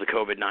causes the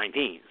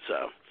COVID-19.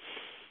 So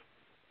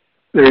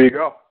there you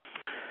go.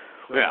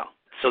 Yeah.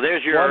 So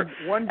there's your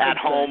one at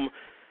home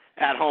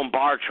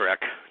bar trick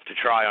to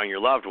try on your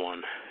loved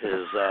one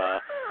is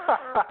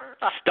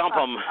stump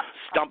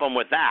them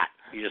with that.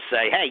 You just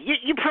say, hey,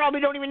 you probably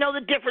don't even know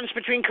the difference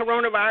between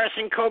coronavirus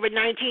and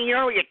COVID-19. You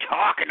know what you're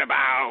talking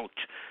about.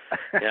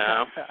 You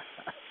know?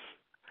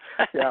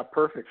 Yeah,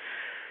 perfect.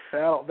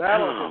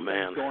 That'll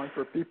man. Going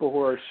for people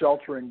who are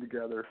sheltering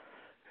together.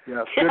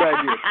 Yeah, good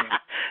idea,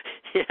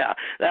 Tim. Yeah,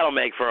 that'll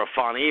make for a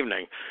fun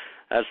evening.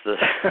 That's the.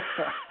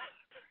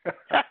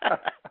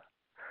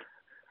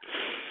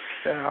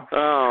 Yeah.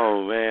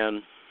 Oh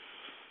man.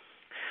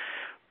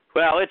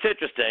 Well, it's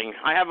interesting.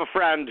 I have a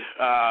friend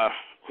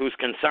who's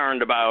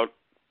concerned about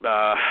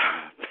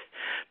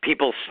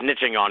people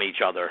snitching on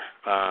each other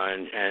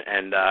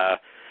and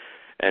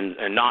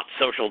not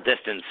social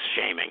distance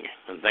shaming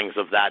and things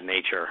of that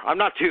nature. I'm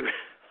not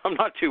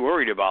too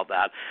worried about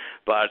that,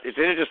 but it's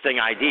an interesting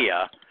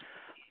idea.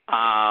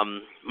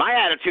 My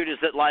attitude is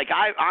that like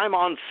I'm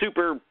on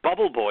super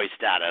bubble boy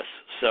status,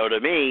 so to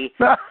me,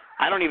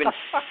 I don't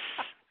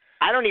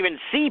even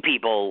see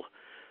people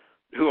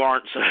who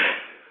aren't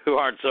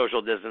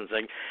social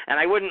distancing, and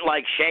I wouldn't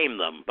like shame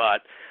them,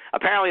 but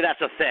apparently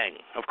that's a thing,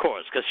 of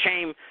course, because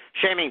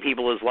shaming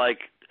people is like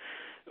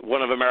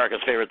one of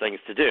America's favorite things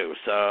to do.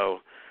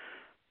 So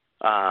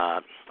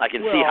I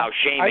can see how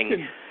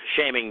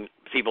shaming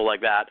people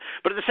like that,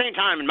 but at the same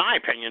time, in my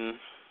opinion,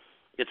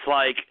 it's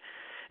like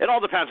it all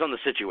depends on the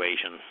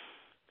situation,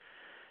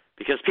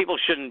 because people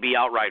shouldn't be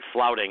outright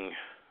flouting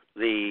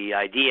the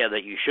idea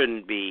that you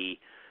shouldn't be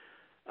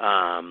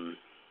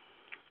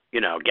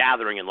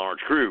gathering in large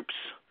groups.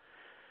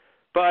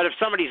 But if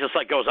somebody just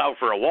like goes out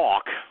for a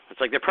walk,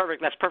 it's like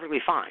that's perfectly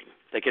fine.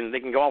 They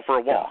can go out for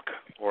a walk,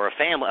 or a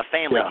family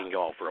can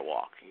go out for a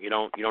walk. You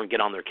don't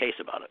get on their case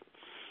about it.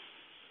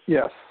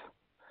 Yes.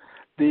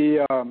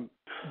 The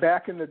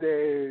back in the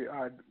day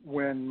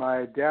when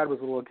my dad was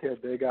a little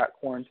kid, they got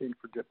quarantined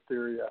for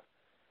diphtheria.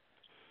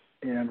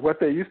 And what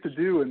they used to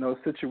do in those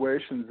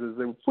situations is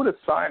they would put a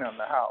sign on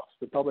the house.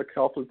 The public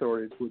health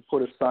authorities would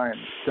put a sign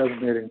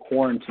designating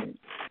quarantine.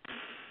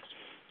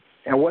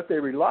 And what they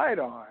relied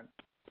on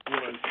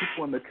was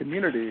people in the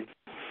community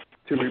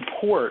to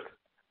report.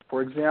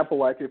 For example,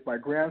 like if my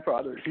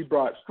grandfather, he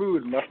brought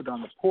food and left it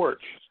on the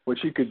porch, which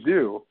he could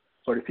do,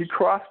 but if he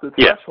crossed the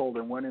threshold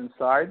and went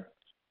inside,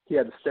 he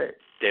had to stay.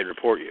 They'd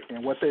report you.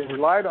 And what they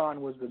relied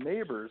on was the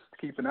neighbors to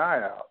keep an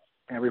eye out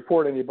and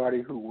report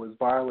anybody who was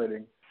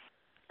violating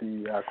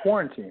the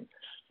quarantine.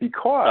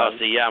 Because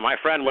my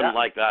friend wouldn't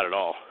like that at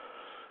all.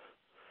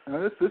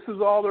 This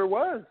is all there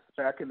was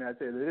back in that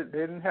day. They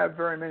didn't have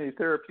very many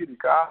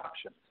therapeutic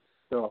options.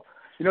 So,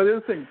 the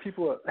other thing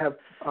people have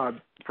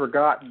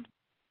forgotten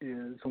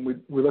is when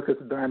we look at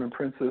the Diamond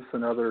Princess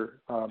and other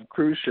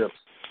cruise ships,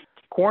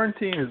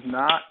 quarantine is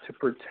not to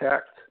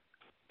protect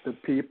the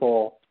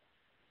people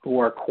who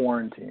are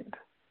quarantined.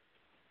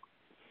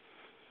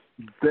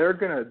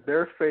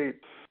 Their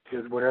fate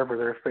is whatever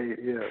their fate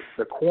is.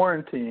 The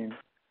quarantine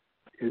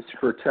is to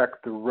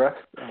protect the rest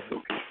of the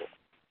people.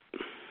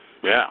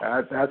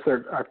 Yeah. That's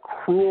a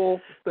cruel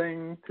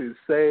thing to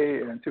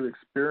say and to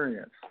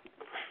experience,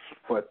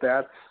 but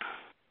that's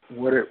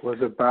what it was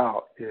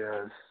about.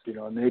 Is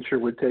nature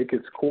would take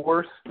its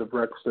course, the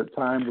requisite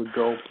time would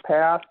go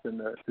past, and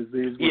the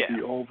disease would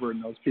be over,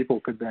 and those people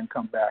could then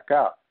come back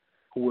out,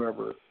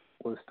 whoever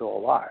was still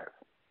alive.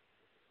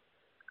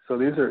 So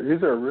these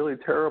are really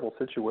terrible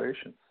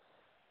situations.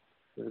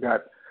 We've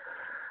got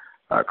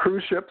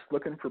cruise ships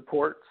looking for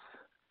ports,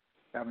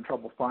 having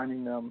trouble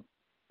finding them.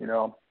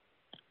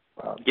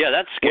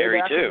 That's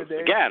scary too.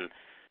 Again,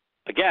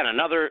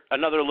 another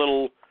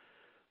little,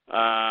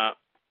 another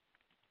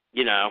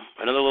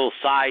little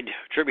side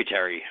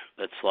tributary.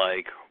 That's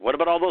like, what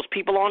about all those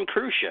people on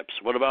cruise ships?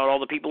 What about all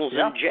the people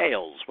in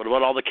jails? What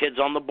about all the kids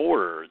on the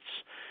border?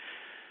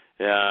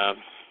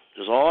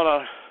 There's a lot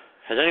of.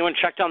 Has anyone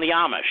checked on the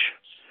Amish?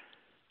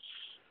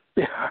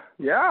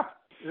 Yeah.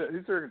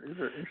 These are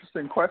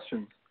interesting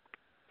questions.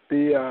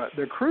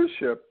 The cruise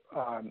ship,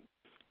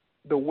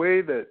 the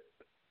way that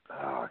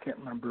I can't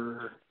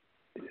remember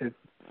if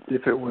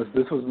this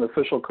was an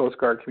official Coast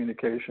Guard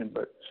communication,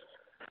 but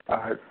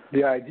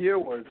the idea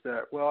was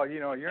that,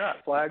 you're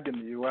not flagged in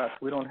the U.S.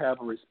 We don't have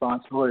a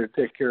responsibility to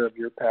take care of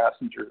your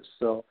passengers,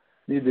 so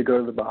you need to go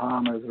to the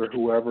Bahamas or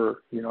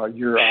whoever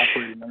you're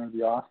operating under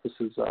the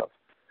auspices of.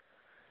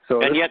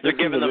 So yet they're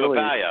giving them a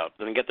buyout,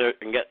 and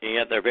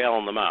yet they're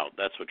bailing them out.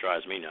 That's what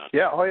drives me nuts.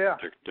 Yeah. Oh yeah.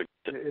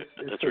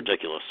 It's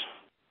ridiculous.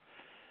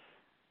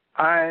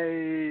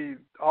 I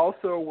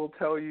also will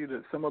tell you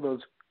that some of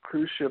those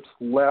cruise ships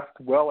left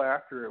well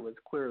after it was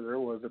clear there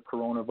was a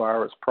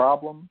coronavirus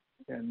problem,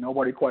 and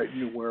nobody quite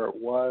knew where it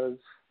was.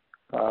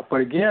 But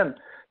again,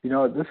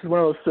 this is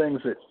one of those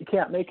things that you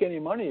can't make any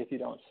money if you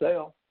don't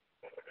sail.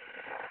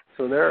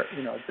 So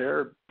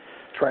they're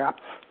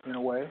trapped in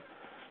a way.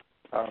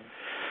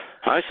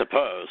 I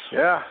suppose.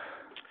 Yeah.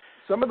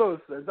 Some of those,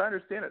 as I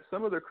understand it,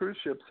 some of the cruise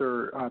ships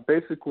are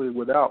basically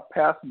without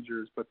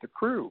passengers, but the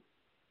crew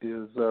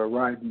is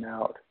riding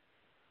out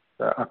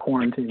a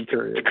quarantine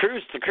period.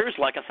 The crew's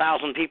like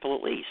 1,000 people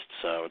at least,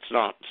 so it's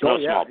no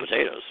small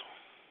potatoes.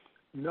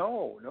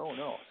 No.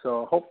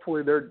 So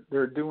hopefully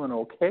they're doing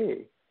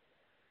okay,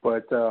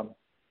 but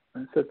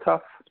it's a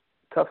tough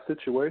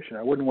situation.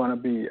 I wouldn't want to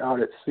be out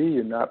at sea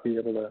and not be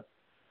able to.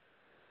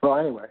 Well,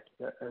 anyway,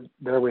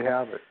 there we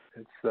have it.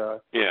 It's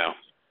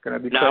going to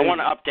be. Now crazy. I want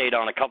to update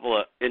on a couple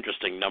of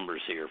interesting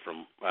numbers here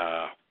from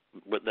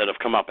that have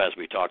come up as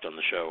we talked on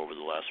the show over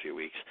the last few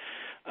weeks.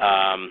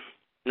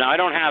 Now I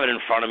don't have it in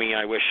front of me.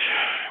 I wish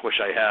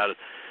I had.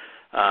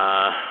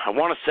 I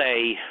want to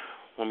say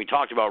when we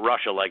talked about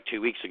Russia like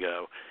 2 weeks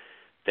ago,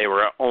 they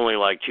were only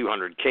like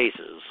 200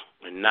 cases,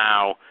 and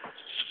now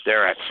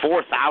they're at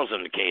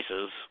 4,000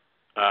 cases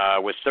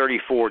with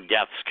 34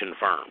 deaths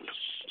confirmed.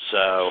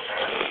 So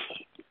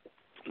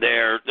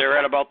they're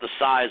at about the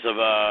size of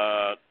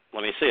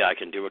let me see, I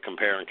can do a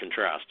compare and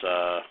contrast.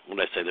 What did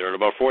I say? They're at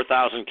about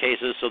 4,000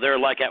 cases, so they're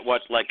like at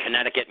what like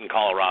Connecticut and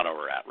Colorado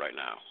are at right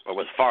now, but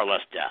with far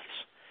less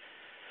deaths.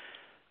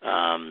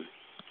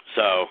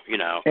 So,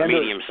 a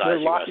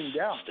medium-sized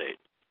U.S. state.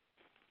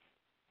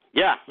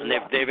 Yeah, and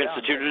they've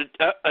instituted.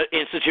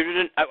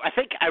 I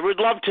think I would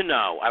love to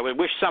know. I would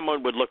wish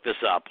someone would look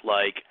this up.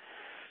 Like,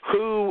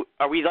 who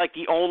are we? Like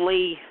the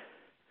only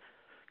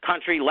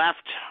country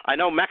left? I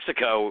know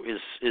Mexico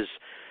is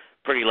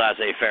pretty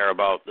laissez-faire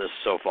about this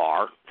so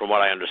far, from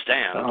what I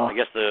understand. I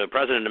guess the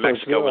president of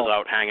Mexico was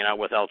out hanging out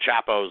with El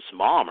Chapo's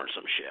mom or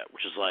some shit,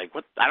 which is like,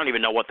 what? I don't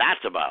even know what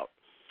that's about.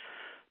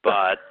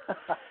 But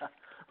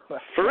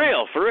for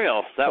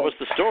real, that was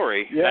the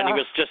story. Yeah. And he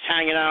was just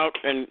hanging out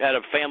and at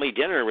a family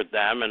dinner with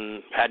them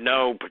and had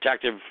no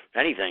protective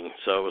anything.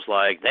 So it was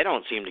like, they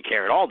don't seem to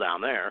care at all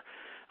down there.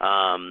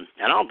 And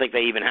I don't think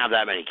they even have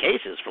that many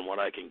cases from what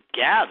I can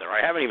gather.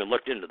 I haven't even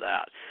looked into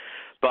that.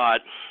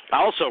 But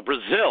also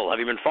Brazil. Have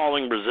you been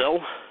following Brazil?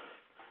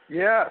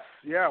 Yes.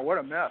 Yeah, what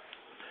a mess.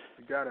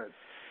 You got a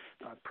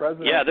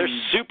president. Yeah, they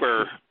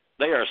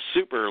are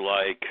super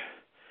like,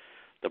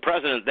 the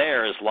president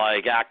there is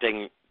like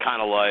acting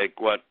kind of like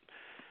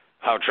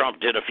how Trump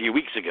did a few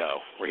weeks ago,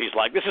 where he's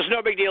like, this is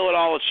no big deal at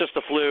all, it's just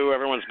the flu,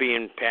 everyone's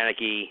being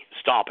panicky,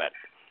 stop it.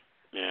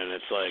 And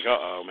it's like,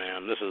 uh-oh,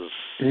 man, this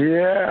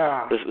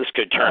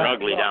could turn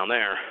ugly down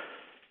there.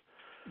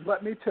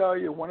 Let me tell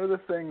you, one of the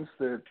things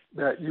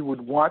that you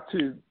would want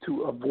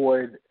to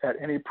avoid at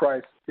any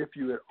price, if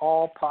you at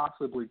all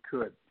possibly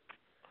could,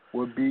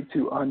 would be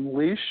to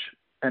unleash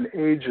an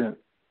agent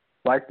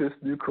like this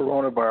new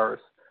coronavirus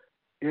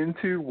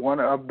into one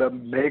of the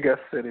mega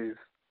cities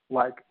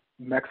like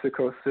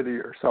Mexico City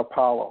or Sao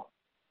Paulo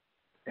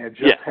and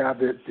just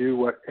have it do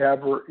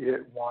whatever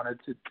it wanted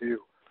to do.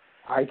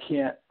 I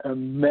can't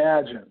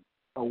imagine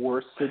a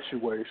worse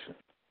situation.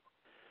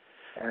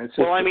 And it's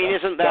just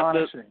isn't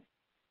that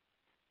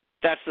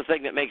that's the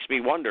thing that makes me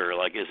wonder,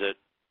 like, is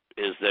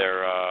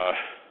there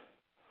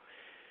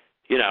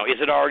is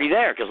it already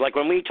there? Because like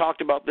when we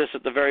talked about this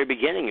at the very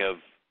beginning of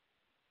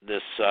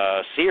this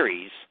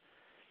series,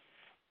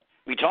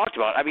 we talked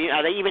about,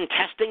 are they even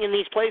testing in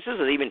these places?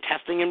 Are they even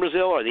testing in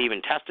Brazil? Are they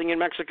even testing in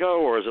Mexico?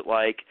 Or is it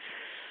like,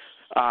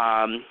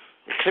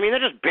 they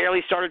just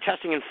barely started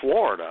testing in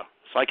Florida.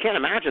 So I can't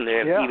imagine they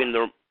have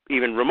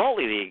even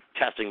remotely the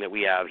testing that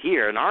we have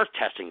here, and our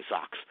testing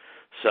sucks.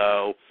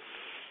 So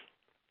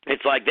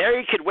it's like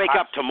they could wake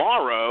up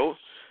tomorrow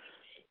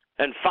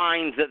and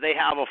find that they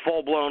have a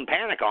full-blown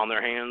panic on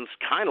their hands,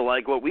 kind of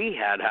like what we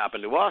had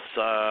happen to us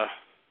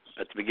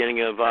at the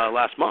beginning of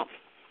last month.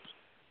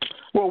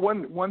 Well,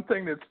 one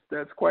thing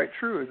that's quite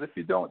true is if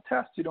you don't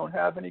test, you don't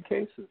have any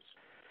cases.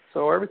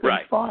 So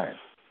everything's fine.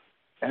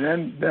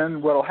 And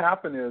then what will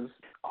happen is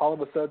all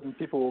of a sudden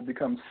people will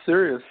become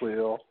seriously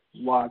ill,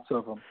 lots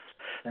of them,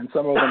 and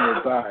some of them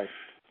will die.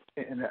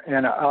 And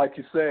like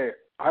you say,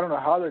 I don't know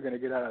how they're going to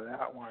get out of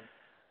that one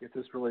if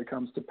this really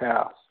comes to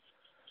pass.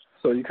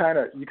 So you kind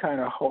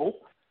of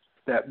hope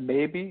that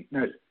maybe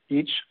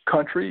each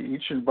country,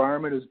 each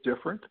environment is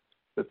different.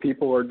 The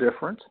people are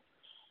different.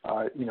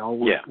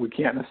 We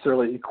can't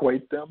necessarily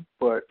equate them,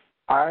 but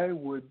I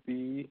would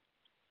be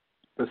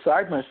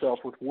beside myself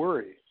with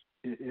worry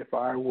if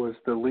I was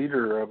the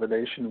leader of a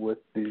nation with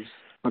these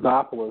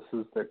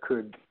megapolises that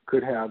could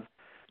have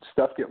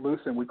stuff get loose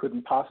and we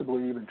couldn't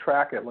possibly even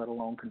track it, let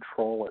alone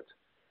control it.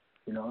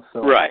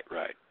 So right.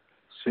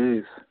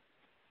 Jeez,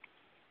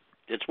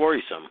 it's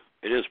worrisome.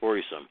 It is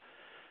worrisome.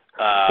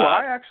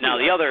 Now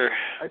the other.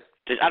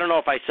 I don't know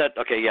if I said.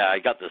 Okay, yeah, I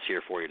got this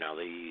here for you now.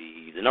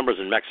 The numbers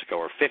in Mexico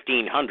are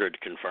 1,500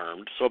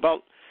 confirmed. So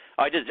about.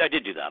 I did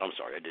do that. I'm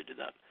sorry, I did do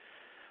that.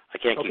 I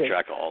can't keep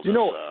track of all this.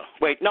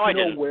 Wait, no, I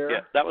didn't. Where?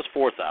 Yeah, that was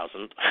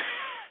 4,000.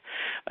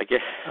 I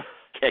can't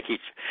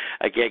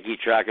keep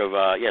track of.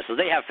 So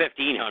they have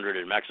 1,500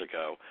 in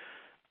Mexico,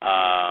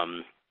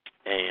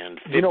 and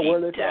 50 do you know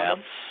where they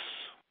deaths.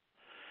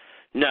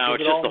 No,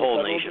 it's just the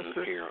whole nation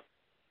here.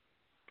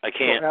 I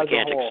can't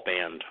whole.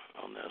 expand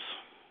on this.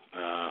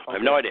 I Okay.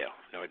 have no idea.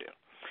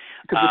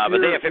 But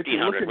they have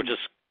 1,500, which is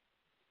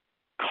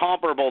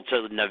comparable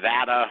to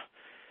Nevada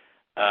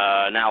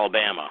and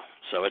Alabama.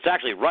 So it's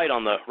actually right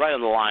on the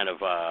line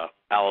of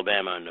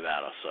Alabama and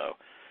Nevada. So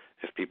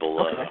if people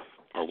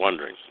are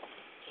wondering,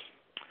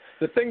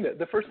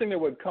 the first thing that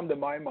would come to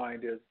my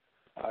mind is,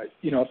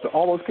 if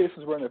all those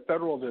cases were in the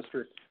federal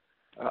district,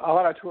 a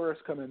lot of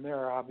tourists come in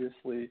there,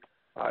 obviously,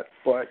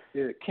 but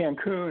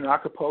Cancun,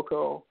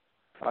 Acapulco,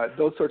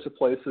 those sorts of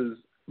places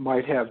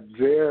might have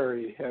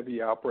very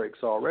heavy outbreaks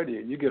already,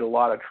 and you get a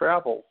lot of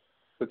travel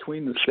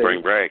between the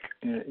spring states break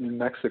in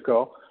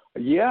Mexico.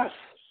 Yes,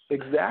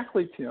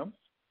 exactly, Tim.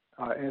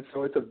 And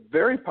so it's a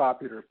very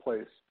popular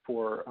place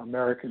for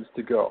Americans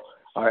to go.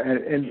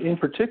 And in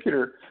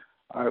particular,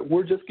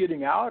 we're just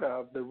getting out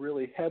of the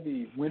really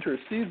heavy winter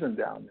season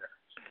down there.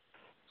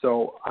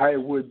 So I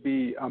would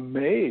be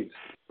amazed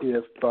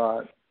if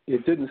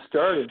it didn't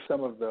start in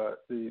some of the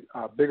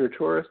bigger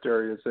tourist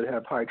areas that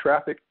have high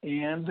traffic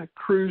and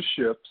cruise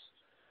ships,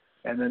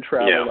 and then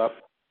travel up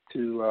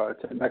to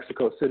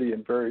Mexico City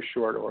in very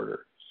short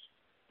order.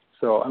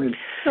 So, I mean,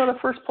 the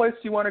first place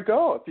you want to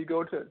go if you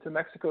go to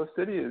Mexico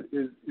City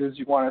is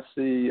you want to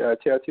see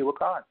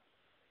Teotihuacan.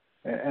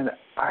 And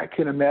I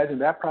can imagine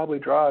that probably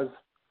draws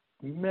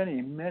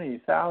many, many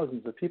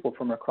thousands of people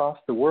from across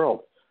the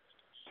world.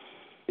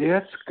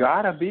 It's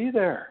got to be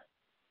there.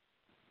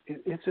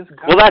 It's just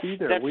got to be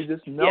there. We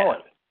just know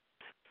it.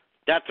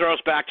 That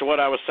throws back to what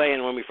I was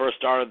saying when we first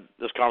started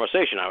this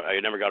conversation. I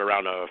never got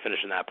around to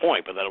finishing that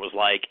point, but that it was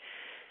like,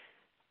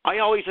 I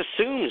always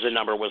assumed the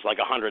number was like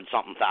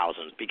 100-something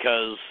thousand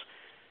because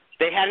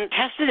they hadn't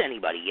tested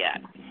anybody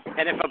yet.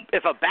 And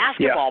if a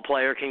basketball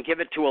player can give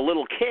it to a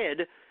little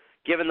kid,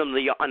 giving them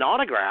an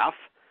autograph,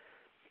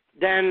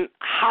 then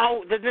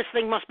this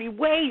thing must be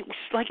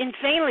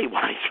insanely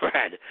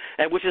widespread,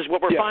 and which is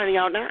what we're finding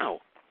out now.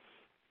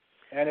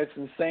 And it's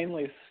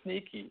insanely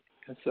sneaky,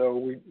 and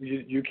so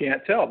you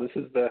can't tell. This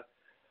is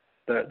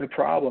the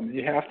problem.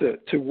 You have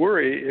to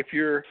worry if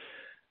you're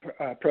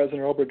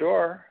President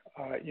Obrador.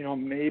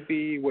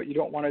 Maybe what you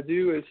don't want to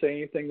do is say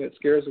anything that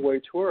scares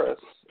away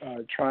tourists,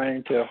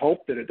 trying to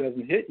hope that it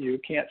doesn't hit you,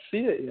 can't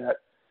see it yet,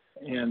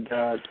 and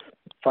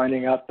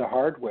finding out the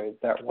hard way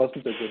that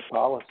wasn't a good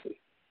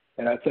policy.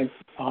 And I think,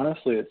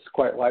 honestly, it's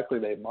quite likely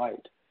they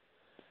might.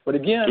 But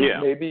again,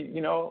 maybe,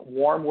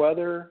 warm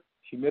weather,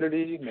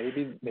 humidity,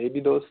 maybe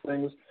those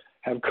things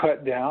have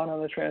cut down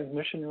on the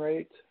transmission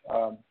rate.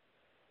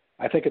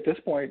 I think at this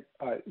point,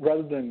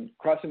 rather than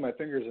crossing my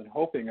fingers and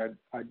hoping,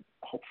 I'd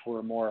hope for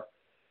a more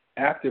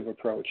active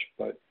approach.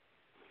 But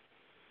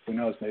who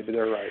knows? Maybe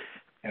they're right,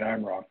 and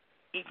I'm wrong.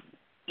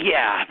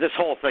 Yeah, this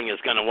whole thing is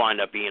going to wind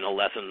up being a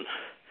lesson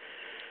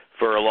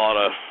for a lot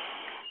of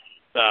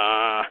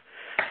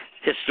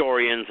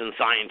historians and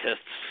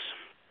scientists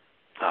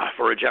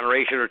for a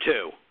generation or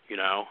two,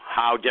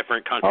 how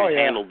different countries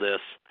handled this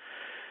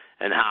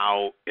and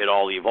how it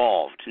all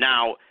evolved.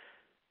 Now,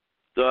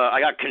 I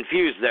got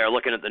confused there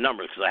looking at the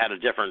numbers because I had a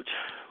different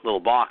little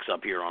box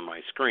up here on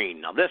my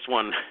screen. Now, this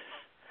one,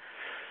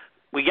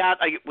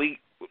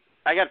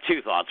 I got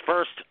two thoughts.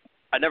 First,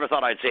 I never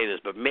thought I'd say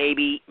this, but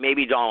maybe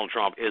Donald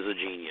Trump is a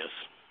genius.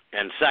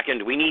 And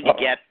second, we need to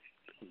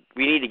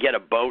get a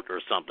boat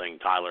or something,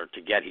 Tyler,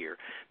 to get here,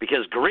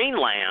 because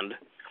Greenland,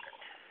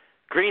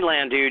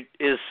 dude,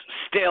 is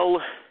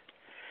still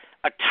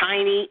a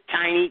tiny,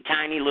 tiny,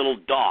 tiny little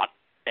dot.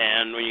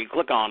 And when you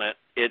click on it,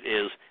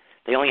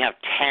 they only have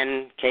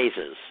 10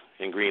 cases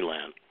in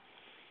Greenland.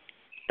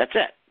 That's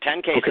it.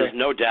 10 cases,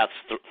 no deaths,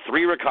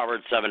 3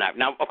 recovered, 7 active.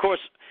 Now, of course,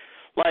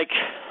 like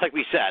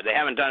we said,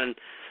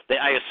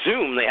 I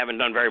assume they haven't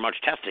done very much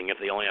testing if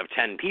they only have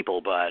 10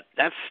 people, but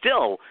that's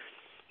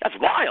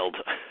wild.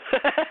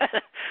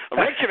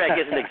 Reykjavik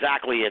isn't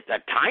exactly a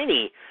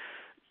tiny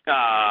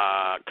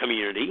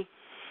community.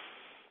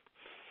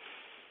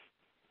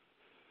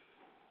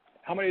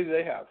 How many do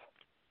they have?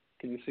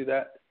 Can you see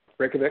that?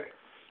 Reykjavik?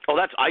 Oh,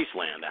 that's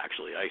Iceland,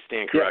 actually. I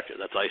stand corrected.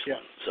 That's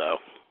Iceland. So,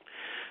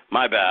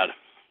 my bad.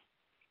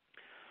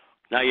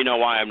 Now you know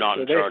why I'm not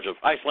in charge of.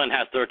 Iceland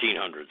has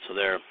 1,300, so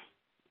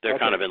they're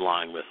kind of in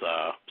line with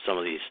some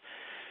of these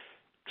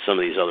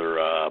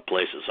other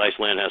places.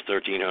 Iceland has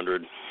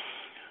 1,300.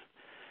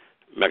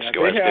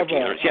 Mexico has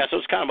 1,500. So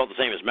it's kind of about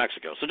the same as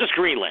Mexico. So just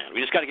Greenland.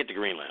 We just got to get to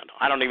Greenland.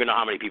 I don't even know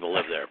how many people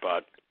live there,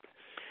 but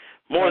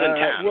more than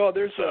 10. Well,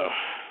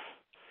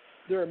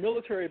 there are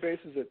military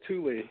bases at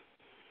Thule,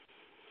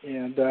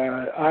 and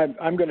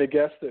I'm going to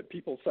guess that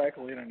people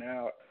cycle in and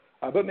out.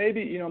 But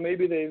maybe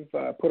they've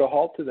put a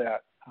halt to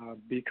that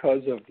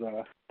because of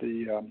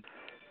the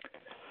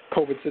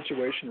COVID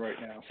situation right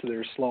now. So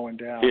they're slowing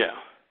down. Yeah,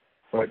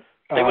 but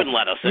they wouldn't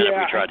let us in if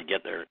we tried to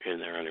get in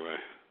there anyway.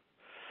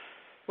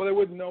 Well, they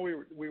wouldn't know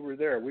we were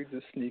there. We'd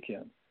just sneak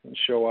in and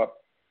show up.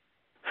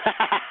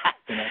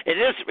 It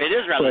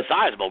is rather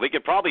sizable. We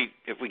could probably,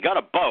 if we got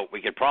a boat,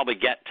 we could probably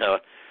get to,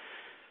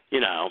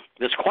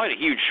 there's quite a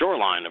huge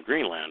shoreline of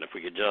Greenland. If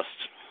we could just,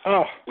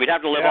 we'd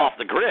have to live off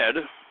the grid.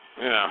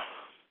 Yeah.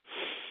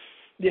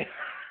 Yeah.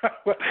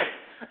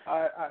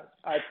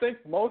 I think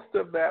most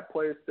of that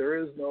place there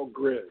is no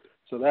grid,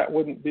 so that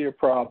wouldn't be a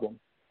problem.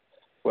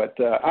 But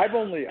I've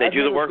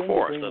do the work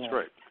for us. That's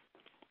great.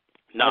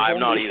 No, I've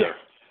not either.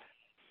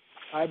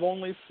 I've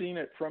only seen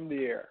it from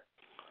the air.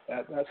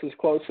 That's as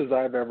close as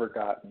I've ever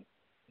gotten,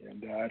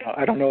 and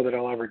I don't know that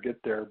I'll ever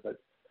get there. But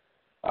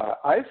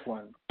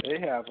Iceland, they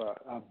have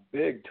a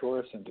big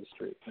tourist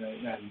industry,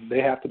 and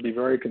they have to be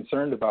very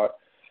concerned about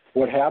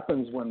what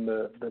happens when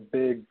the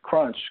big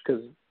crunch,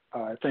 because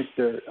I think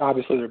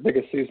obviously their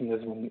biggest season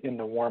is in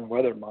the warm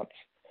weather months,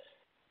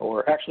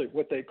 or actually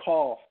what they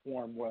call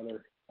warm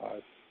weather.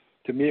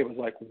 To me, it was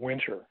like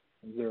winter.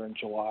 I was there in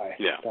July.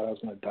 Yeah. I thought I was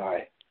going to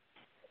die.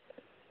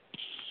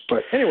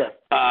 But anyway.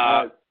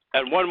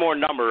 And one more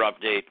number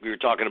update. We were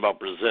talking about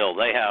Brazil.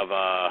 They have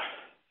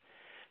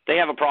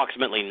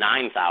approximately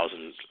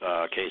 9,000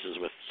 cases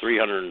with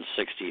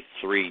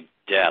 363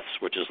 deaths,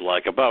 which is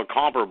like about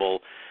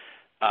comparable,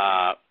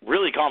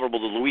 really comparable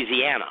to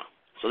Louisiana.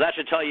 So that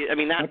should tell you. I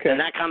mean, and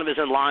that kind of is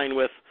in line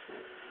with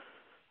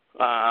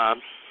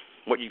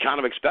what you kind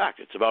of expect.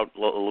 It's about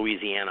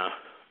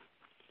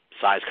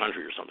Louisiana-sized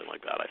country or something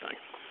like that, I think.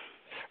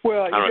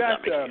 Well, I don't know if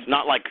that makes sense.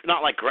 Not like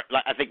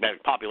I think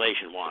that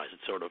population-wise,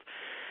 it's sort of.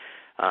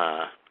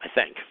 I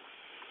think.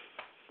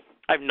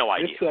 I have no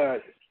idea.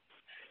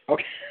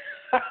 Okay.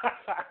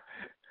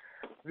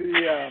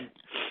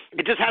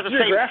 It just has the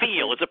same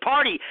feel. It's a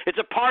party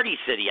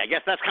city. I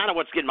guess that's kind of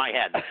what's in my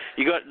head.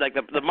 You go like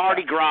the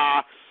Mardi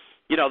Gras,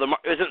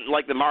 isn't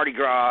like the Mardi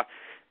Gras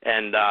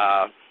and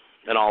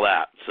all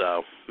that.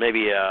 So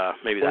maybe that's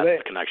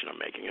the connection I'm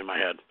making in my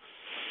head.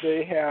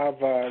 They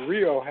have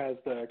Rio has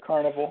the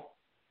carnival.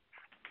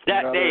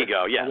 There you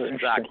go. Yes,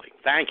 exactly.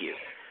 Thank you.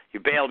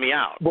 You bailed me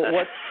out.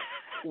 But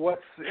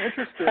what's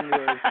interesting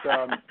is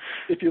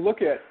if you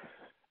look at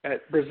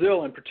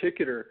Brazil in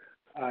particular,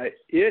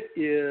 it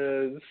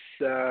is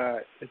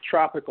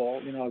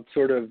tropical. It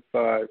sort of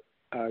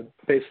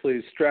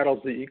basically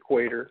straddles the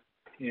equator,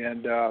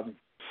 and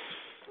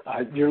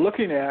you're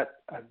looking at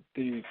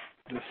the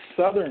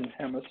southern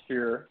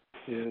hemisphere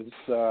is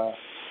the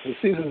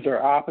seasons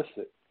are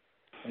opposite,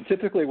 and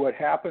typically what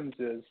happens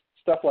is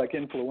stuff like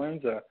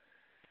influenza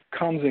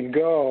comes and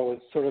goes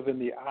sort of in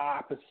the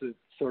opposite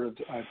sort of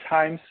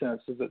time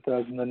sense as it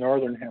does in the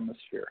northern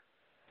hemisphere.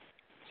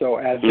 So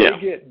as they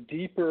get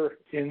deeper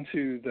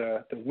into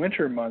the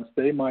winter months,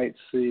 they might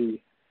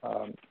see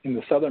in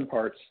the southern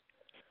parts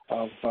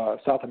of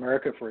South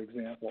America, for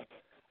example,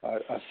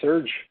 a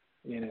surge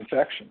in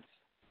infections.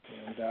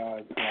 And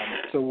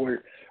so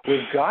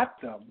we've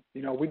got them.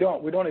 We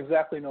don't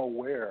exactly know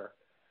where,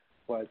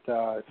 but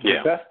the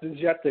best is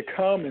yet to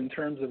come in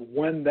terms of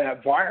when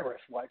that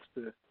virus likes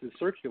to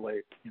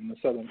circulate in the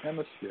southern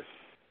hemisphere.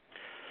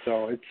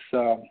 So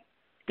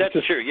that's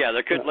true. Yeah,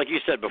 there could, like you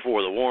said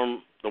before, the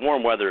warm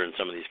weather in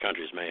some of these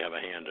countries may have a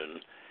hand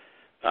in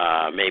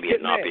maybe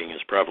it not being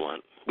as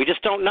prevalent. We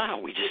just don't know.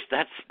 We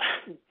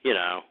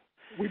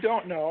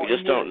don't know. We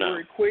just don't know.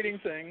 We're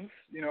equating things.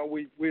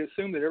 We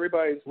assume that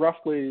everybody's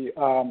roughly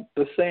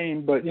the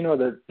same, but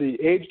the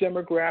age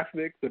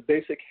demographic, the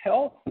basic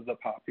health of the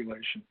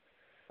population.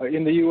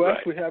 In the U.S.,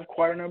 we have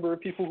quite a number of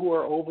people who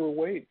are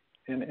overweight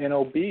and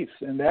obese,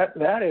 and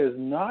that is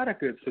not a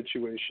good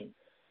situation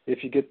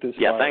if you get this.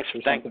 Thanks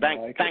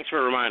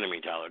for reminding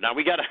me, Tyler. Now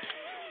we got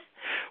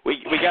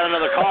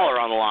another caller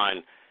on the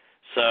line,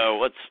 so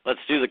let's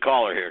do the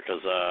caller here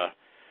because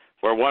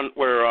we're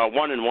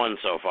 1-1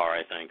 so far,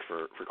 I think,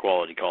 for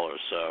quality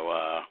callers.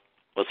 So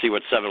let's see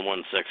what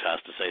 716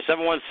 has to say.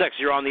 716,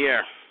 you're on the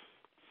air.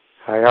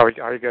 Hi, how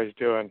are you guys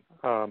doing?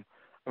 I'm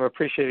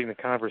appreciating the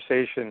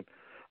conversation.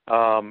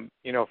 A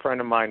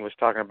friend of mine was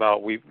talking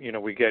about we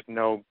get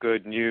no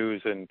good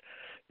news, and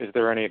is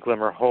there any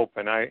glimmer of hope?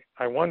 And I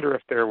wonder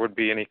if there would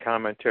be any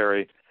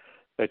commentary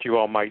that you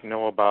all might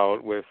know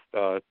about with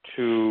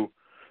two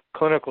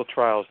clinical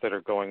trials that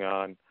are going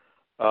on.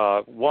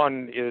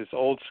 One is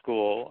old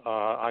school.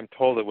 I'm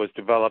told it was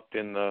developed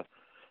in the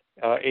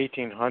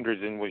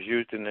 1800s and was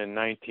used in the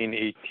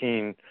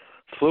 1918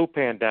 flu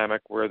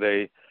pandemic, where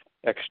they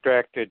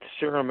extracted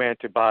serum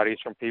antibodies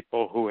from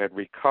people who had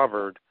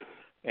recovered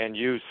and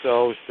used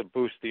those to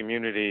boost the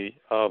immunity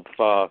of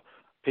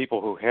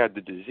people who had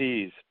the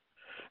disease.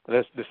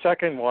 The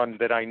second one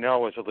that I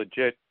know is a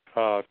legit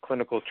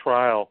clinical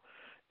trial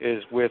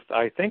is with,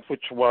 I think,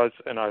 which was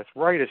an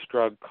arthritis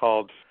drug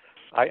called,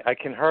 I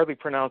can hardly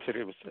pronounce it.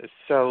 It was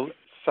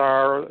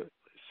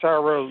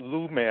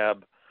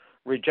Saralumab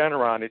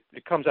Regeneron.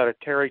 It comes out of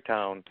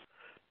Tarrytown,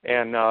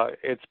 and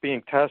it's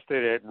being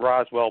tested at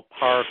Roswell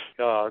Park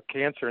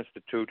Cancer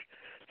Institute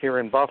here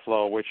in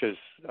Buffalo, which is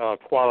a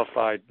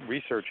qualified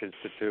research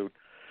institute.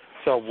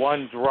 So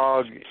one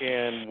drug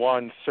and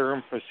one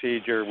serum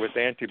procedure with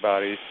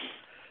antibodies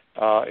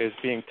is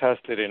being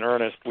tested in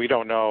earnest. We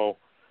don't know,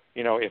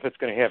 if it's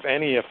going to have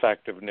any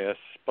effectiveness,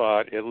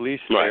 but at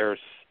least there's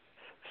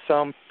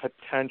some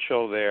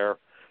potential there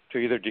to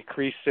either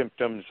decrease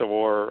symptoms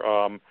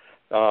or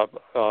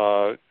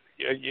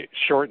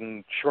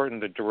shorten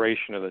the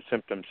duration of the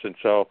symptoms. And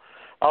so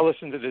I'll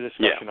listen to the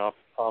discussion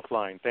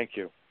offline. Thank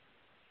you.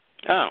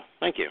 Oh,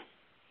 thank you.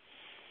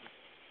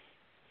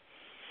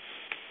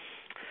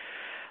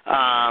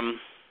 All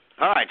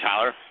right,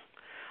 Tyler.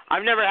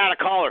 I've never had a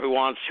caller who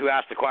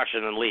asks a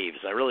question and leaves.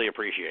 I really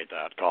appreciate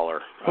that,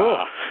 caller.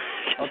 Cool.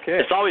 Okay.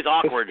 It's always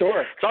awkward.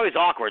 Historic. It's always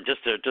awkward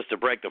just to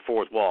break the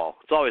fourth wall.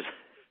 It's always.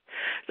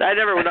 I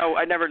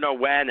never know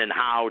when and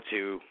how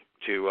to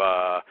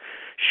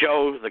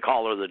show the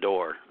caller the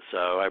door.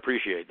 So I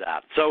appreciate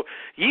that. So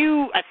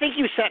I think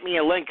you sent me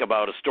a link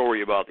about a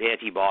story about the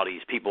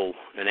antibodies, people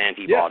and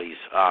antibodies.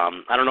 Yes.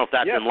 I don't know if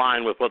that's in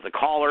line with what the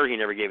caller. He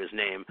never gave his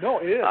name. No,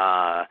 it is.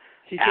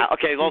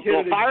 Okay, well,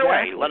 fire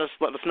away. Let us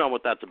know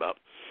what that's about.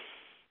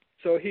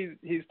 So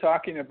he's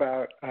talking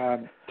about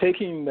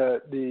taking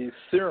the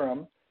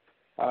serum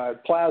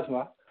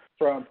plasma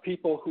from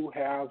people who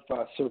have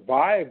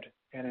survived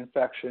an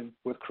infection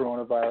with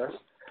coronavirus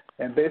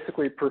and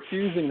basically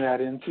perfusing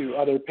that into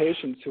other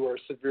patients who are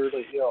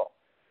severely ill.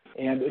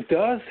 And it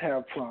does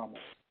have promise.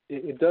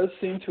 It does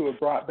seem to have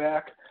brought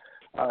back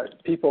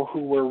people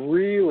who were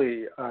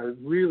really,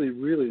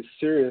 really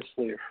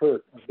seriously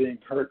hurt, or being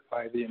hurt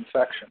by the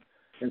infection.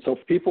 And so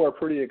people are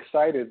pretty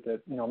excited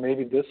that,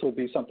 maybe this will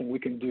be something we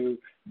can do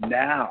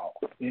now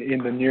in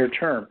the near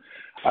term.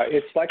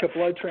 It's like a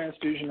blood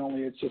transfusion,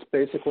 only it's just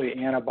basically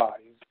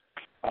antibodies.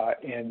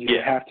 And you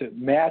have to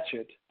match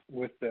it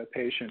with the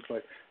patient.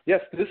 But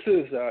yes, this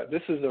is a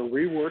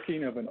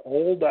reworking of an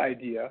old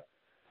idea.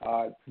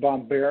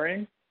 Von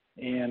Behring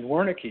and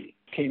Wernicke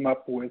came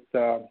up with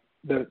the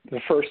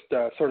first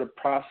sort of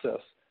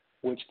process,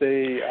 which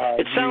they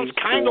It sounds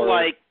kind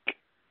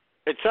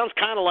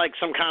of like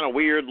some kind of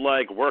weird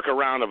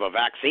workaround of a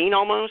vaccine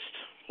almost,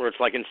 where it's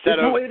like instead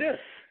of it is.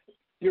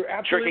 You're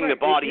absolutely tricking right. the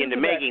body into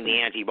making the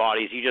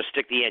antibodies, you just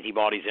stick the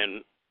antibodies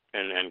in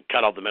and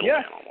cut out the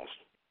middleman almost.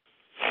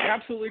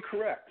 Absolutely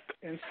correct.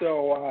 And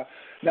so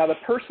now the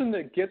person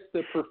that gets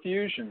the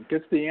perfusion,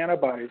 gets the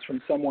antibodies from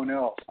someone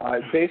else,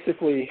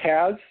 basically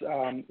has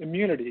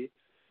immunity.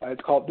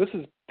 This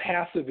is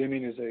passive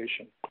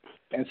immunization.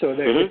 And so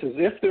it's as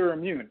if they're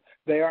immune.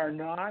 They are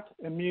not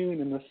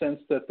immune in the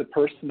sense that the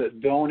person that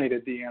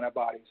donated the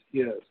antibodies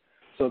is.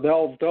 So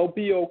they'll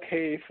be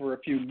okay for a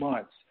few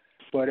months.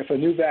 But if a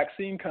new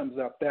vaccine comes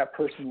up, that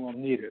person will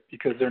need it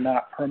because they're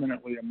not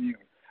permanently immune.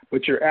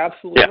 But you're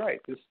absolutely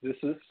right. This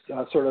is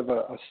sort of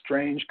a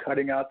strange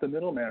cutting out the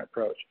middleman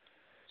approach.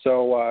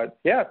 So, I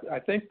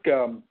think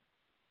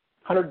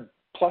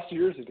 100-plus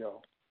years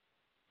ago,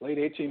 late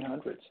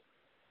 1800s,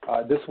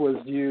 this was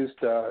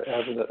used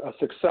as a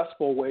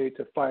successful way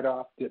to fight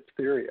off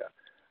diphtheria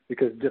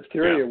because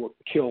diphtheria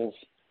kills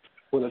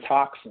with a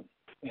toxin,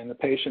 and the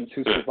patients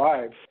who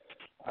survived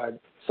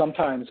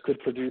sometimes could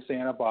produce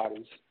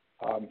antibodies.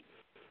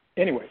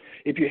 Anyway,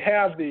 if you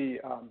have the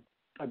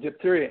a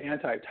diphtheria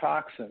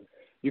antitoxin,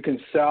 you can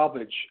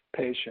salvage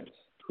patients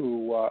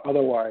who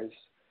otherwise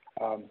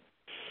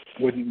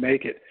wouldn't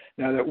make it.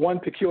 Now, that one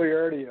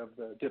peculiarity of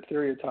the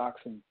diphtheria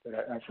toxin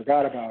that I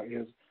forgot about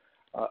is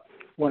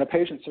when a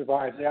patient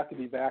survives, they have to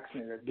be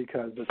vaccinated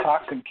because the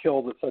toxin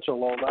kills at such a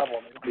low level,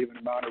 they don't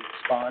even mount a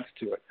response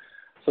to it.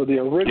 So the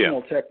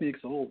original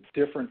technique's a little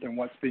different than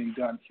what's being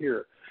done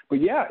here. But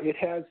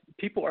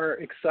people are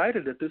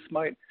excited that this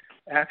might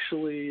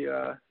actually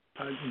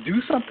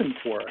do something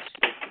for us.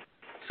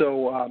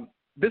 So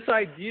this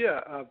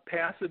idea of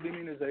passive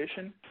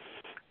immunization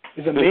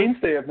is a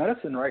mainstay of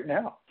medicine right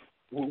now.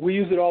 We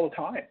use it all the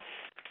time.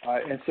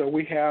 And so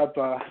we have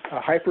a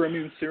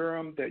hyperimmune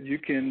serum that you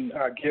can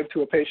give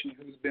to a patient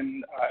who's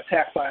been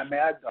attacked by a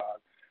mad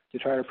dog to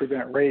try to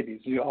prevent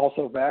rabies. You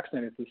also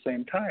vaccinate at the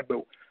same time,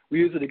 but we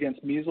use it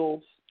against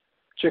measles,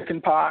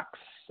 chicken pox.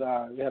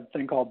 We have a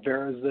thing called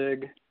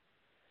Varizig.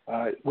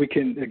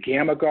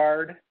 Gamma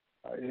Guard,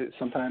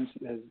 sometimes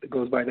it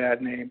goes by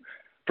that name.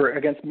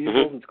 Against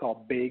measles, it's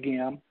called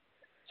Bagam.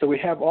 So we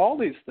have all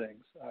these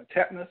things.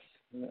 Tetanus,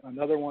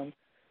 another one.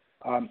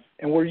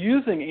 And we're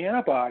using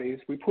antibodies.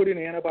 We put in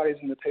antibodies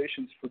in the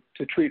patients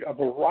to treat a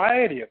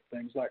variety of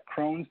things like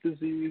Crohn's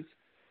disease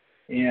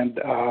and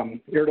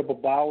irritable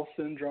bowel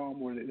syndrome,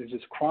 where they're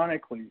just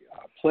chronically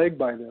plagued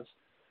by this.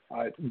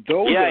 You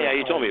told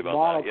me about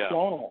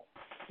monoclonal.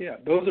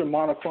 Those are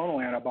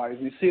monoclonal antibodies.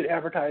 You see it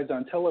advertised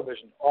on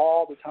television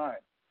all the time.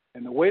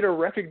 And the way to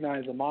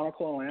recognize a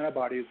monoclonal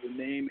antibody is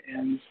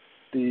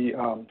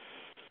the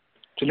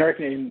generic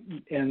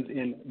name ends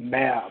in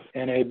MAB,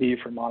 NAB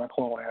for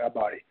monoclonal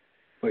antibody.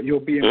 But you'll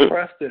be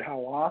impressed at how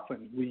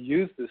often we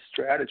use this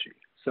strategy.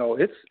 So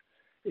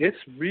it's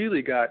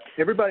really got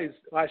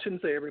I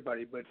shouldn't say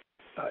everybody, but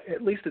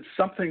at least it's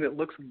something that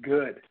looks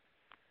good.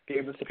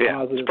 Gave us a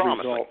positive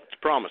result. It's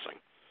promising.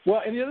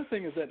 Well, and the other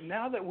thing is that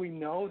now that we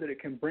know that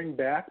it can bring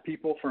back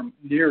people from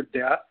near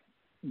death,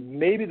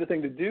 maybe the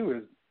thing to do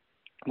is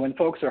when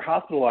folks are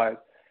hospitalized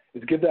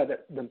is give them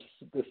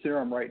the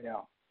serum right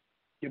now.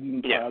 Give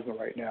them plasma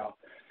right now.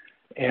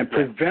 And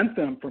prevent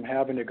them from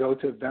having to go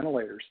to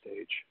ventilator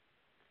stage.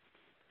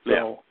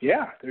 So,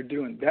 they're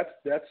doing that's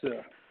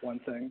one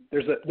thing.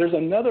 There's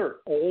another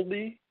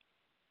oldie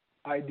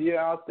idea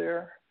out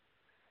there,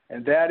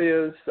 and that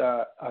is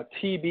a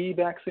TB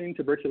vaccine,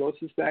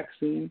 tuberculosis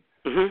vaccine,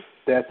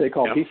 that they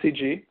call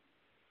BCG,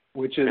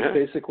 which is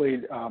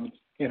basically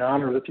in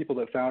honor of the people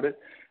that found it.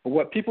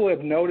 What people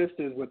have noticed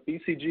is with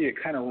BCG, it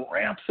kind of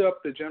ramps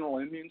up the general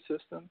immune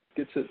system,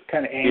 gets it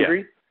kind of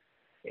angry,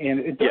 and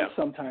it does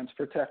sometimes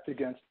protect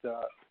against an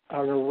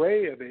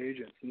array of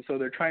agents. And so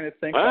they're trying to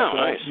think,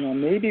 nice.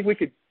 Maybe we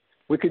could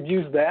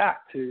use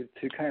that to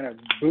kind of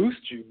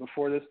boost you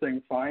before this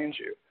thing finds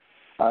you.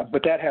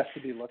 But that has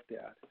to be looked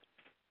at.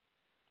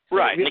 So,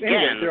 right. And anyway,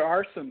 again, there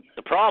are some.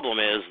 The problem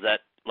is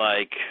that,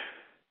 like,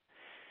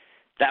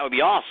 that would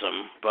be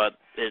awesome, but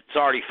it's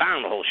already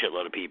found a whole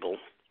shitload of people,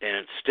 and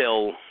it's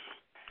still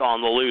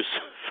on the loose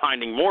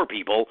finding more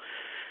people,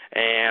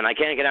 and I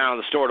can't get out of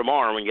the store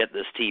tomorrow and get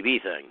this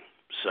TB thing.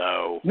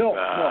 So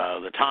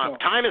the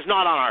time is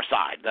not on our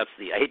side. I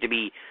hate to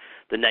be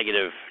the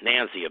negative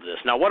Nancy of this.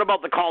 Now, what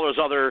about the caller's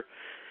other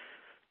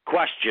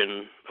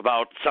question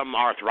about some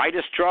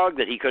arthritis drug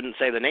that he couldn't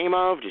say the name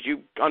of? Did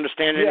you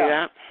understand any of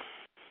that?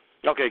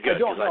 Okay, good. I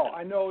don't know.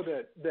 I know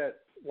that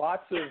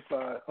lots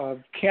of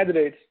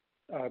candidates'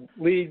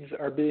 leads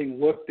are being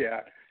looked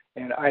at,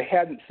 and I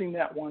hadn't seen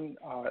that one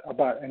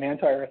about an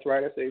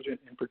anti-arthritis agent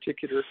in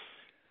particular,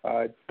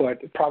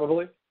 but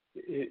probably,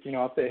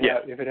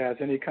 if it has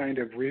any kind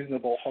of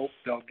reasonable hope,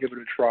 they'll give it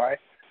a try.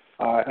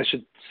 I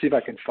should see if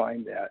I can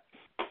find that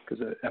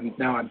because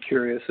now I'm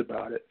curious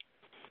about it.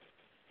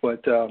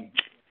 But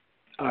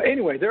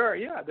anyway, there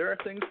are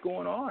things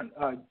going on.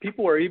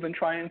 People are even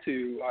trying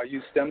to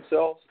use stem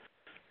cells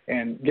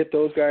and get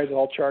those guys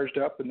all charged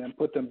up and then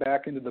put them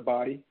back into the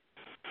body.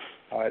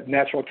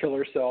 Natural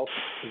killer cells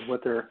is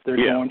what they're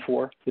going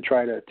for to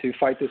try to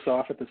fight this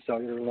off at the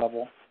cellular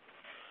level.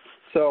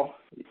 So,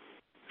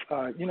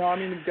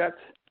 we've got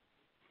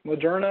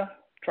Moderna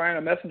trying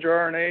a messenger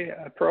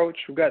RNA approach.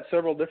 We've got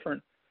several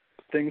different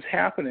things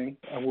happening.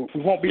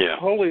 We won't be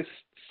totally,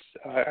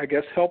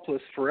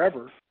 helpless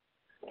forever.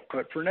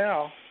 But for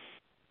now,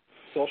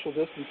 social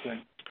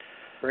distancing,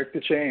 break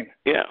the chain.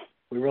 Yeah.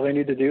 We really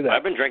need to do that.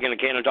 I've been drinking a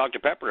can of Dr.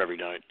 Pepper every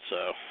night,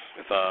 so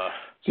if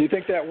So you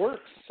think that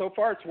works? So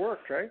far, it's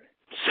worked, right?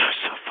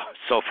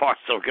 So far,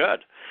 so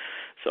good.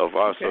 So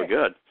far, so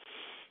good.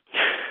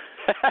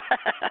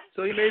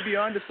 So you may be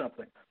onto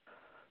something.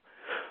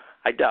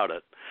 I doubt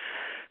it.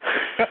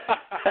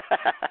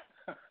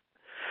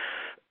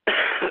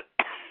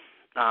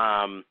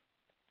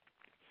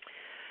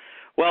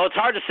 Well, it's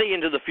hard to see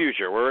into the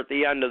future. We're at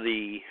the end of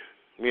we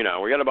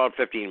got about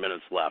 15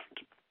 minutes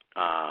left.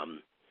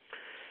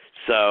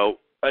 So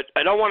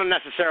I don't want to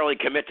necessarily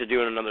commit to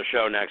doing another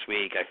show next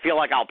week. I feel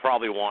like I'll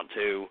probably want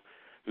to.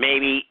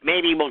 Maybe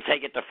we'll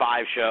take it to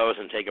 5 shows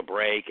and take a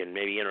break and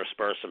maybe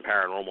intersperse some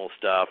paranormal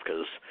stuff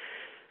because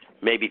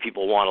maybe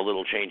people want a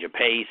little change of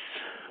pace.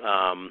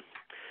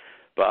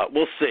 But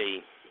we'll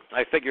see.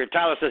 I figure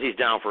Tyler says he's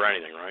down for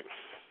anything, right?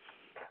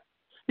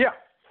 Yeah.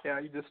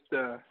 You just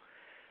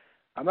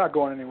I'm not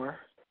going anywhere.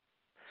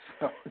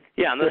 So,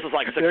 yeah, and this is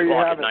like 6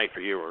 o'clock at night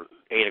for you, or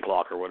 8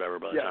 o'clock or whatever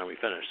by the time we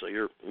finish. So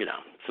you're,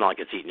 it's not like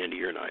it's eating into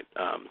your night.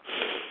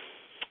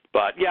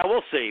 But yeah,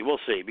 we'll see,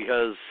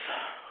 because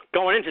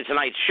going into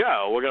tonight's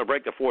show, we're going to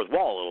break the fourth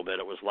wall a little bit.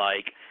 It was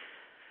like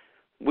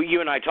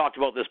you and I talked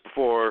about this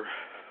before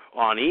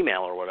on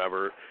email or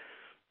whatever,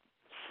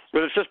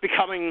 but it's just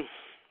becoming.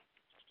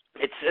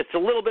 It's a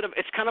little bit of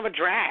it's kind of a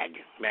drag,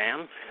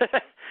 man.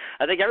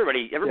 I think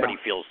everybody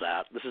feels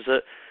that this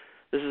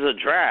is a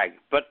drag,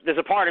 but there's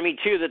a part of me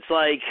too that's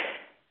like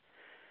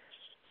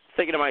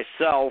thinking to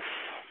myself,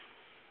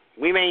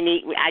 I may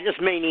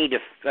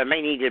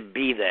need to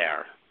be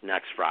there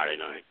next Friday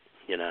night,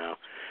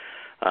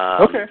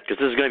 okay, because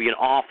this is going to be an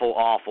awful,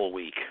 awful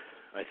week,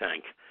 I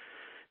think,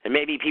 and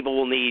maybe people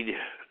will need.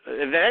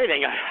 If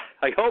anything,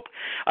 I hope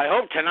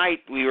tonight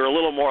we were a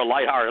little more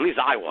lighthearted. At least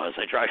I was.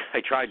 I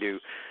tried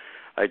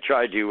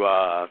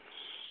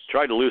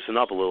to loosen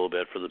up a little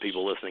bit for the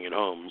people listening at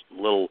home,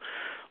 a little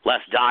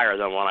less dire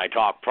than when I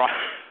talk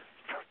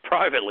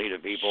privately to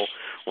people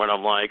when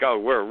I'm like, oh,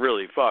 we're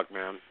really fucked,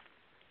 man.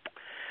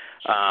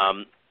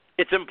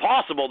 It's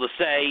impossible to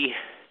say,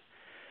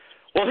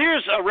 well,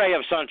 here's a ray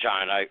of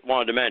sunshine I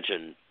wanted to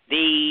mention.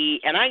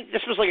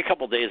 This was like a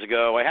couple days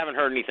ago. I haven't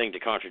heard anything to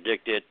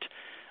contradict it.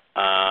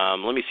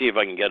 Let me see if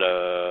I can get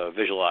a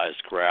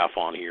visualized graph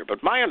on here.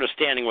 But my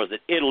understanding was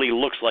that Italy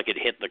looks like it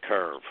hit the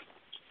curve.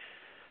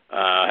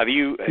 Have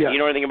you you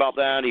know anything about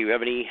that? Do you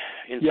have any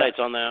insights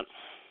on that?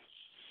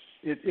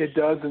 It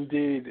does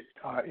indeed,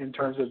 in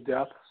terms of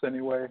deaths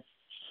anyway.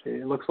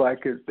 It looks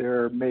like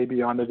they're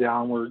maybe on the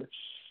downward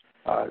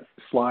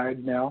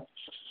slide now,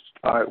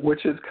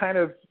 which is kind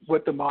of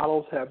what the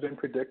models have been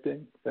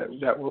predicting, that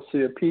we'll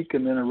see a peak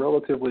and then a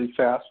relatively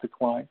fast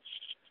decline.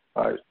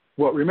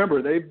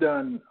 Remember, they've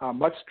done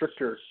much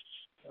stricter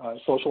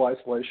social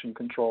isolation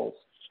controls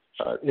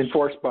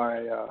enforced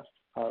by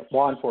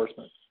law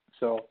enforcement.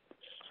 So,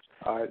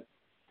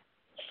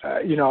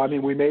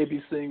 we may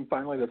be seeing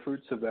finally the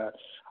fruits of that.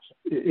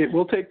 It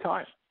will take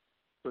time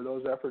for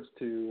those efforts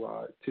to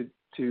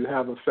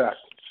have effect,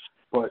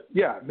 but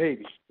yeah,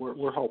 maybe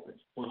we're hoping.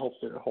 We're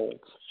hoping that it holds.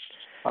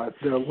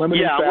 The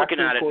limiting I'm factor, looking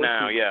at it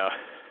now.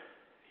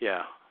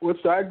 Yeah.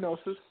 With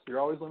diagnosis, you're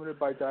always limited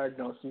by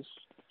diagnosis,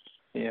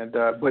 and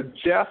but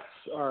deaths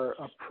are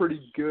a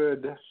pretty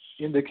good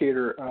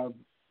indicator of,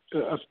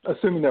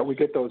 assuming that we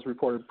get those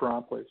reported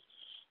promptly,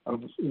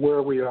 of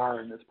where we are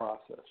in this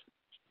process.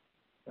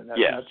 And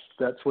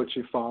that's what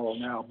you follow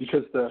now.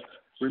 Because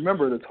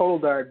remember, the total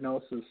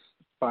diagnosis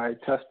by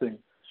testing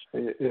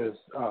is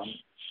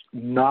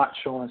not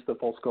showing us the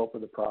full scope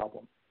of the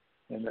problem.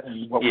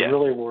 And what we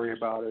really worry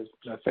about is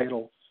the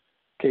fatal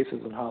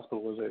cases and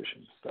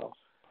hospitalizations. So,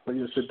 but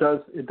yes, it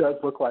does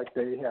look like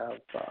they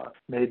have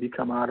maybe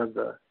come out of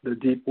the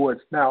deep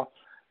woods. Now,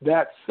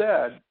 that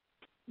said,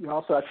 you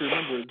also have to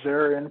remember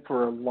they're in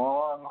for a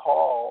long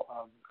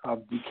haul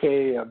of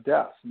decay of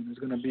deaths. And there's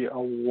going to be a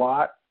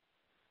lot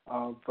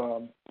of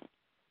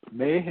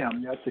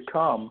mayhem yet to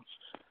come.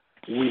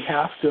 We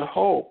have to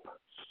hope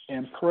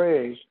and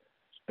pray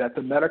that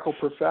the medical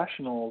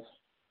professionals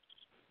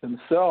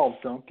themselves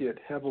don't get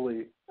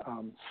heavily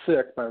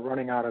sick by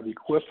running out of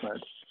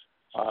equipment,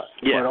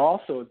 but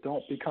also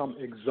don't become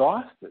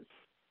exhausted.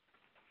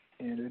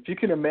 And if you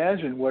can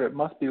imagine what it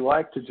must be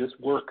like to just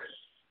work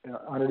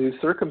under these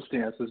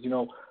circumstances,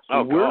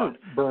 we're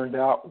burned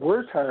out,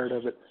 we're tired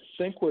of it.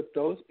 Think what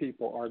those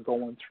people are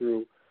going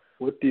through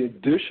with the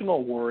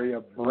additional worry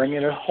of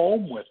bringing it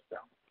home with them.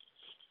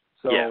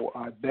 So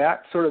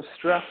that sort of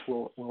stress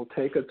will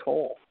take a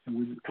toll,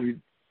 and we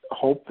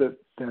hope that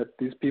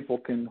these people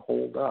can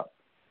hold up.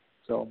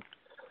 So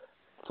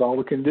that's all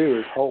we can do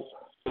is hope.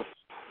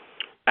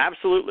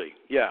 Absolutely,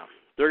 yeah.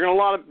 There are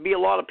going to be a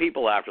lot of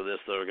people after this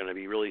that are going to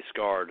be really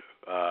scarred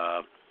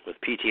with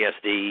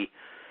PTSD.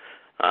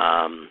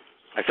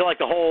 I feel like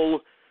the whole,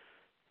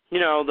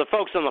 the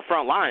folks on the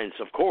front lines,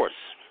 of course,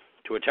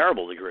 to a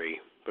terrible degree,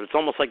 but it's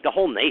almost like the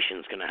whole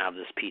nation's going to have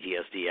this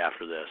PTSD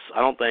after this. I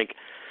don't think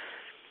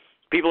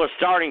people are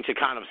starting to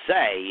kind of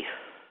say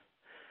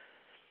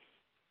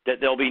that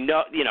there'll be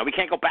we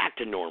can't go back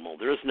to normal.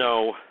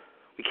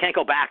 We can't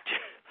go back to,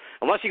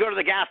 unless you go to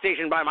the gas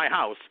station by my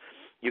house,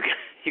 you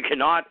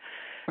cannot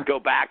go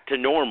back to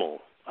normal.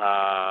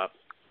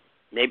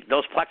 Maybe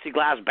those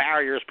plexiglass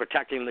barriers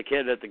protecting the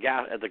kid at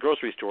the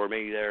grocery store,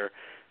 maybe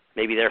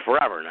they're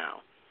forever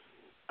now.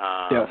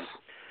 Yes.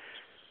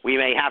 We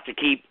may have to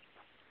keep.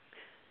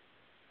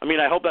 I mean,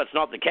 I hope that's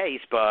not the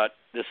case, but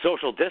the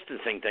social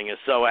distancing thing is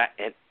so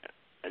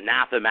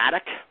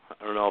anathematic.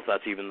 I don't know if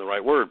that's even the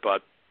right word,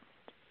 but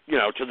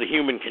to the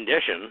human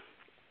condition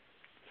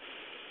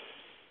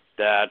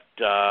that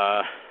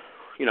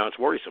it's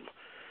worrisome.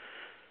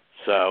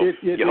 So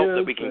you hope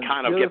that we can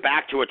kind of get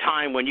back to a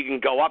time when you can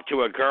go up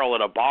to a girl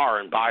at a bar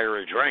and buy her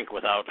a drink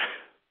without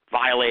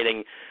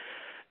violating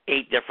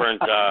 8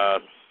 different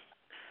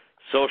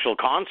social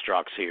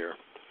constructs here.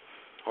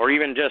 Or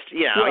even just,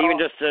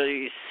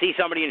 see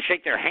somebody and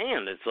shake their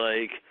hand. It's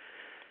like,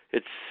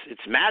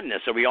 it's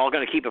madness. Are we all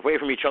going to keep away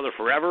from each other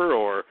forever?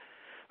 Or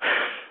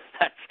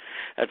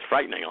that's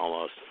frightening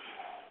almost.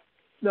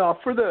 No,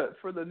 for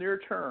the near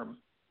term,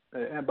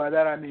 and by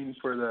that I mean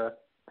for the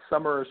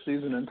summer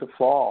season into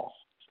fall,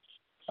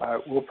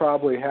 we'll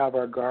probably have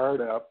our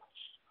guard up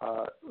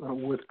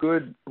with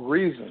good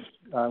reason.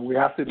 We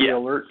have to be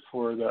alert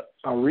for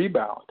a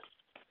rebound.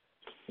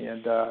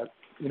 And,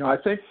 I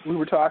think we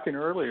were talking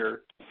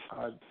earlier,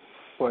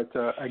 but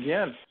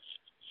again,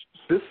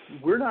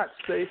 we're not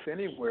safe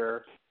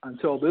anywhere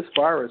until this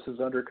virus is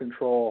under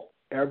control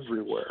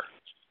everywhere.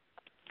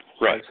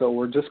 Right. So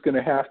we're just going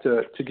to have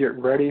to get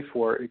ready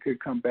for it. It could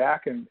come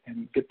back and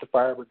get the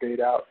fire brigade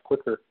out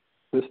quicker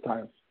this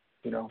time.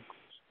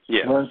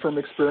 Learn from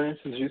experience,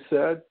 as you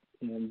said,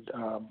 and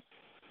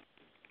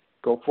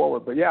go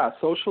forward. But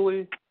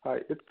socially,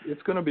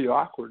 it's going to be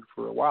awkward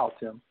for a while,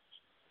 Tim.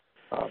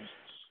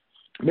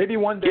 Maybe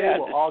one day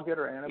we'll all get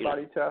our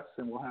antibody tests,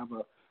 and we'll have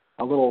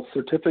a little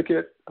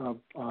certificate of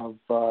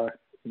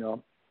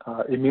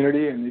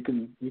immunity, and you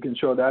can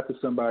show that to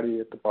somebody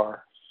at the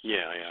bar.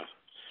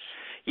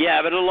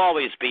 Yeah, but it'll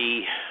always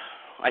be.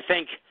 I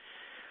think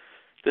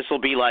this will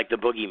be like the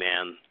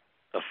boogeyman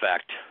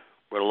effect,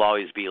 where it'll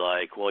always be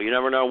like, well, you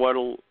never know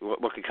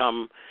what could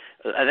come.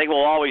 I think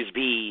we'll always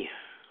be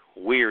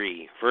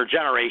weary for a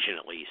generation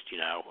at least,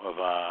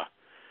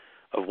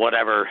 of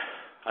whatever.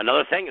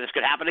 Another thing, this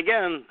could happen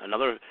again.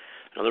 Another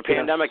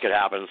pandemic could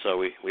happen. So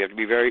we have to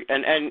be very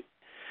and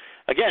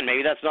again,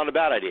 maybe that's not a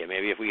bad idea.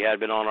 Maybe if we had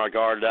been on our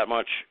guard that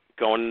much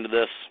going into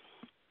this,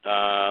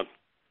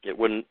 it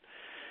wouldn't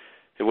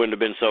have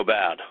been so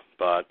bad.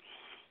 But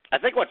I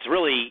think what's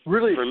really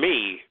for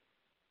me.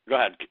 Go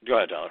ahead,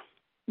 Tyler.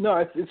 No,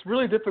 it's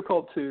really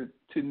difficult to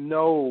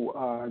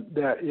know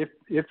that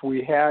if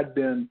we had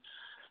been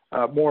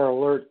more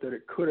alert, that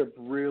it could have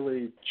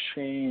really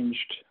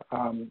changed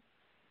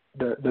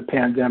the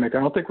pandemic. I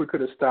don't think we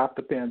could have stopped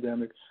the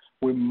pandemic.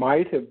 We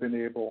might have been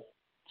able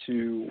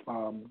to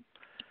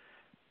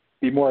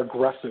be more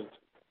aggressive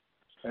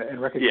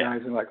and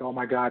recognizing like, oh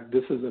my God,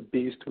 this is a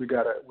beast. We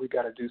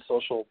gotta do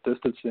social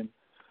distancing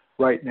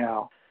right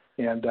now,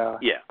 and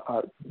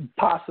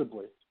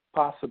possibly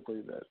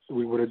that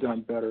we would have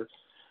done better.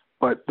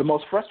 But the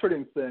most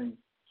frustrating thing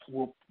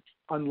will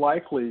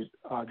unlikely,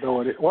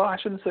 though it is, well, I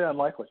shouldn't say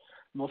unlikely.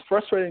 The most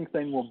frustrating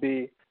thing will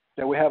be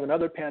that we have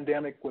another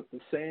pandemic with the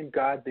same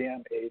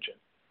goddamn agent.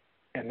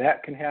 And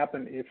that can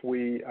happen if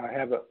we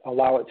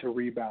allow it to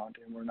rebound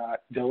and we're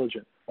not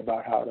diligent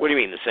about how to. What do you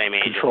mean the same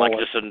agent? Control Like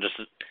it.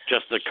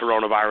 just the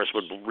coronavirus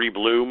would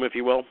rebloom, if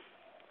you will?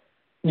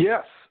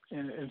 Yes,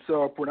 and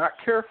so if we're not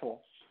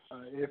careful,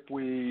 if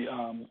we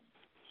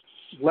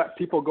let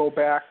people go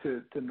back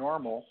to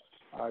normal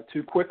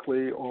too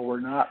quickly, or we're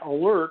not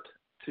alert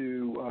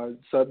to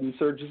sudden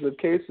surges of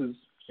cases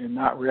and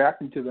not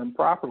reacting to them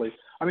properly.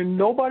 I mean,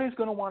 nobody's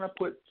going to want to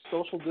put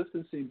social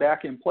distancing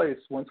back in place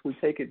once we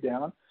take it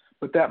down,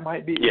 but that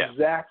might be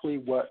exactly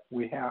what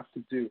we have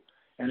to do.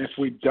 And if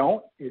we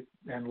don't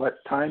and let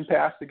time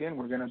pass again,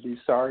 we're going to be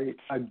sorry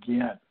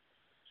again.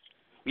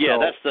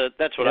 Yeah, so,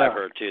 that's what I've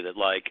heard too. That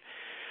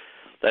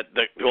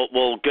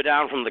we'll go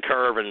down from the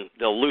curve and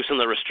they'll loosen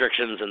the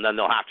restrictions and then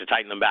they'll have to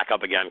tighten them back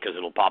up again because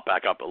it'll pop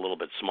back up a little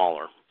bit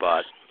smaller.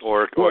 But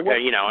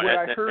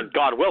and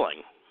God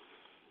willing,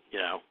 you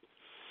know.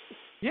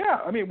 Yeah,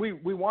 I mean we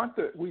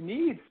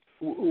need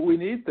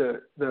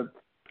the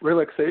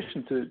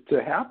relaxation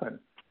to happen.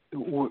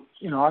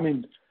 I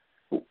mean,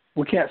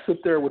 we can't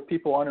sit there with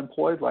people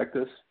unemployed like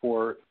this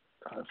for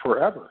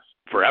forever.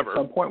 At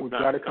some point, we've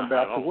got to come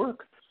back to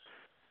work.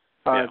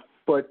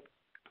 But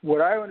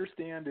what I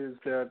understand is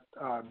that,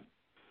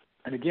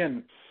 and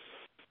again,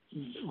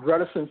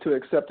 reticent to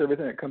accept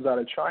everything that comes out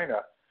of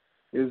China,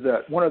 is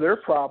that one of their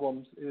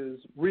problems is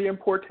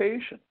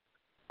reimportation.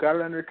 Got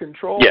it under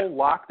control,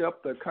 locked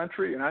up the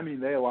country, and I mean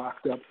they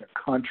locked up the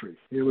country.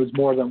 It was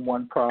more than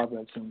one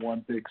province and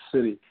one big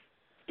city.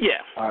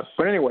 Yeah.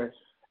 But anyway,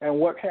 and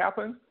what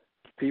happens?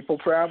 People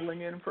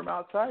traveling in from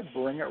outside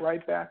bring it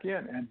right back in,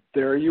 and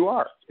there you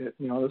are.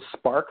 The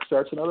spark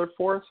starts another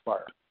forest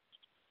fire,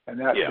 and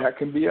that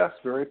can be us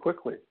very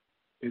quickly.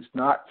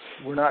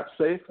 We're not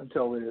safe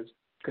until it is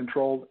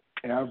controlled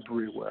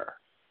everywhere.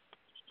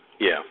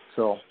 Yeah.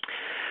 So.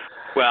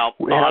 Well,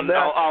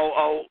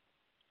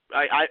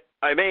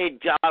 I made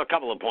a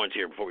couple of points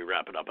here before we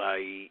wrap it up.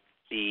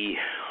 The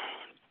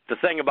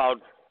thing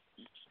about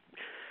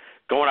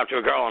going up to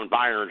a girl and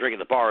buying her a drink at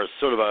the bar is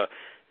sort of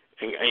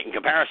in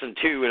comparison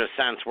to, in a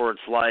sense, where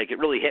it's like it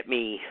really hit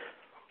me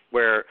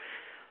where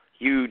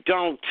the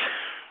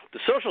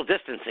social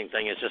distancing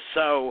thing is just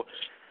so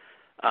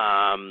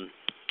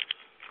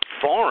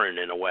foreign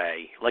in a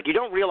way. Like you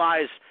don't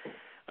realize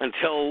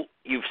until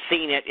you've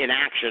seen it in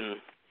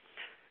action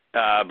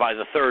by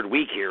the third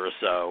week here or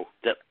so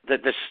that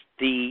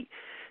the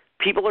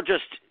people are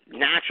just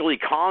naturally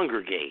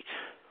congregate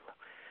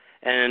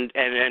and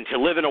to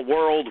live in a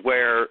world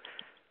where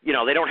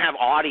they don't have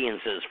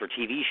audiences for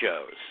TV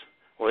shows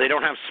or they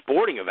don't have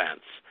sporting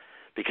events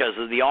because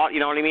of the you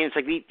know what I mean? It's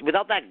like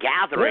without that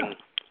gathering,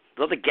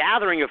 without the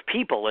gathering of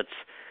people, it's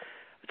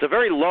a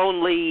very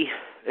lonely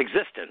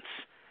existence.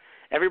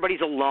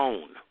 Everybody's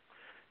alone.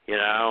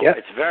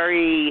 It's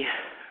very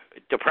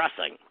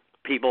depressing.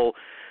 People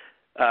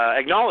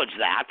acknowledge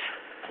that,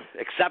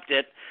 accept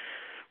it,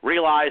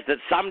 realize that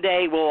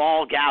someday we'll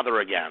all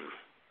gather again,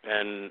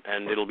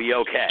 and it'll be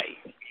okay.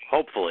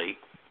 Hopefully,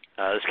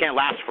 this can't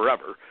last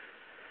forever,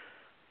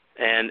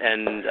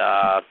 and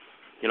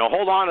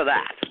hold on to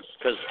that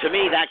because to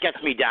me that gets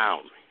me down.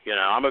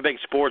 I'm a big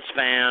sports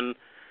fan.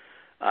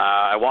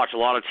 I watch a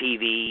lot of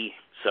TV,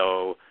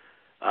 so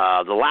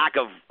the lack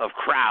of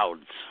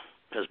crowds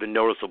has been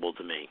noticeable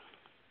to me,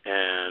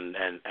 and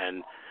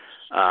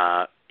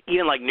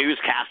even like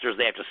newscasters,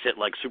 they have to sit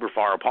like super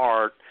far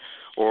apart,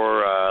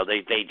 or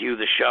they do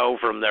the show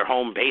from their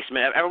home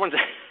basement. Everyone's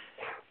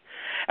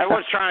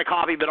trying to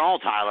copy Banal,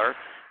 Tyler.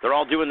 They're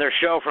all doing their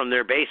show from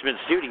their basement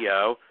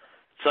studio.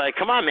 It's like,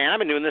 come on, man! I've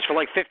been doing this for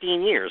like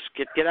 15 years.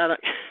 Get out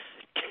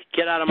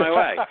of my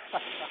way.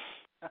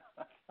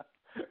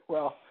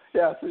 Well,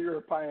 yeah. So you're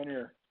a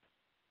pioneer.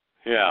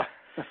 Yeah.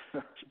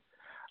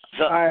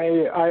 So,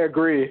 I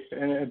agree,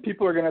 and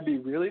people are going to be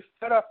really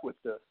fed up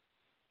with this.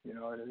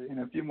 In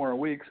a few more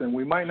weeks, and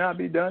we might not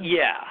be done.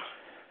 Yeah.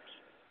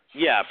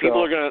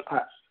 People are going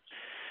to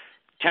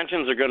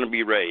tensions are going to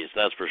be raised.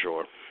 That's for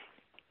sure.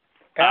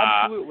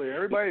 Absolutely,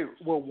 everybody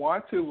will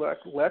want to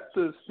let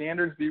the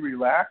standards be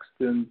relaxed,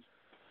 and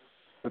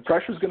the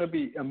pressure is going to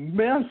be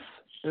immense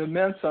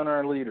on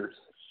our leaders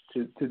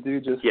to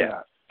do just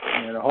that.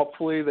 And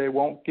hopefully, they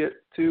won't get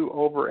too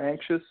over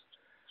anxious.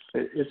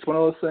 It's one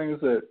of those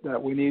things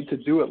that we need to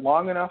do it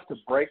long enough to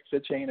break the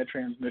chain of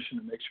transmission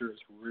and make sure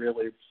it's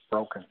really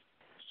broken.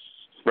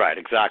 Right,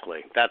 exactly.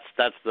 That's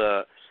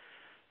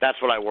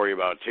what I worry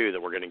about too.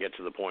 That we're going to get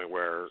to the point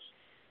where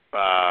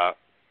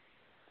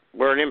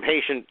we're an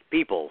impatient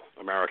people,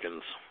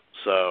 Americans.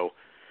 So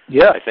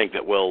I think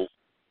that we'll.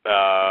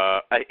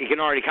 You can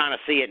already kind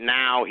of see it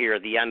now here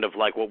at the end of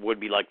like what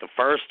would be like the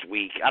first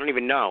week. I don't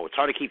even know. It's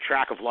hard to keep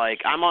track of like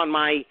I'm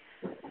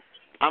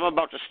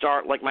about to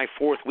start like my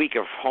fourth week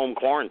of home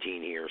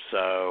quarantine here,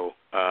 so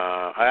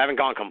I haven't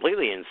gone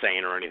completely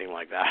insane or anything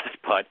like that,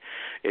 but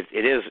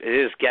it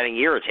is getting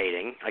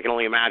irritating. I can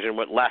only imagine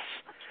what less,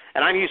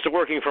 and I'm used to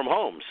working from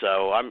home,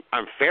 so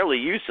I'm fairly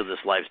used to this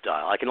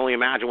lifestyle. I can only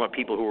imagine what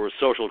people who are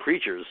social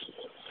creatures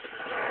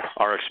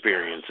are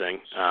experiencing.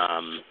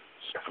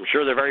 I'm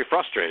sure they're very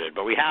frustrated,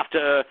 but we have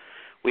to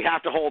we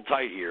have to hold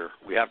tight here.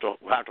 We have to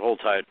hold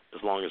tight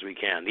as long as we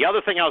can. The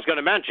other thing I was going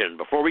to mention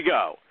before we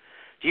go,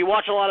 do you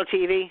watch a lot of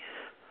TV?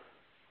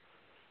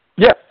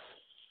 Yes.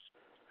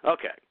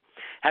 Okay.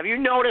 Have you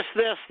noticed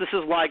this? This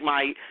is like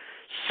my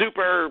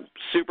super,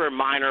 super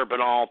minor,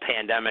 banal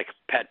pandemic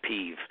pet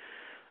peeve.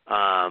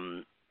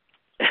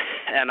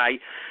 And I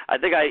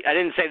think I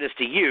didn't say this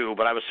to you,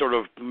 but I was sort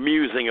of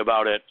musing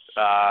about it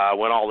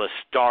when all this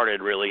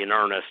started really in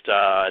earnest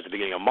at the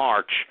beginning of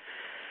March.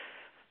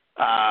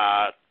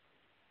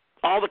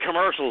 All the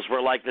commercials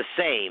were like the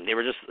same. They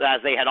were just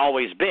as they had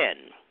always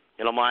been.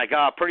 And I'm like,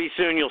 pretty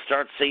soon you'll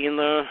start seeing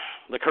the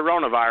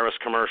coronavirus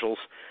commercials.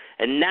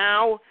 And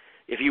now,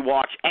 if you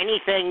watch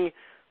anything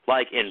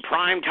like in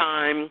prime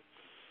time,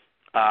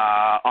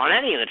 on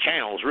any of the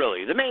channels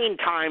really, the main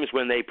times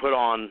when they put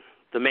on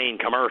the main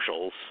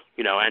commercials,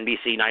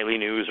 NBC Nightly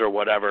News or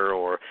whatever,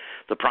 or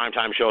the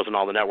primetime shows on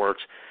all the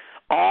networks,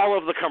 all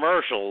of the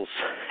commercials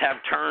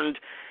have turned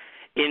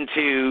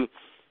into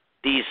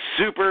these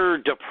super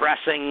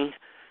depressing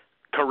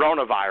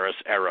coronavirus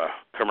era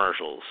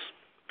commercials.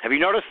 Have you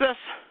noticed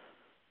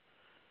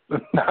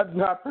this?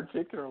 Not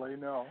particularly,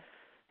 no.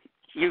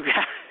 You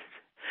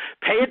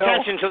pay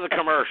attention to the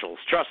commercials.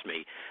 Trust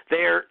me,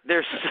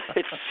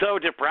 it's so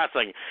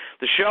depressing.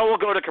 The show will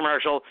go to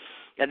commercial,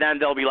 and then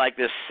there'll be like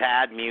this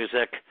sad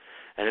music,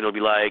 and it'll be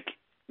like,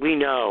 we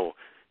know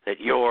that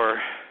you're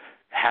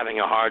having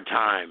a hard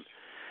time,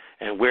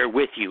 and we're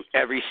with you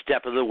every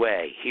step of the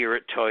way here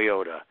at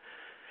Toyota.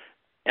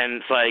 And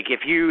it's like,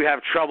 if you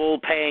have trouble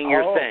paying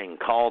your thing,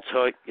 call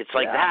Toyota. It's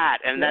like that.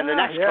 And then the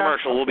next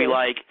commercial will be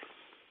like,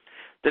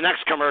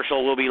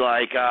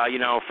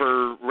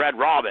 for Red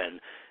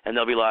Robin. And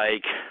they'll be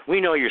like, we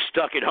know you're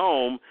stuck at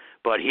home,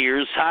 but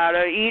here's how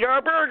to eat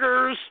our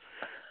burgers.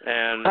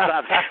 And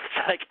it's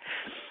like,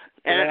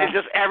 it's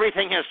just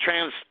everything has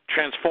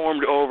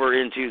transformed over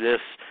into this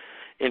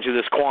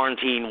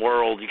quarantine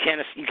world. You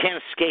can't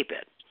escape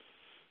it.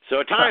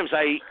 So at times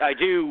I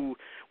do.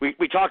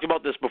 We talked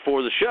about this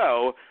before the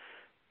show,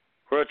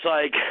 where it's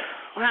like,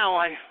 well,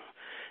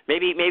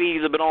 maybe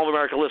the Banal of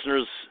America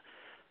listeners,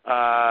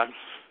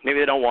 maybe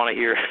they don't want to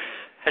hear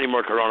any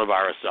more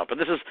coronavirus stuff. But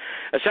this is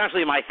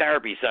essentially my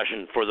therapy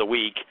session for the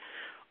week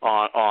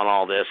on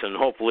all this, and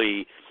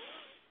hopefully,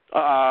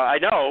 I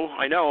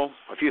know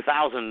a few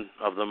thousand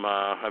of them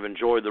have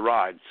enjoyed the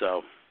ride.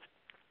 So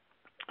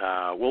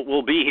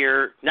we'll be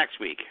here next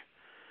week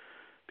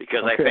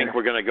because I think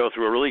we're going to go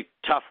through a really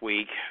tough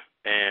week,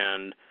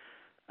 and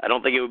I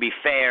don't think it would be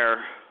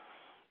fair.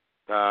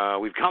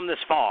 We've come this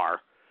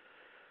far.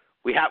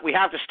 We have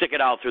to stick it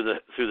out through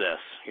this.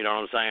 You know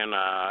what I'm saying?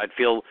 I'd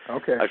feel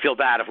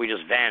bad if we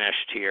just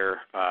vanished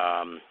here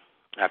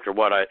after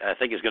what I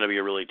think is going to be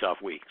a really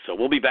tough week. So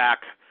we'll be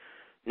back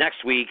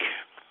next week.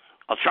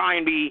 I'll try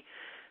and be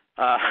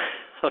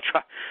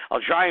I'll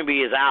try and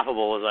be as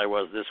affable as I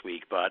was this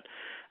week, but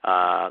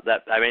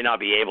that I may not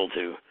be able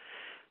to,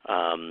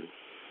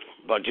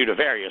 but due to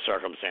various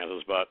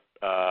circumstances. But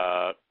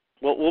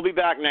we'll be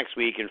back next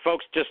week, and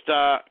folks, just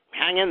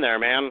hang in there,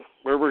 man.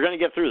 We're going to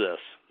get through this.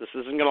 This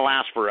isn't going to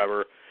last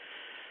forever.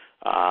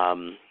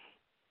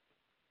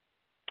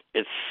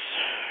 It's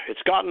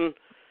gotten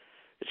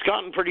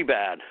pretty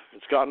bad.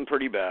 It's gotten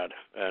pretty bad,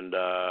 and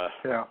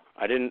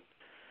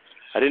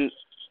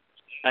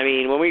I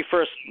mean, when we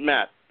first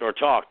met or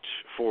talked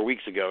 4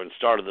 weeks ago and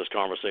started this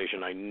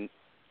conversation,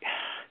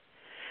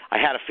 I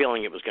had a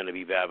feeling it was going to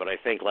be bad, but I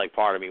think like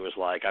part of me was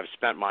like, I've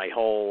spent my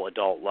whole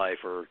adult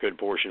life, or a good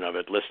portion of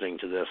it, listening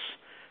to this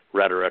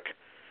rhetoric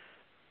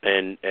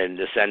and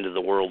this end of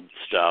the world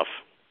stuff,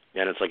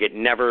 and it's like it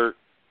never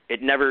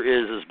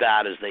is as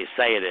bad as they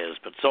say it is,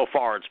 but so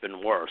far it's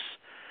been worse.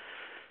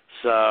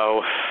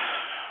 So,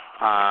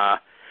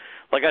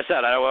 like I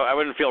said, I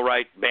wouldn't feel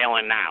right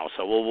bailing now,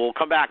 so we'll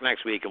come back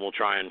next week and we'll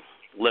try and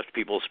lift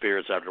people's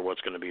spirits after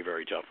what's going to be a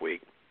very tough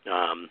week. So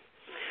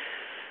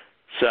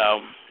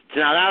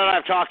now that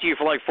I've talked to you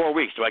for like 4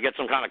 weeks, do I get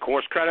some kind of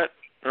course credit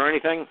or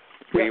anything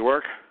where you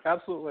work?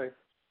 Absolutely.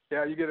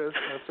 Yeah, you get a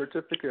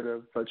certificate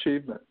of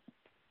achievement.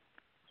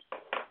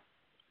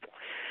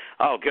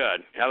 Oh,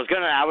 good. I was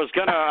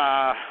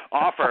gonna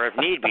offer, if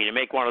need be, to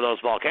make one of those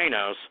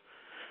volcanoes.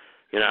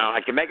 You know,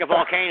 I can make a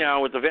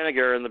volcano with the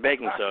vinegar and the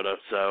baking soda,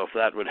 so if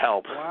that would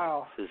help.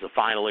 Wow. This is a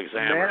final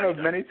exam. Man of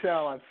many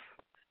talents.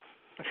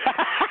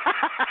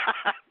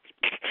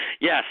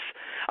 Yes,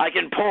 I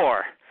can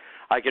pour.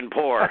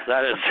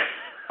 That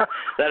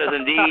is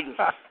indeed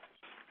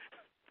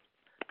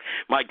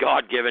my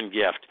God-given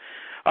gift.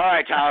 All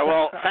right, Tyler.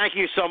 Well, thank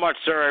you so much,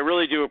 sir. I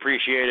really do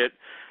appreciate it.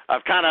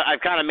 I've kind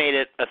of made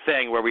it a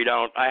thing where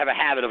I have a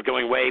habit of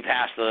going way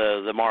past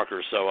the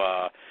markers,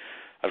 so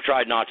I've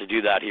tried not to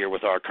do that here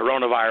with our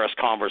coronavirus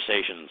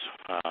conversations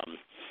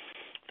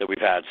that we've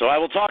had. So I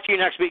will talk to you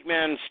next week,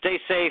 man. Stay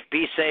safe,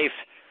 be safe.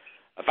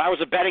 If I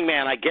was a betting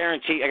man, I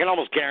can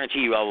almost guarantee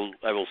you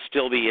I will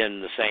still be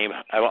in the same.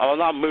 I will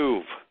not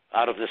move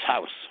out of this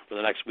house for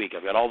the next week.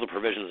 I've got all the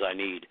provisions I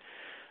need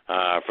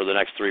for the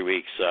next 3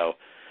 weeks. So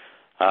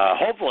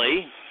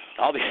hopefully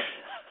I'll be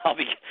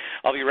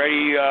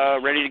ready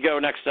to go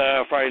next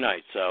Friday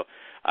night. So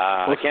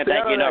I can't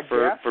thank you enough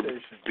for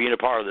station. being a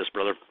part of this,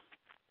 brother.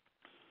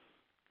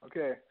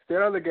 Okay, stay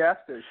out of the gas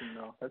station,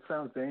 though. That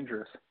sounds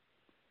dangerous.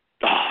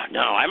 Oh,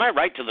 no, I might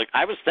write to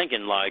I was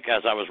thinking, like,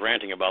 as I was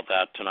ranting about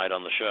that tonight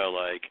on the show,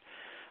 like,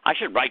 I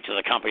should write to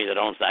the company that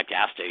owns that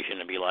gas station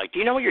and be like, do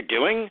you know what you're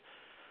doing?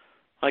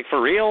 Like,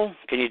 for real?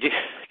 Can you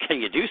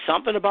do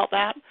something about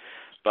that?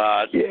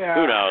 But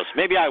Who knows?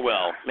 Maybe I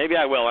will,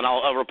 and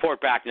I'll report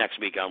back next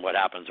week on what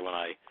happens when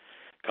I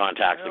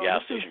contact the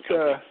gas station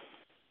company.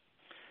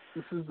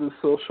 This is the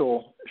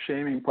social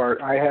shaming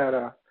part. I had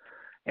a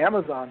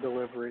Amazon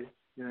delivery.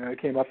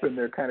 It came up in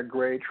their kind of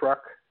gray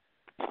truck,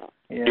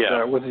 and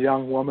it was a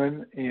young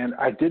woman, and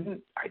I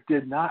did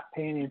not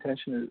pay any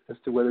attention as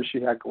to whether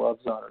she had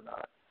gloves on or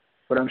not.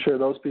 But I'm sure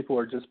those people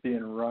are just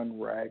being run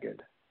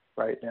ragged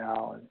right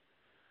now, and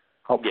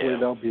hopefully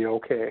they'll be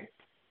okay.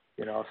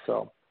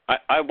 So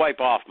I wipe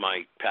off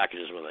my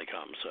packages when they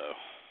come, so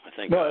I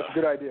think that's a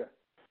good idea.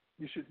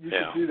 You should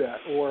do that,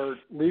 or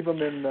leave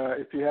them in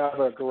if you have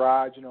a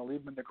garage.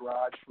 Leave them in the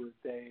garage for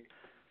a day.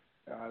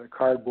 The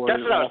cardboard.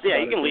 That's what I was. Yeah,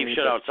 you can leave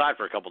shit outside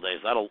for a couple of days.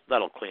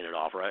 That'll clean it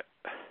off, right?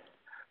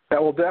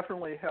 That will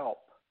definitely help.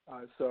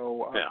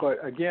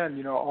 But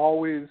again,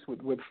 always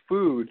with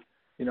food,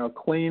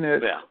 clean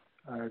it. Yeah.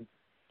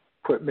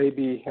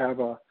 Have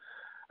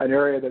an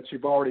area that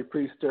you've already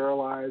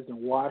pre-sterilized and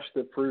wash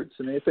the fruits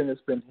and anything that's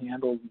been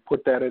handled and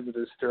put that into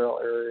the sterile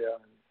area.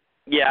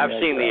 Yeah, I've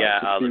seen the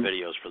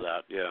videos for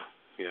that. Yeah.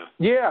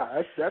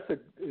 Yeah, that's a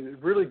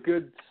really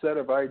good set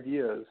of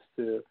ideas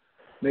to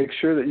make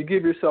sure that you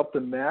give yourself the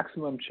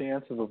maximum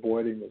chance of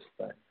avoiding this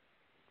thing,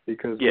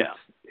 because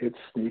it's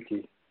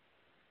sneaky.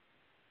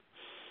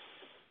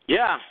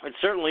 Yeah, it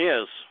certainly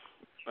is.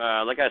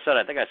 Like I said,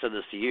 I think I said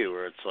this to you,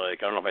 where it's like,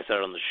 I don't know if I said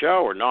it on the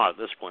show or not at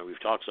this point.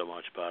 We've talked so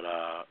much, but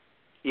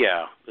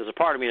there's a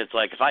part of me that's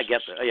like, if I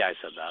get this, I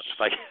said that.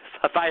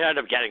 If I end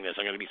up getting this,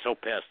 I'm going to be so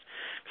pissed,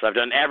 because I've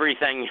done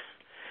everything,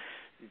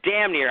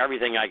 damn near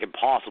everything I could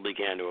possibly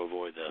can to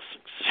avoid this.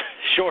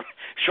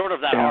 Short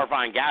of that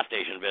horrifying gas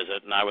station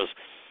visit, and I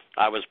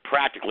was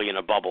practically in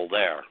a bubble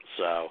there.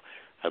 So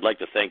I'd like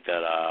to think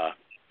that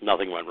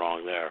nothing went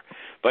wrong there.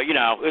 But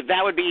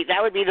that would be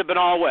the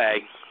banal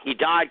way. He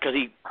died because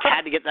he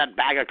had to get that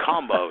bag of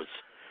combos.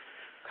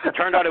 It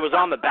turned out it was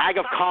on the bag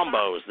of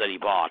combos that he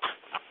bought.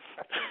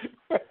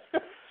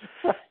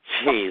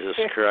 Jesus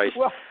Christ.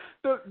 Well,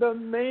 the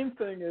main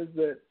thing is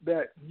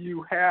that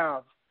you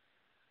have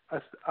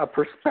a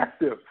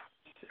perspective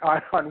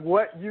on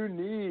what you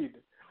need.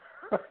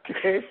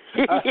 Okay?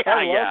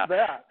 I love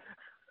that.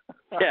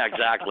 Yeah,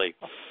 exactly.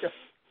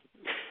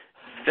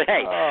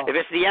 Hey, if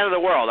it's the end of the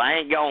world, I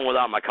ain't going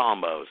without my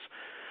combos.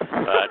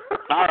 But,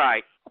 all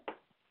right.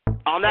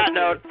 On that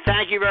note,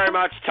 thank you very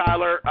much,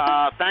 Tyler.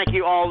 Thank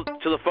you all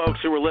to the folks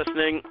who were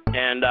listening,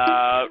 and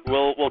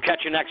we'll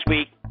catch you next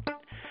week.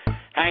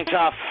 Hang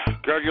tough,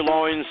 gird your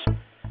loins,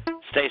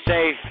 stay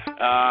safe.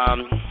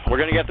 We're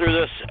going to get through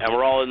this, and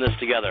we're all in this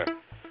together.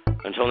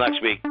 Until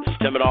next week, this is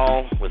Tim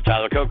Adall with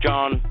Tyler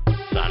Cokejohn,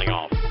 signing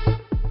off.